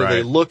 even whether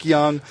they look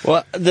young.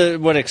 Well,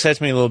 what excites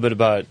me a little bit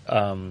about,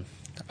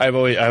 I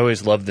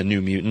always loved the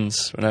New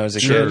Mutants when I was a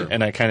kid,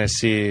 and I kind of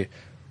see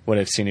what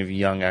I've seen of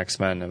Young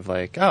X-Men of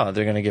they're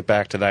going to get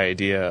back to the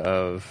idea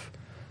of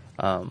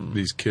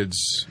these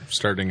kids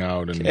starting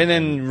out and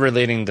then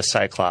relating to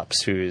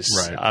Cyclops, who's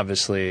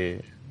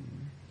obviously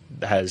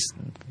has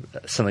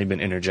suddenly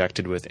been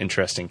interjected with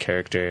interesting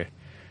character,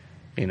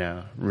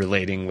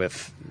 relating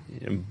with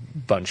a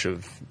bunch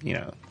of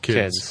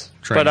kids.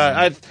 But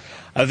I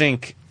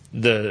think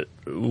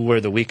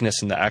where the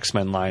weakness in the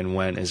X-Men line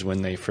went is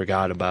when they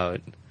forgot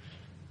about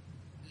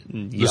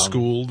the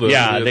school,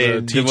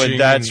 the teaching.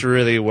 That's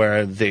really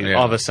where they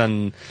all of a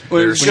sudden.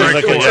 Well, it was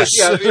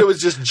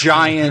just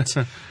giant.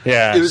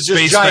 It was just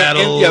space giant.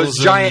 Battles It was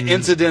giant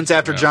incidents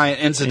after giant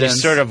incidents. And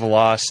you sort of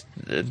lost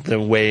the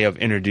way of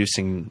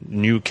introducing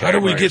new characters.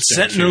 How do we get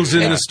Sentinels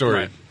in the story?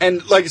 Right.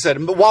 And like I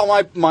said,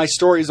 while my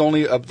story is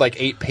only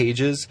 8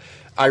 pages,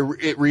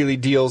 it really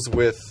deals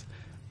with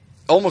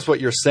almost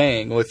what you're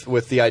saying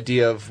with the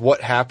idea of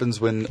what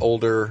happens when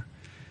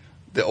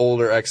the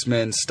older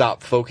X-Men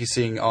stop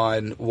focusing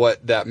on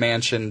what that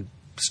mansion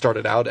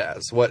started out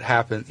as. What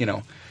happened,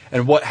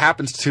 and what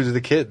happens to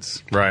the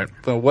kids. Right.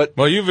 But what?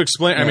 Well, you've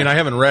explained. I Yeah. mean, I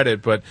haven't read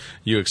it, but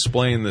you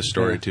explained the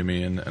story to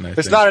me, and I It's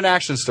think, not an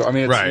action story. I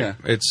mean, it's, right.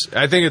 yeah.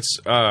 I think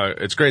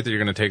it's great that you're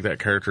going to take that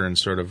character and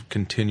sort of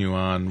continue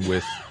on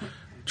with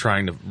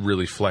trying to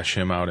really flesh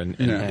him out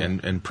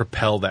and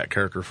propel that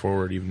character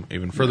forward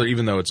even further,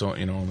 even though it's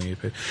only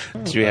 8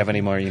 pages. Do you have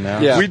any more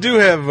emails? Yeah. We do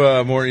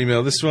have more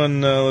email. This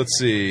one, let's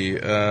see.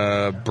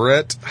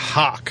 Brett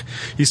Hawk.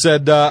 He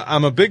said,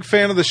 I'm a big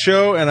fan of the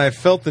show, and I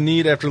felt the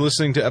need after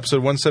listening to episode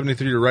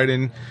 173 to write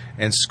in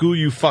and school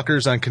you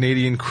fuckers on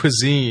Canadian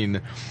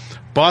cuisine.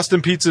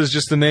 Boston pizza is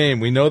just a name.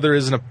 We know there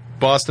isn't a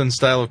Boston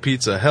style of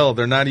pizza. Hell,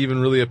 they're not even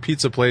really a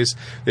pizza place.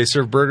 They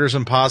serve burgers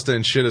and pasta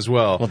and shit as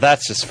well. Well,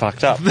 that's just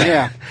fucked up.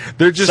 Yeah.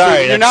 They're just Sorry,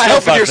 You're that's not so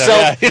helping fucked up,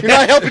 yourself. yeah. You're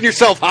not helping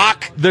yourself,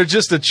 Hawk. They're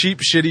just a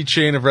cheap, shitty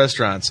chain of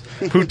restaurants.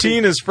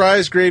 Poutine is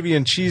fries, gravy,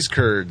 and cheese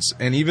curds.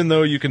 And even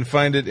though you can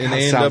find it in That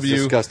sounds A&W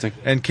disgusting.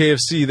 and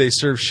KFC, they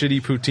serve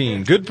shitty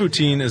poutine. Good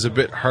poutine is a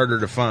bit harder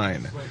to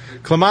find.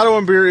 Clamato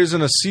and beer isn't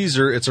a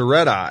Caesar, it's a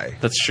red eye.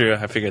 That's true.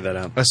 I figured that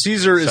out. A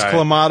Caesar is Sorry.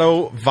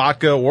 Clamato,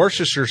 vodka,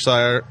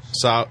 Worcestershire,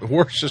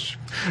 Worcestershire,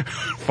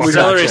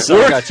 Celery We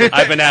sauce. got you.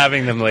 I've been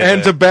having them lately.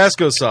 and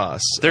Tabasco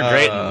sauce. They're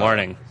great in the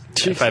morning.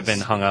 If I've been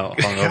hungover.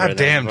 God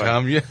damn,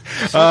 Tom. Yeah.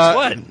 So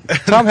what?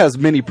 Tom has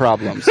many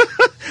problems.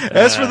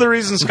 As for the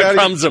reason The Scotty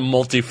problems are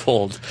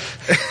multifold.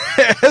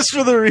 As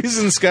for the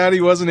reason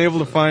Scotty wasn't able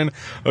to find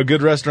a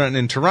good restaurant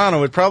in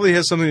Toronto, it probably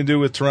has something to do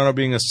with Toronto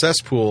being a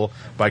cesspool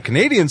by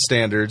Canadian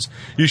standards.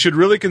 You should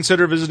really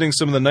consider visiting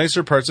some of the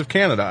nicer parts of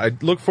Canada. I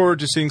look forward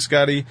to seeing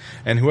Scotty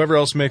and whoever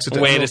else makes it to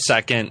Wait a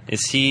second.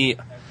 Is he...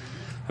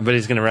 I bet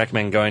he's going to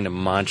recommend going to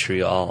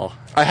Montreal.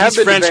 I have He's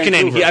been to French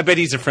Canadian. Vancouver. I bet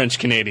he's a French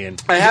Canadian.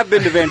 I have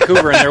been to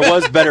Vancouver, and there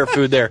was better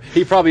food there.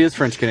 He probably is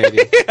French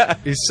Canadian.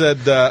 He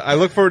said, I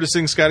look forward to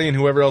seeing Scotty and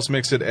whoever else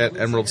makes it at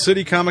Emerald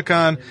City Comic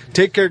Con.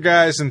 Take care,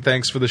 guys, and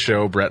thanks for the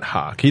show, Brett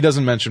Hawk. He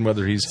doesn't mention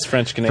whether he's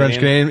French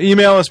Canadian.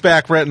 Email us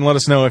back, Brett, and let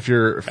us know if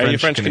you're French, you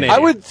French Canadian.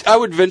 Canadian? I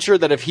would venture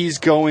that if he's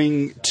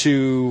going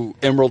to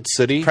Emerald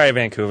City, Probably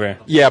Vancouver.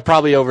 yeah,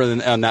 probably over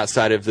on that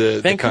side of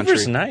the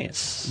Vancouver's country.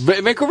 nice.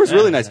 Vancouver's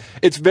really nice.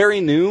 It's very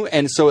new,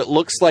 and so it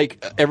looks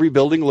like every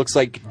building looks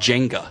like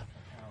Jenga.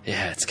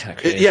 Yeah, it's kind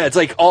of crazy. Yeah, it's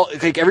like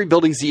every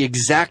building's the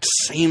exact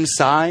same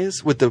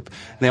size with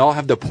they all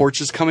have the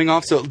porches coming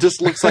off, so it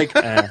just looks like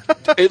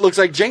it looks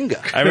like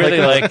Jenga. I really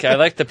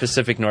like the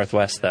Pacific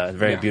Northwest, though.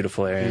 Very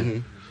beautiful area. Mm-hmm.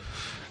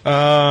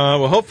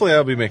 Well, hopefully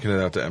I'll be making it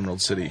out to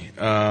Emerald City.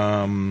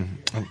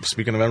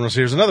 Speaking of Emerald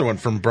City, here's another one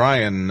from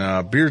Brian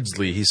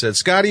Beardsley. He said,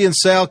 Scotty and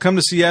Sal, come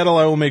to Seattle.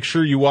 I will make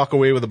sure you walk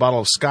away with a bottle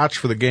of scotch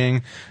for the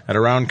gang at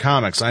Around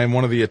Comics. I am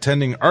one of the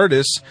attending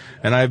artists,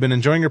 and I have been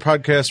enjoying your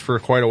podcast for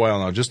quite a while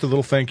now. Just a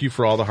little thank you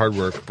for all the hard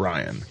work,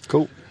 Brian.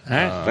 Cool. All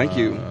right. Thank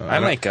you. I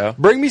might go.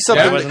 Bring me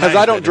something Yeah, because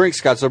I don't drink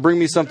scotch, so bring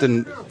me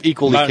something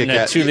equally Mountain, kick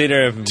a ass. 2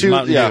 liter of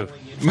Mountain Dew.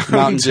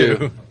 Mountain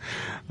Dew.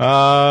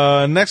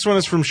 Next one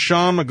is from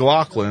Sean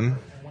McLaughlin.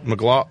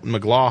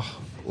 McLaughlin.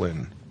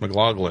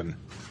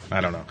 I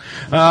don't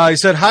know. He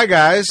said, hi,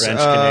 guys. French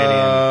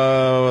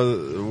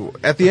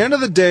At the end of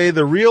the day,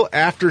 the real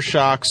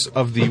aftershocks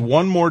of the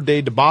One More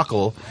Day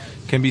debacle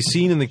can be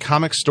seen in the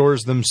comic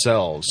stores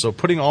themselves. So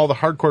putting all the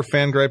hardcore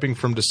fan griping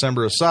from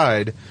December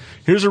aside,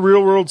 here's a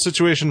real-world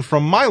situation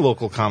from my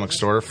local comic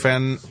store,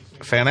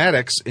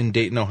 Fanatics in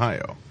Dayton,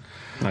 Ohio.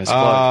 Nice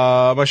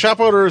plug. My shop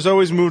order has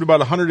always moved about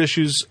 100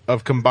 issues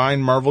of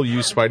combined Marvel U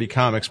Spidey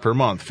comics per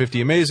month. 50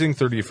 amazing,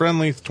 30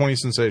 friendly, 20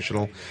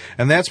 sensational.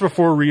 And that's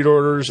before read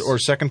orders or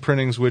second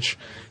printings, which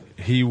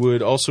he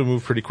would also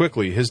move pretty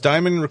quickly. His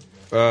Diamond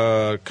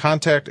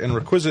Contact and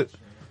Requisite...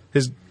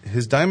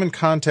 His Diamond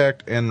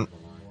Contact and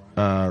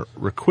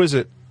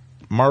Requisite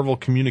Marvel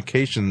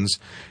Communications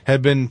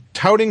had been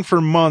touting for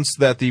months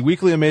that the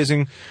Weekly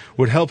Amazing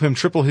would help him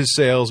triple his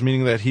sales,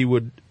 meaning that he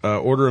would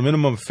order a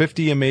minimum of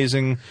 50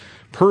 Amazing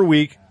per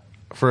week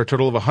for a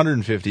total of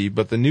 150,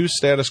 but the new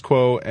status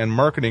quo and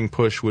marketing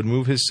push would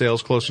move his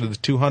sales closer to the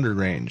 200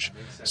 range.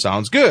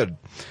 Sounds good.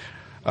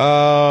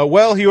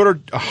 Well, he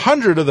ordered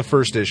 100 of the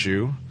first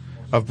issue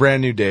of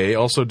Brand New Day,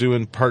 also due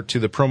in part to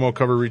the promo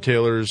cover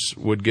retailers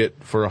would get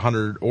for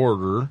 100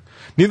 order.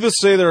 Needless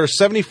to say, there are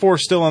 74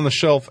 still on the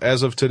shelf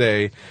as of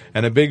today,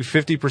 and a big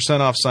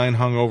 50% off sign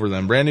hung over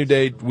them. Brand New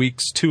Day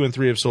weeks 2 and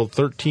 3 have sold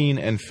 13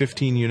 and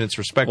 15 units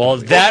respectively. Well,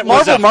 that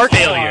was a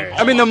marketing failure.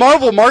 I mean, the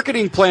Marvel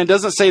marketing plan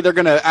doesn't say they're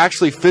going to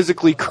actually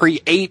physically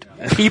create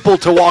people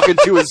to walk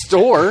into a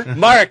store.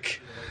 Mark,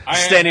 I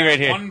standing had right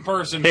here. One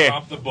person Here.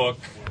 drop the book.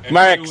 and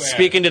Mark, two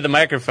speak into the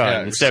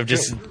microphone instead of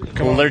just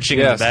lurching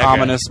in the Yes,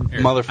 background. ominous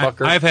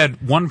motherfucker. I've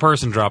had one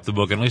person drop the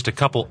book, and at least a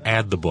couple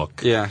add the book.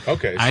 yeah.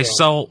 Okay. I so-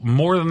 sell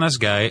more than this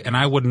guy, and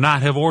I would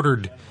not have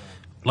ordered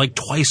like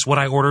twice what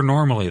I order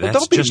normally. Well,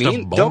 That's don't be just a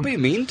mean. bone. Don't be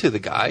mean to the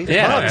guy.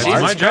 Yeah, Come on, That's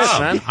Mark. my Jesus Christ,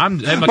 job. man.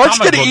 I'm a Mark's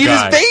comic gonna book eat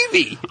guy. his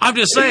baby. I'm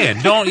just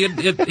saying. Don't.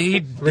 He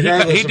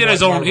did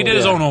his own. He did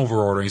his own over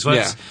ordering. So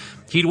Yeah.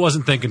 he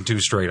wasn't thinking too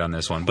straight on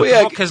this one. But Well,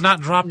 yeah, the book has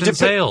not dropped in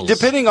sales.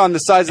 Depending on the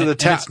size of the And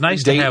town. it's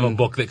nice to have a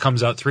book that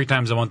comes out 3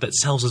 times a month that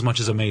sells as much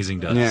as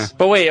Amazing does. Yeah.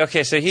 But wait,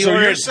 okay, so he So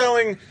ordered...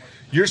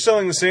 You're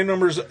selling the same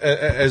numbers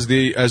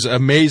as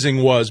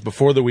Amazing was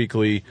before the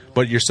weekly,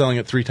 but you're selling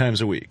it 3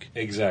 times a week.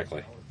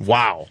 Exactly.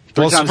 Wow.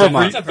 Three times a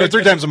month.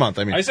 3 times a month,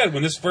 I mean. I said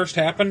when this first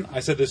happened, I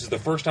said this is the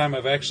first time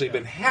I've actually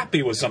been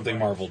happy with something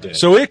Marvel did.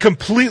 So it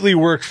completely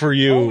worked for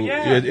you. Oh,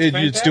 yeah,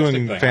 It's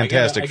doing thing.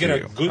 fantastic I get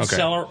for a you. good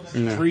seller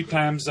 3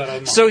 times out of a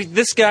month. So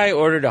this guy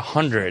ordered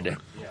 100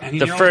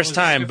 the first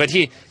time, but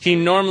he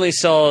normally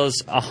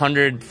sells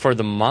 100 for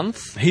the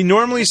month. He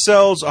normally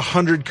sells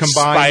 100 combined,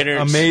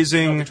 Spiders.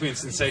 Amazing, Between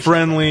sensational.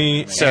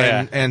 friendly, So,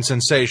 and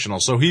sensational.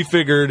 So he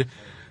figured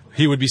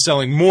he would be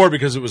selling more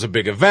because it was a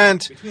big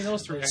event. Between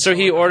those 3, So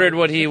he ordered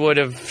what he would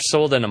have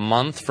sold in a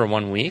month for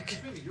 1 week.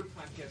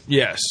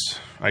 Yes,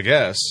 I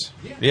guess.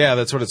 Yeah,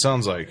 that's what it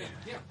sounds like.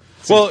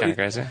 Well, kinda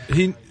crazy.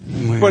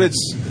 but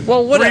it's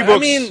Well, what 3 I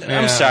books. mean, Yeah.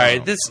 I'm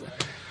sorry.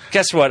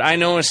 Guess what? I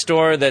know a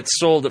store that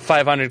sold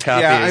 500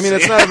 copies. Yeah, I mean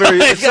it's not a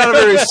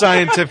very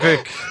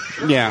scientific.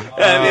 Yeah.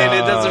 I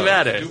mean, it doesn't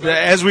matter.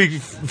 As we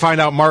find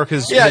out, Mark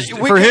is Yeah,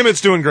 for him it's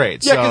doing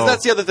great. Yeah, because so.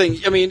 that's the other thing.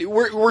 I mean,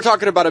 we're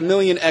talking about a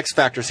million X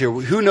factors here.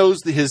 Who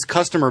knows his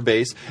customer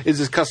base? Is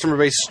his customer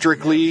base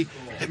strictly?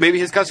 Maybe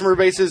his customer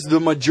base is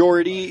the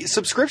majority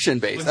subscription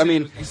based. I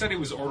mean, he said he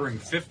was ordering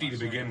 50 to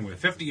begin with,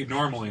 50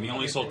 normally, and he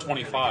only sold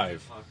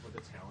 25.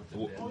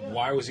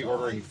 Why was he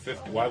ordering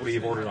 50? Why would he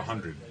have ordered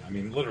 100? I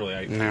mean, literally,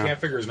 I can't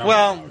figure his number.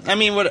 Well, I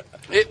mean,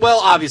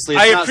 obviously,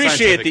 it's I not appreciate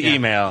scientific, the yeah.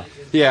 email.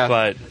 Yeah,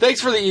 but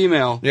thanks for the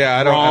email. Yeah,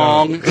 I don't.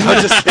 Wrong. I'm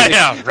just kidding.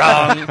 yeah,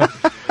 wrong.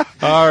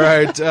 All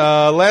right,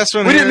 last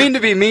one. We here. didn't mean to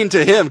be mean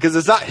to him because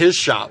it's not his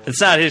shop.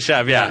 It's not his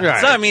shop. Yeah, Right.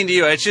 it's not mean to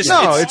you. It's just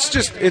No, it's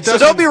just it So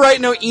doesn't. don't be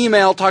writing no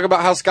email talk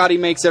about how Skottie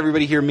makes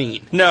everybody here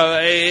mean. No,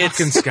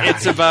 Fucking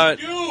Scotty.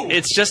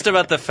 it's just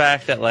about the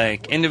fact that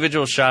like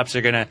individual shops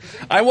are gonna.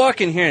 I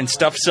walk in here and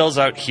stuff sells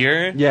out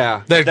here.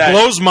 Yeah. That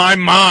blows my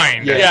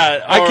mind.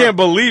 Yeah, I or- can't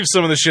believe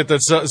some of the shit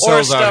that sells Or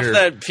out stuff here.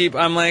 that people,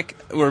 I'm like,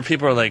 where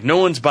people are like, no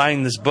one's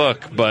buying this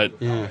book, but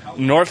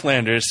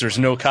Northlanders, there's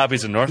no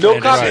copies of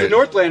Northlanders. No copy of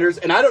Northlanders,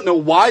 and I don't know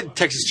why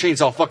Texas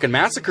Chainsaw fucking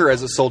Massacre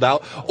hasn't sold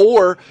out,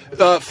 or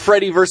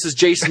Freddy versus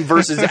Jason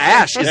versus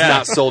Ash is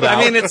not sold out.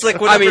 I mean, it's like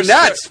I mean,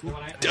 whatever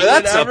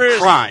that's a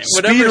crime.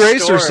 Speed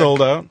Racer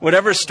sold out.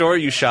 Whatever store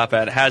you shop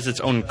at has its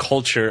own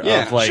culture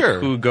Yeah, of like sure.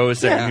 who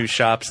goes there Yeah. and who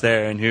shops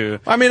there and who.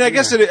 I mean, I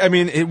guess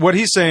what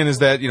he's saying is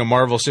that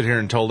Marvel sit here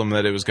and told him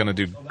that it was going to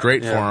do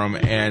great for him,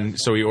 and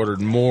so he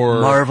ordered more.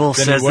 Marvel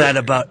than says he would- that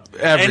about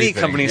any everything,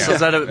 company yeah.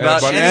 says that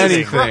about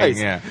anything. Christ.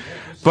 Yeah,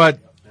 but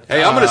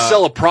Hey, I'm going to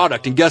sell a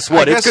product, and guess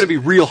what? I guess- It's going to be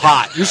real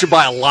hot. You should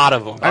buy a lot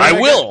of them. I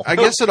will. I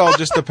guess it all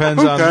just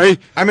depends Okay. on.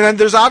 I mean,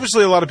 there's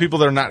obviously a lot of people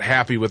that are not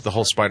happy with the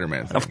whole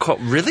Spider-Man thing, Of course,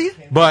 really?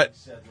 but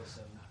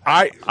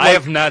I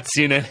have not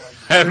seen it.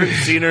 I haven't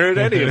seen or heard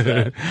any of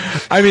that.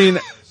 I mean,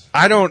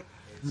 I don't.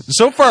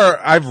 So far,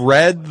 I've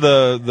read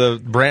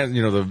the brand,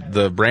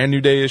 the brand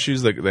new day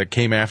issues that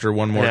came after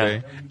One More Yeah.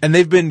 Day, and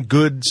they've been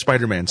good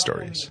Spider-Man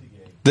stories.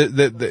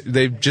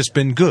 They've just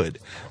been good.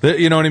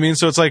 You know what I mean?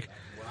 So it's like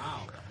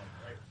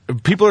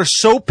people are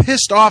so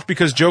pissed off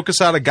because Joe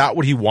Quesada got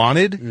what he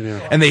wanted,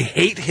 and they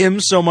hate him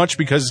so much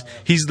because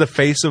he's the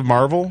face of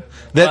Marvel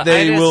that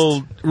they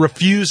will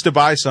refuse to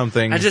buy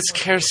something. I just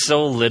care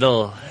so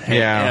little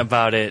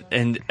about it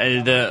and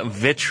the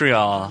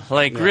vitriol.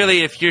 Like,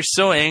 really, if you're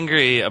so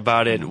angry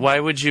about it, why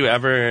would you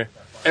ever...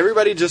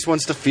 Everybody just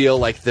wants to feel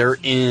like they're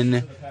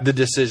in the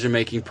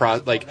decision-making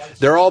process. Like,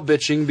 they're all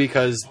bitching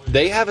because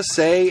they have a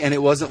say and it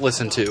wasn't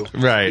listened to.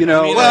 Right. You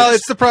know, well,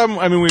 it's the problem.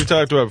 I mean, we've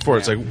talked about it before.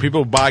 It's like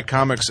people buy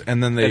comics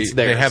and then they It's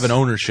theirs. have an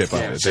ownership of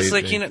it. It's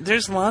just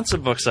there's lots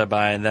of books I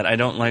buy that I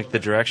don't like the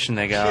direction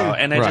they go,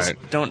 and I just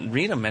don't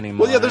read them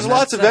anymore. Well, yeah, there's and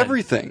lots of that's it.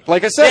 everything.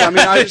 Like I said, I mean,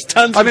 there's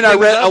tons I of mean, I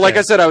things read, out like there.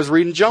 I said, I was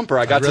reading Jumper.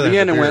 I got to the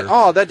end and went,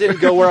 "Oh, that didn't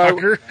go where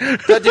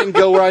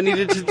I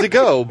needed to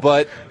go."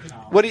 But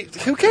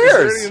who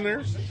cares?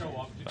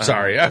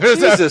 Sorry,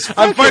 Jesus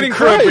I'm fighting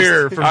for a Christ.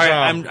 beer from All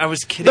right, Tom. I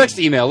was kidding. Next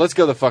email. Let's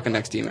go to the fucking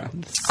next email.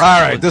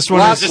 All right, this one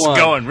Last is just one.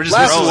 going. We're just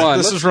Last rolling. one.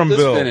 This is from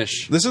Let's Bill.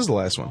 finish. This is the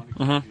last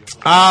one.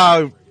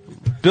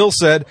 Bill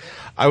said,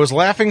 "I was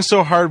laughing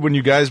so hard when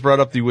you guys brought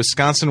up the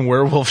Wisconsin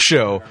werewolf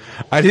show.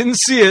 I didn't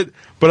see it,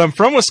 but I'm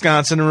from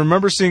Wisconsin and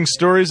remember seeing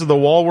stories of the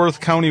Walworth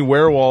County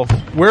werewolf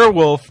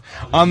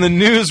on the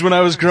news when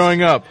I was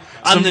growing up.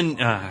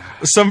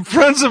 Some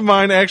friends of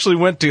mine actually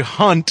went to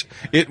hunt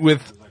it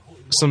with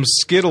some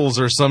Skittles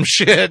or some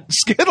shit.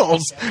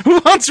 Skittles? Who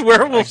hunts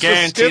werewolves I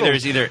guarantee with Skittles?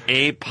 there's either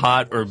A,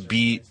 pot, or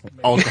B,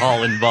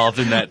 alcohol involved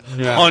in that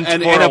hunt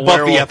and for a Buffy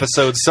werewolf.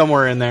 episode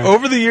somewhere in there.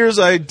 Over the years,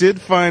 I did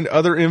find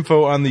other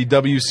info on the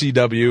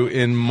WCW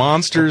in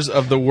Monsters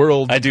of the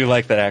World I do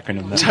like that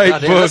acronym, though. type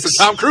Goddamn, that's books,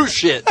 some Tom Cruise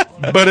shit.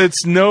 but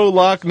it's no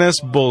Loch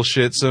Ness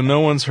bullshit, so no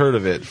one's heard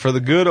of it. For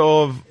the good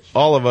of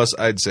all of us,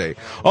 I'd say.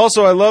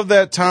 Also, I love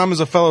that Tom is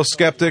a fellow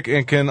skeptic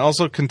and can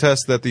also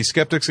contest that the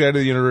Skeptic's Guide to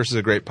the Universe is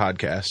a great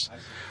podcast.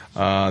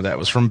 That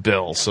was from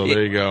Bill, so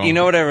there you go. You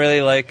know what I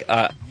really like?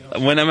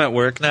 when I'm at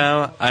work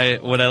now,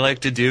 what I like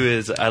to do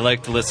is I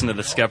like to listen to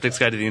The Skeptic's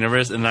Guide to the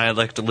Universe, and then I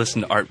like to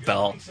listen to Art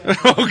Bell.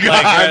 Oh God,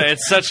 like,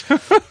 it's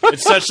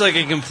such like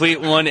a complete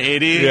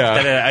 180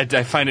 that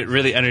I find it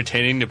really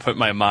entertaining to put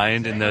my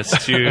mind in those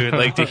two,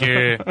 like to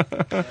hear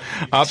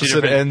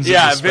opposite ends.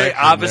 Yeah, of the very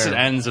opposite there.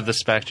 ends of the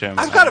spectrum.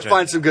 I've got to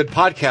find some good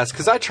podcasts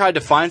because I tried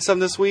to find some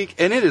this week,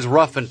 and it is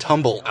rough and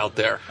tumble out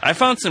there. I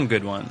found some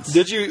good ones.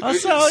 Did you I'll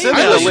send me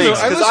email the you.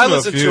 links? Because I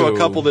listened to a few.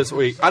 couple this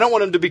week. I don't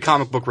want them to be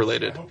comic book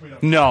related.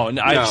 No,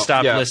 I've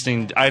stopped yeah.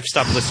 listening. I've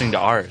stopped listening to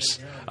ours.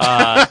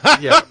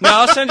 Yeah. No,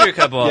 I'll send you a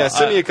couple. Yeah,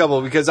 send me a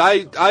couple because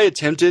I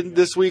attempted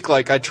this week.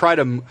 Like I tried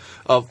a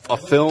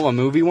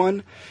movie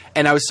one,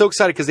 and I was so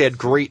excited because they had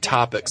great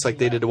topics. Like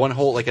they did one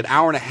whole an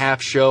hour and a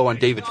half show on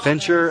David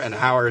Fincher, an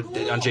hour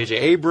on J.J.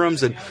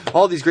 Abrams, and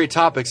all these great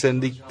topics,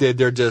 and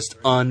they're just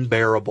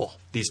unbearable.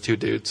 These two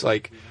dudes.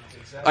 I'm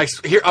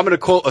going to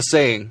quote a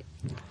saying.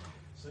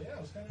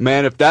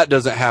 Man, if that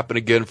doesn't happen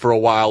again for a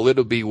while,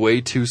 it'll be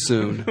way too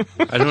soon.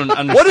 I don't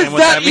understand What does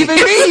that even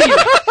mean?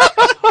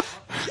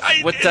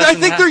 I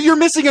think you're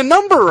missing a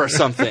number or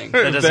something.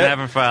 That doesn't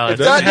happen for a while. If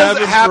that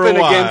doesn't happen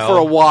again for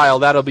a while,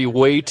 that'll be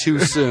way too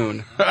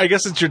soon. I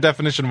guess it's your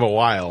definition of a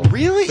while.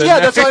 Really?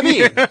 Yeah, that's what I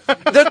mean.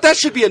 That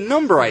should be a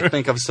number, I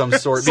think, of some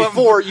sort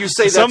before you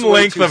say that's some way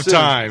length too of soon.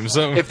 time.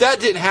 If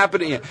that didn't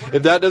happen,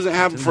 if that doesn't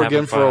happen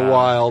for a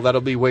while, that'll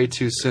be way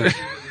too soon.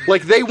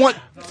 Like they want.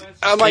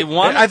 I'm like,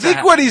 I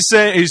think what he's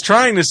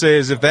trying to say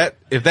is if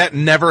that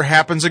never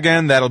happens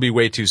again, that'll be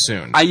way too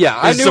soon. I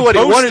knew what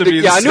he wanted to.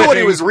 Yeah, I knew what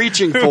he was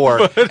reaching for,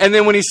 and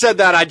then when he said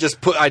that, I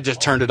just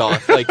turned it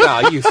off. Like,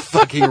 you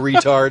fucking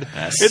retard.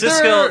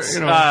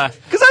 Siskel,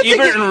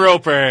 Ebert and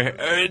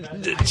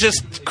Roper,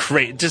 just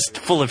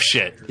full of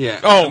shit. Yeah.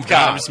 Oh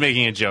God, I'm just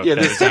making a joke. Yeah,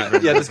 this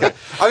guy.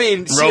 I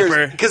mean,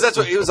 Roper, because that's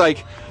what it was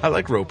like. I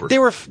like Roper. They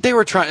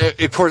were trying.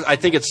 Of course, I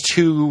think it's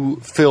two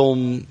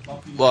film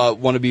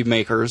wannabe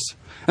makers.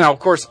 Now, of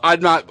course,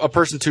 I'm not a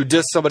person to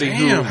diss somebody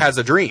who has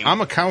a dream. I'm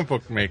a comic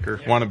book maker,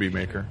 wannabe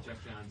maker.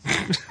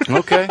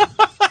 Okay.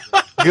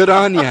 Good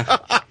on you.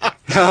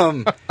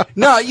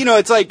 No,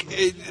 it's like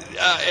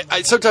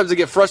sometimes I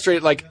get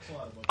frustrated. Like,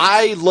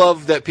 I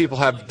love that people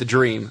have the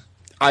dream.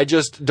 I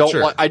just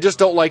don't. I just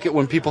don't like it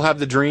when people have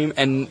the dream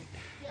and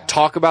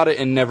talk about it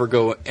and never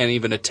go and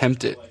even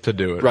attempt it to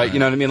do it. Right? You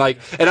know what I mean? Like,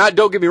 and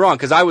don't get me wrong,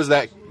 because I was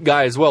that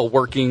guy as well,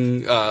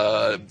 working,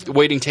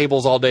 waiting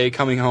tables all day,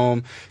 coming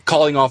home,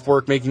 calling off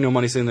work, making no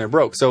money, sitting there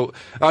broke. So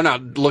I'm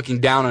not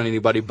looking down on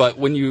anybody, but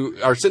when you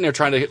are sitting there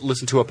trying to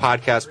listen to a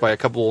podcast by a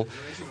couple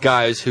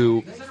guys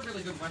who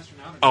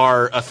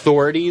are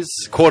authorities,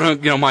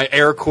 quote, my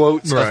air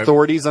quotes,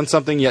 authorities on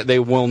something, yet they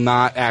will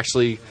not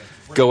actually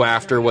go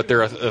after what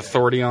they're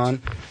authority on.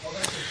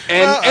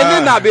 And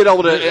then not being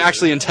able to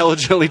actually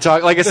intelligently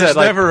talk, like I said,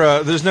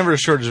 there's never a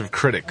shortage of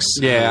critics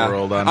in the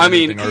world. On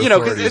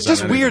because it's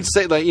just weird.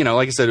 Say, like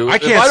I said, I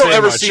don't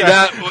ever see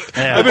that.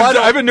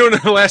 I've been doing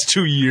it the last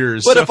 2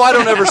 years. But if I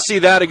don't ever see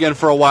that again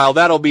for a while,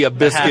 that'll be a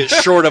biscuit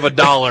short of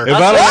 $1.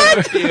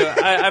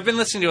 I've been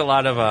listening to a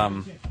lot of.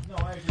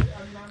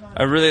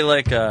 I really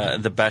like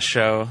the Best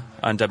Show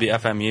on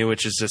WFMU,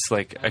 which is just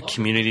like a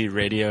community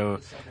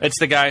radio. It's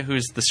the guy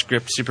who's the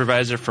script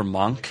supervisor for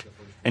Monk.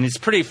 And he's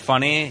pretty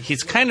funny.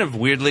 He's kind of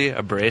weirdly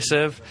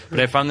abrasive, but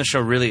I found the show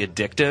really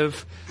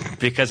addictive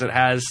because it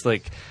has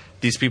like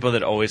these people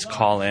that always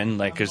call in.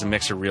 Like there's a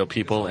mix of real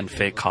people and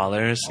fake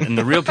callers, and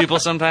the real people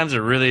sometimes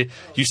are really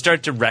you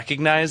start to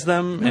recognize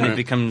them, and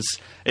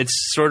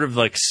it's sort of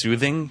like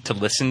soothing to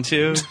listen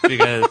to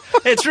because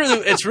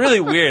it's really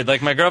weird.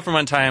 Like my girlfriend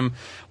one time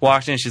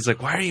walked in, and she's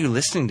like, "Why are you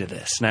listening to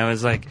this?" And I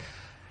was like,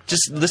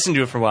 just listen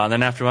to it for a while. And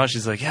then after a while,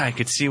 she's like, "Yeah, I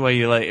could see why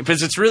you like it."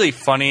 Because it's really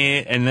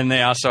funny. And then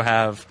they also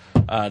have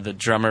the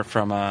drummer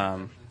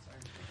from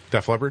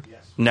Def Leppard?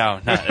 No,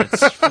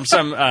 it's from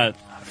some I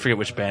forget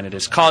which band it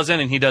is. Calls in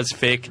and he does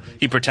fake.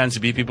 He pretends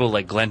to be people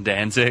like Glenn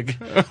Danzig.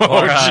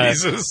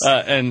 Jesus!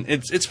 And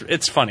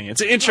it's funny.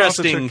 It's an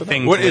interesting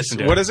thing to listen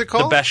to. What is it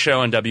called? The Best Show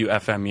on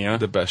WFMU.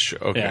 The Best Show.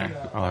 Okay,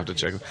 yeah. I'll have to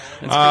check it. It's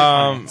pretty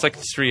funny. It's like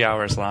 3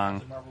 hours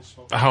long.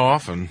 How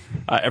often?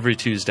 Every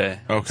Tuesday.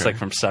 Okay. It's like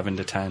from 7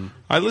 to 10.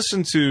 I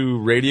listen to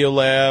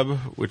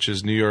Radiolab, which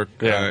is New York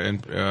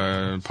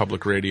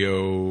public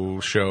radio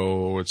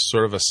show. It's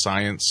sort of a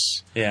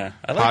science I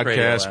like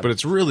podcast, Radiolab. but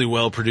it's really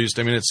well produced.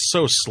 I mean, it's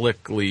so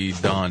slickly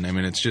done. I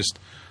mean, it's just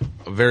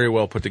very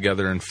well put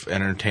together and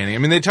entertaining. I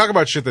mean, they talk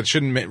about shit that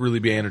shouldn't really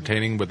be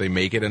entertaining, but they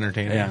make it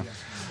entertaining. Yeah.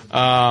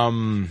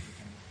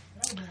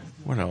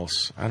 What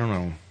else? I don't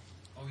know.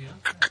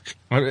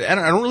 I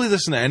don't really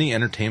listen to any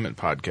entertainment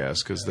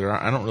podcasts because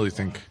I don't really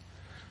think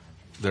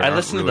there. I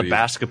listen to the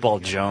Basketball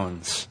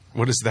Jones.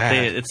 What is that?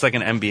 It's like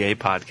an NBA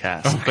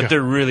podcast, but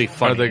they're really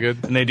funny. Are they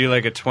good? And they do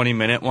like a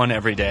 20-minute one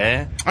every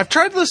day. I've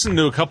tried listening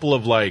to a couple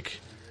of like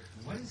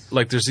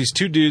there's these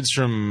two dudes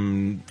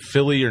from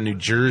Philly or New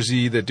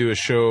Jersey that do a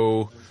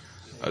show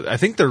I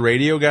think they're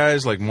radio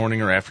guys, like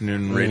morning or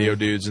afternoon radio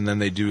dudes, and then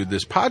they do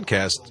this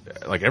podcast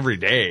like every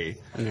day.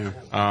 Yeah.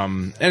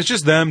 And it's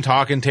just them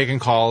talking, taking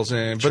calls,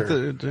 and but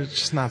it's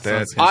just not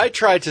that. I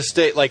try to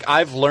stay like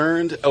I've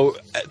learned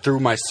through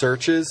my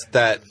searches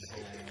that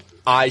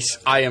I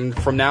am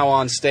from now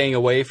on staying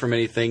away from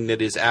anything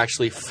that is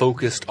actually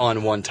focused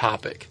on one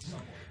topic,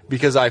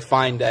 because I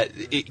find that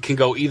it can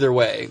go either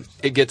way.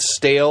 It gets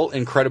stale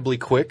incredibly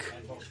quick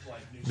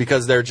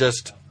because they're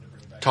just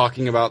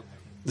talking about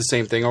the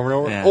same thing over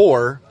and over,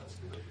 or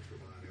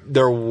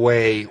they're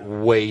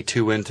way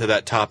too into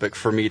that topic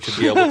for me to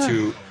be able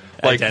to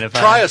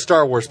try a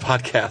Star Wars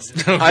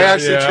podcast. Okay, I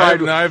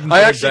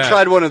actually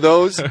tried one of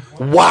those.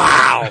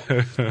 Wow.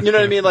 You know what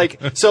I mean? Like,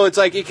 so it's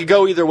like it could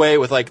go either way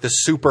with like the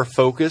super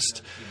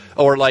focused,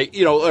 or like,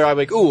 you know, or I'm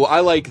like, ooh, I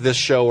like this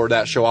show or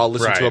that show. I'll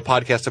listen to a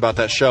podcast about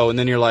that show, and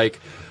then you're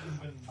like,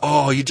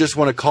 oh, you just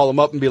want to call them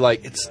up and be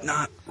like, it's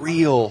not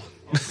real.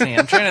 See,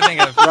 I'm trying to think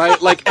of right.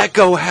 Like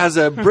Echo has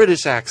a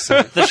British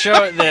accent. The show,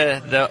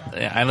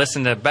 I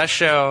listened to Best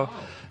Show.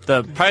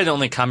 Probably the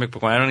only comic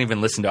book one. I don't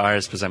even listen to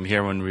ours because I'm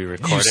here when we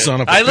record it.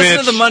 Son of a I bitch.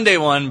 listen to the Monday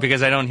one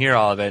because I don't hear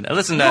all of it. I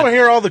listen to. You don't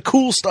hear all the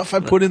cool stuff I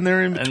put in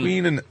there in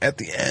between and at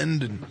the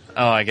end. And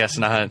oh, I guess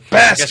not.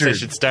 Bastard. I guess I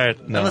should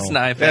start. No. I listen to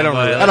iPhone.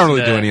 I don't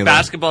really do any of that.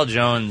 Basketball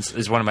Jones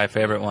is one of my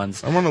favorite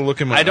ones. I want to look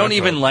at my. I don't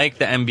even like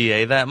the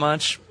NBA that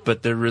much,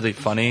 but they're really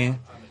funny.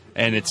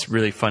 And it's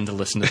really fun to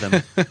listen to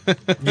them.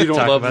 You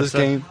don't love this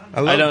game?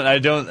 I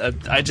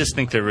don't. I just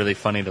think they're really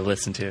funny to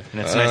listen to, and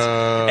it's nice.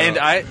 And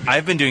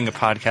I've been doing a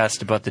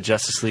podcast about the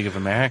Justice League of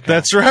America.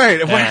 That's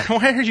right. Yeah.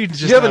 Why are you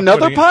just? You have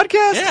another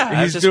podcast?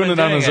 Yeah, he's doing it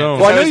on his own.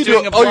 Well, I know you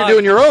do. Oh, you're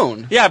doing your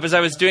own. Yeah, because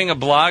I was doing a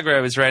blog where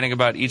I was writing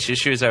about each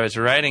issue as I was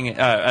writing,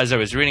 as I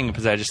was reading,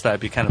 because I just thought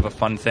it'd be kind of a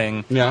fun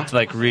thing to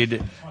like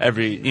read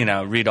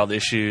all the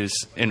issues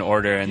in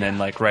order, and then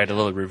like write a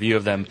little review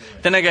of them.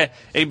 Then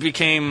it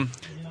became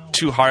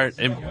too hard.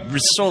 It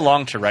was so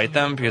long to write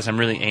them because I'm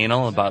really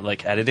anal about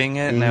like editing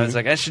it, and I was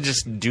like, I should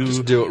just do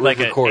it, like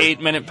an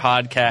 8-minute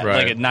podcast,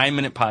 like a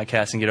 9-minute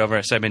podcast, and get over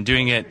it. So I've been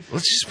doing it.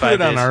 Let's just put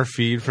it on our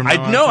feed from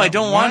now on. No, I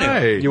don't want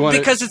to.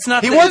 Because it's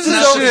not. He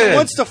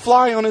wants to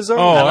fly on his own.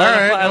 Oh, all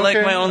right. I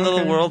like my own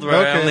little world where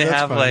I only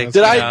have like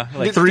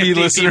 3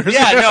 listeners.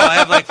 Yeah, no, I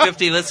have like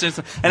 50 listeners,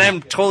 and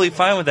I'm totally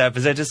fine with that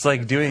because I just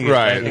like doing it.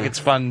 Right. I think it's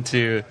fun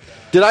to.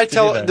 Did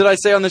I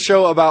say on the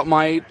show about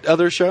my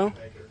other show?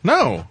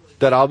 No.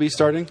 That I'll be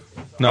starting?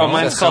 No,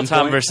 mine's called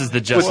Tom versus the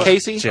Justice. With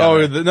Casey?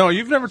 No,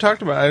 you've never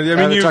talked about it.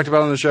 I mean, talked about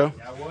it on the show?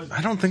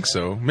 I don't think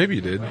so. Maybe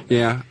you did.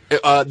 Yeah.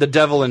 The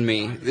Devil in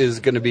Me is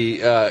going to be...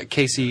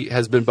 Casey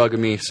has been bugging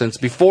me since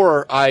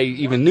before I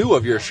even knew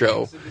of your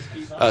show.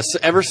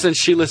 Ever since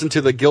she listened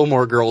to the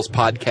Gilmore Girls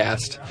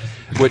podcast,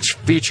 which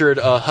featured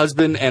a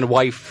husband and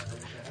wife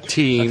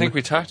team. I think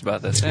we talked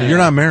about this. Yeah. You're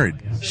not married.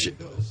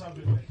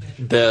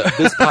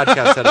 This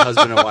podcast had a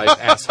husband and wife,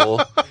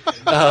 asshole.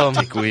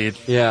 Dickweed.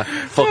 Yeah,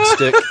 fuck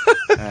stick.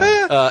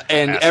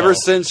 And ever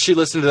since she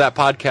listened to that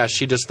podcast,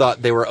 she just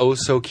thought they were oh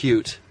so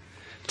cute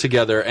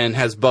together, and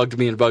has bugged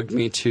me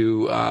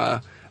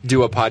to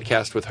do a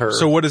podcast with her.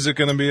 So what is it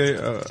going to be?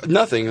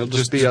 Nothing. It'll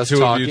just be us two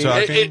talking.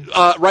 Of you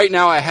talking? Right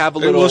now, I have a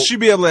little. Will she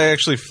be able to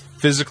actually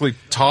physically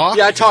talk?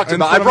 Yeah, I talked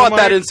about. I brought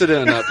that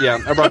incident up. Yeah,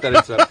 I brought that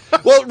incident up.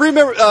 Well,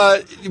 remember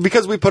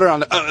because we put it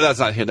on. That's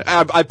not here.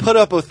 I put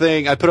up a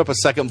thing. I put up a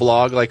second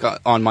blog, like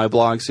on my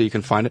blog, so you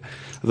can find it.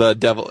 The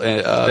Devil.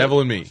 Devil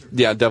and Me.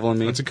 Yeah, Devil and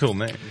Me. That's a cool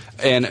name.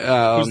 And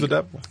who's the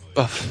devil?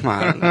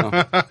 I don't know.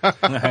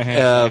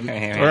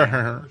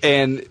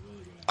 And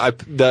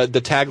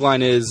the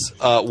tagline is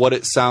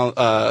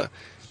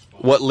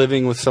what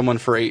living with someone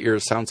for 8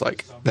 years sounds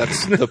like.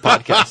 That's the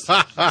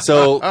podcast.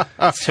 So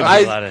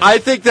I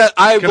think that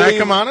Can I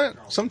come on it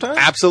sometime?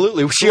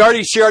 Absolutely. She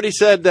already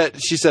said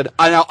that. She said,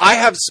 I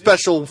have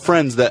special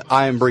friends that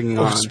I am bringing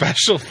on.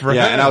 Special friends.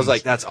 Yeah, and I was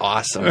like, that's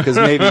awesome, because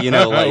maybe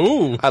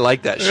I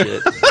like that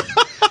shit.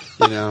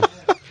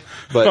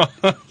 But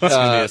that's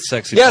gonna be a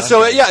sexy. Yeah,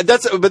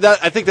 podcast.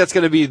 I think that's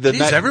gonna be the.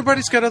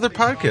 Everybody's got other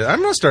podcasts.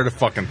 I'm gonna start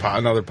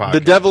another podcast. The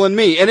Devil and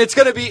Me, and it's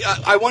gonna be.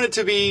 I want it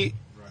to be.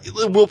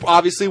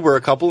 We're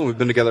a couple and we've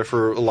been together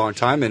for a long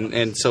time,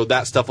 and so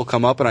that stuff will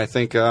come up, and I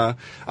think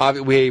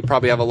we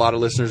probably have a lot of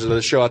listeners of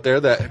the show out there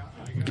that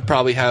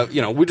probably have,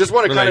 we just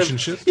want to kind of,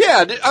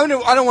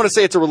 I don't want to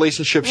say it's a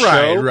relationship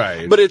show,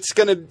 right, but it's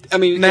gonna,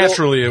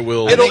 naturally it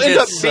will. It'll end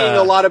up being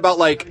a lot about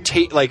like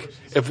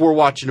if we're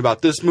watching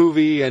about this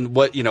movie and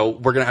what,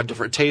 we're gonna have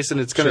different tastes, and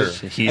it's gonna.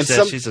 Sure. She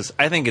says,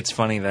 I think it's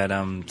funny that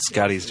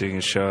Scottie's doing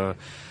a show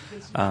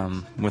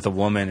with a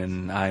woman,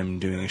 and I'm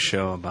doing a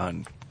show about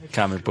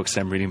comic books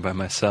I'm reading by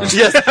myself.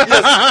 Yes.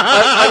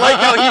 I like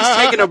how he's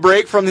taking a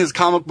break from his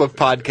comic book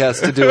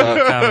podcast to do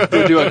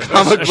a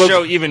comic book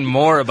show even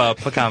more about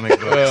comic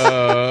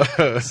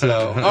books.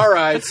 So, all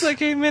right, it's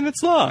like 8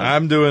 minutes long.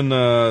 I'm doing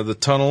the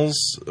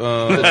Tunnels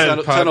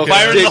Tunnel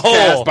Fire in the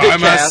Hole by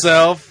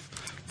myself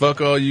Fuck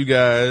all you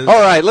guys.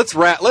 All right, let's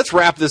wrap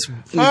this.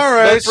 All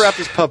right. Let's wrap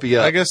this puppy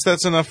up. I guess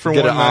that's enough for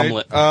Get one an night.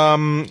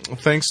 omelet.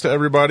 Thanks to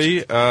everybody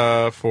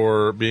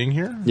for being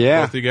here.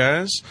 Yeah. Both you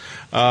guys.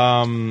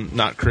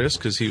 Not Chris,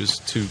 because he was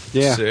too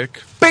sick.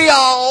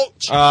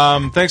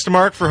 Thanks to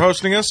Mark for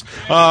hosting us.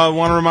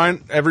 Want to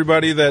remind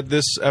everybody that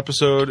this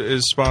episode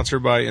is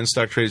sponsored by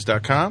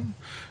InStockTrades.com.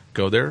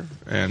 Go there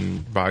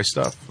and buy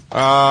stuff.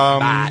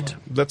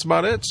 That's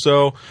about it.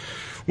 So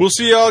we'll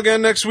see y'all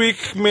again next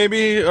week.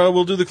 Maybe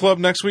we'll do the club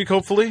next week,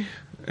 hopefully.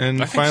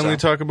 And finally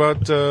talk about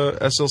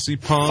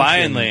SLC Punk.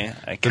 Finally.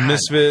 The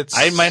Misfits.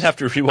 I might have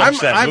to rewatch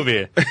that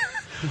movie.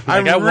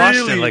 I watched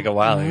it like a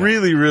while ago.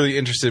 Really, really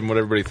interested in what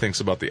everybody thinks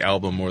about the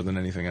album more than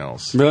anything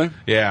else. Really?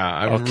 Yeah.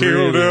 I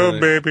killed a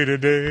baby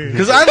today.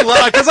 Because I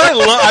love,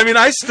 I mean,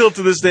 I still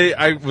to this day,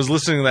 I was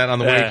listening to that on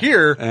the way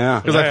here.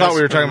 Yeah. Because I thought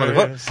we were talking about the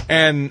club.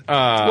 And,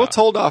 we'll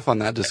hold off on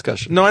that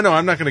discussion. No, I know.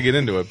 I'm not going to get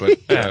into it, but,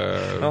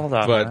 Hold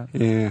on, but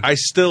I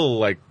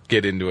still,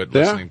 get into it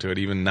listening to it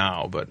even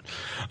now. But,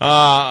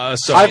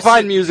 so. I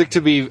find music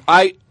to be,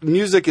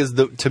 music is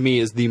to me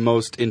is the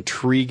most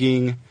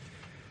intriguing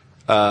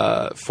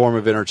form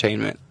of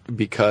entertainment,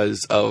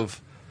 because of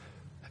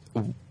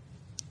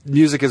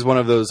music is one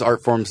of those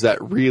art forms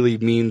that really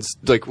means,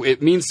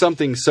 it means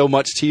something so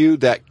much to you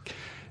that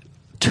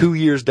 2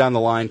 years down the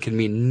line can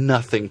mean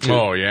nothing to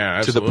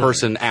the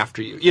person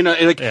after you. You know,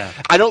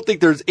 I don't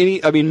think there's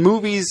any,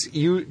 movies,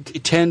 you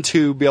tend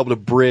to be able to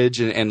bridge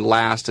and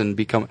last and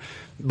become,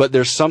 but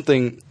there's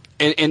something,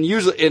 and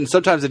usually, and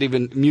sometimes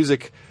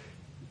music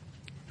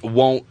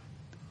won't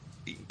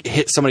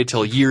hit somebody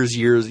till years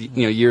and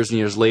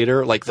years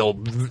later. Like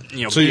they'll,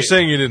 So you're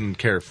saying you didn't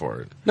care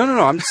for it? No.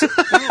 I'm just,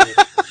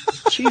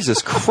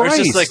 Jesus Christ!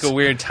 It's just like a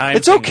weird time.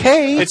 It's thing.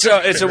 okay.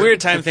 It's a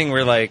weird time thing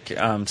where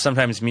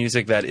sometimes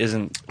music that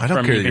isn't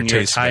from even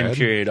your time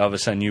period, all of a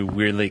sudden you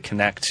weirdly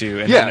connect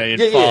to, and then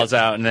it falls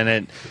out, and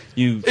then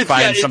you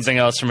find something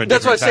else from a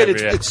different time. That's why I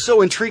said it's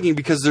so intriguing,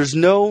 because there's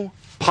no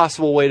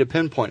possible way to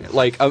pinpoint it.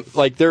 Like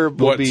there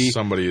will be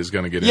somebody is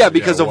going to get. Yeah,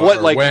 because of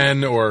what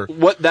when or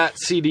what that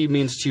CD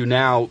means to you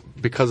now,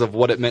 because of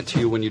what it meant to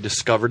you when you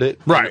discovered it,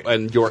 right?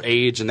 And your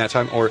age and that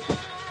time, or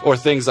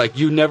things like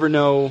you never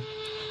know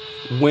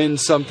when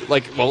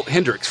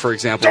Hendrix, for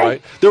example,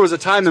 right? There was a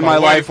time in my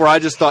life where I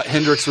just thought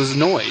Hendrix was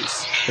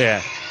noise.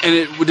 Yeah, and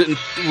it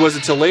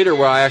wasn't until later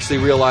where I actually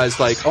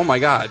realized, oh my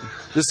God,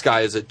 this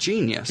guy is a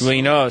genius.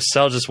 Well,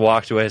 Sel just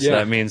walked away, so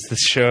that means the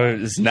show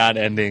is not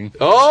ending.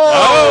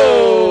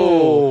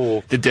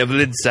 Oh! The devil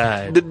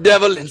inside. The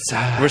devil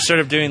inside. We're sort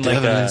of doing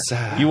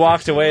you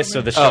walked away,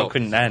 so the show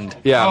couldn't end.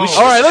 Yeah. All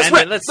right, let's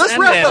wrap up.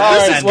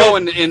 This is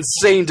going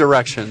insane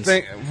directions.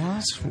 Thank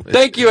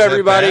you,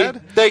 everybody.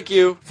 Thank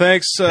you.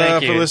 Thanks for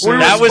listening.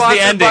 That was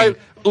the ending.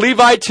 Leave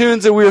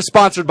iTunes, and we are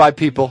sponsored by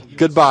people.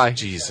 Goodbye.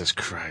 Jesus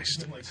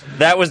Christ.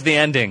 That was the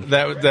ending.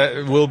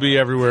 That will be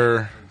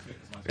everywhere.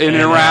 In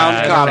and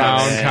around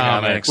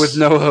comics. With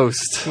no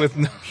host. With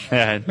no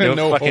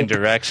no fucking hope.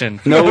 direction.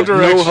 No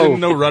direction, no hope.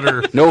 no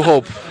rudder. No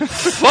hope.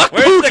 Fuck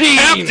Where's the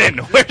captain?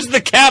 Where's the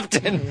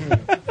captain?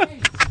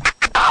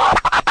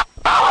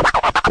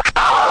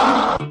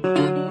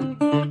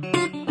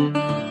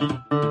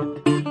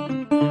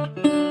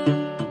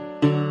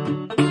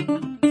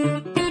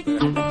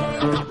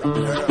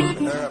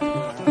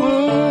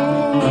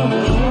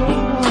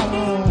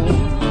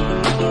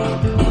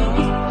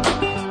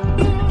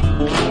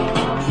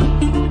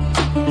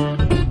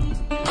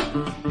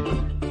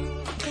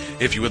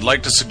 If you would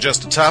like to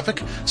suggest a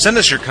topic, send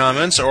us your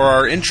comments, or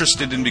are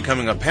interested in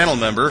becoming a panel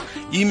member,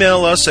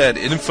 email us at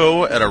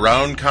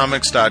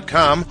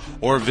info@aroundcomics.com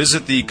or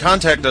visit the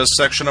Contact Us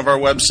section of our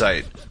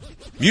website.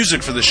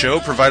 Music for the show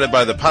provided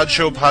by the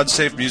Podshow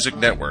Podsafe Music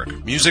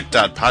Network,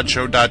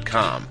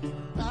 music.podshow.com.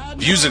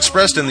 Views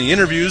expressed in the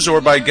interviews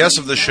or by guests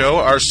of the show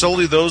are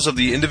solely those of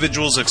the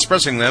individuals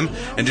expressing them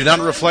and do not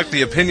reflect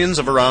the opinions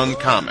of Around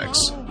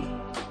Comics.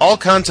 All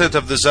content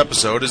of this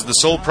episode is the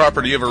sole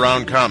property of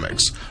Around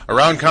Comics.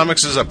 Around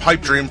Comics is a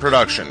Pipe Dream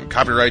production.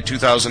 Copyright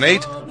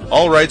 2008.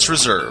 All rights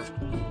reserved.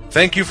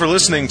 Thank you for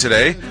listening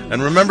today,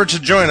 and remember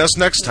to join us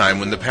next time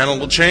when the panel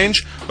will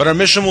change, but our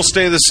mission will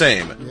stay the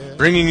same,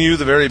 bringing you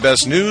the very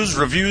best news,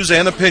 reviews,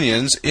 and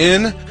opinions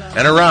in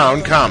and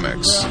around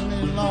comics.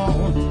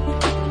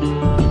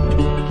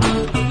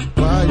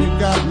 Why you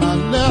got my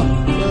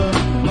left alone?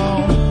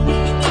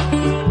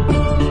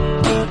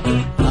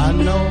 I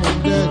know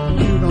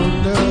that you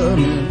don't love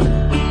me.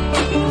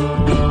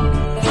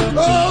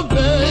 Oh,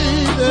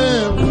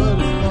 baby, what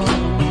is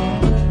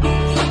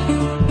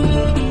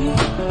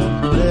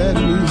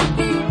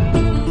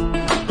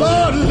going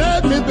on?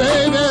 Let me,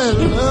 baby,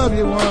 love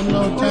you one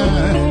more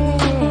time.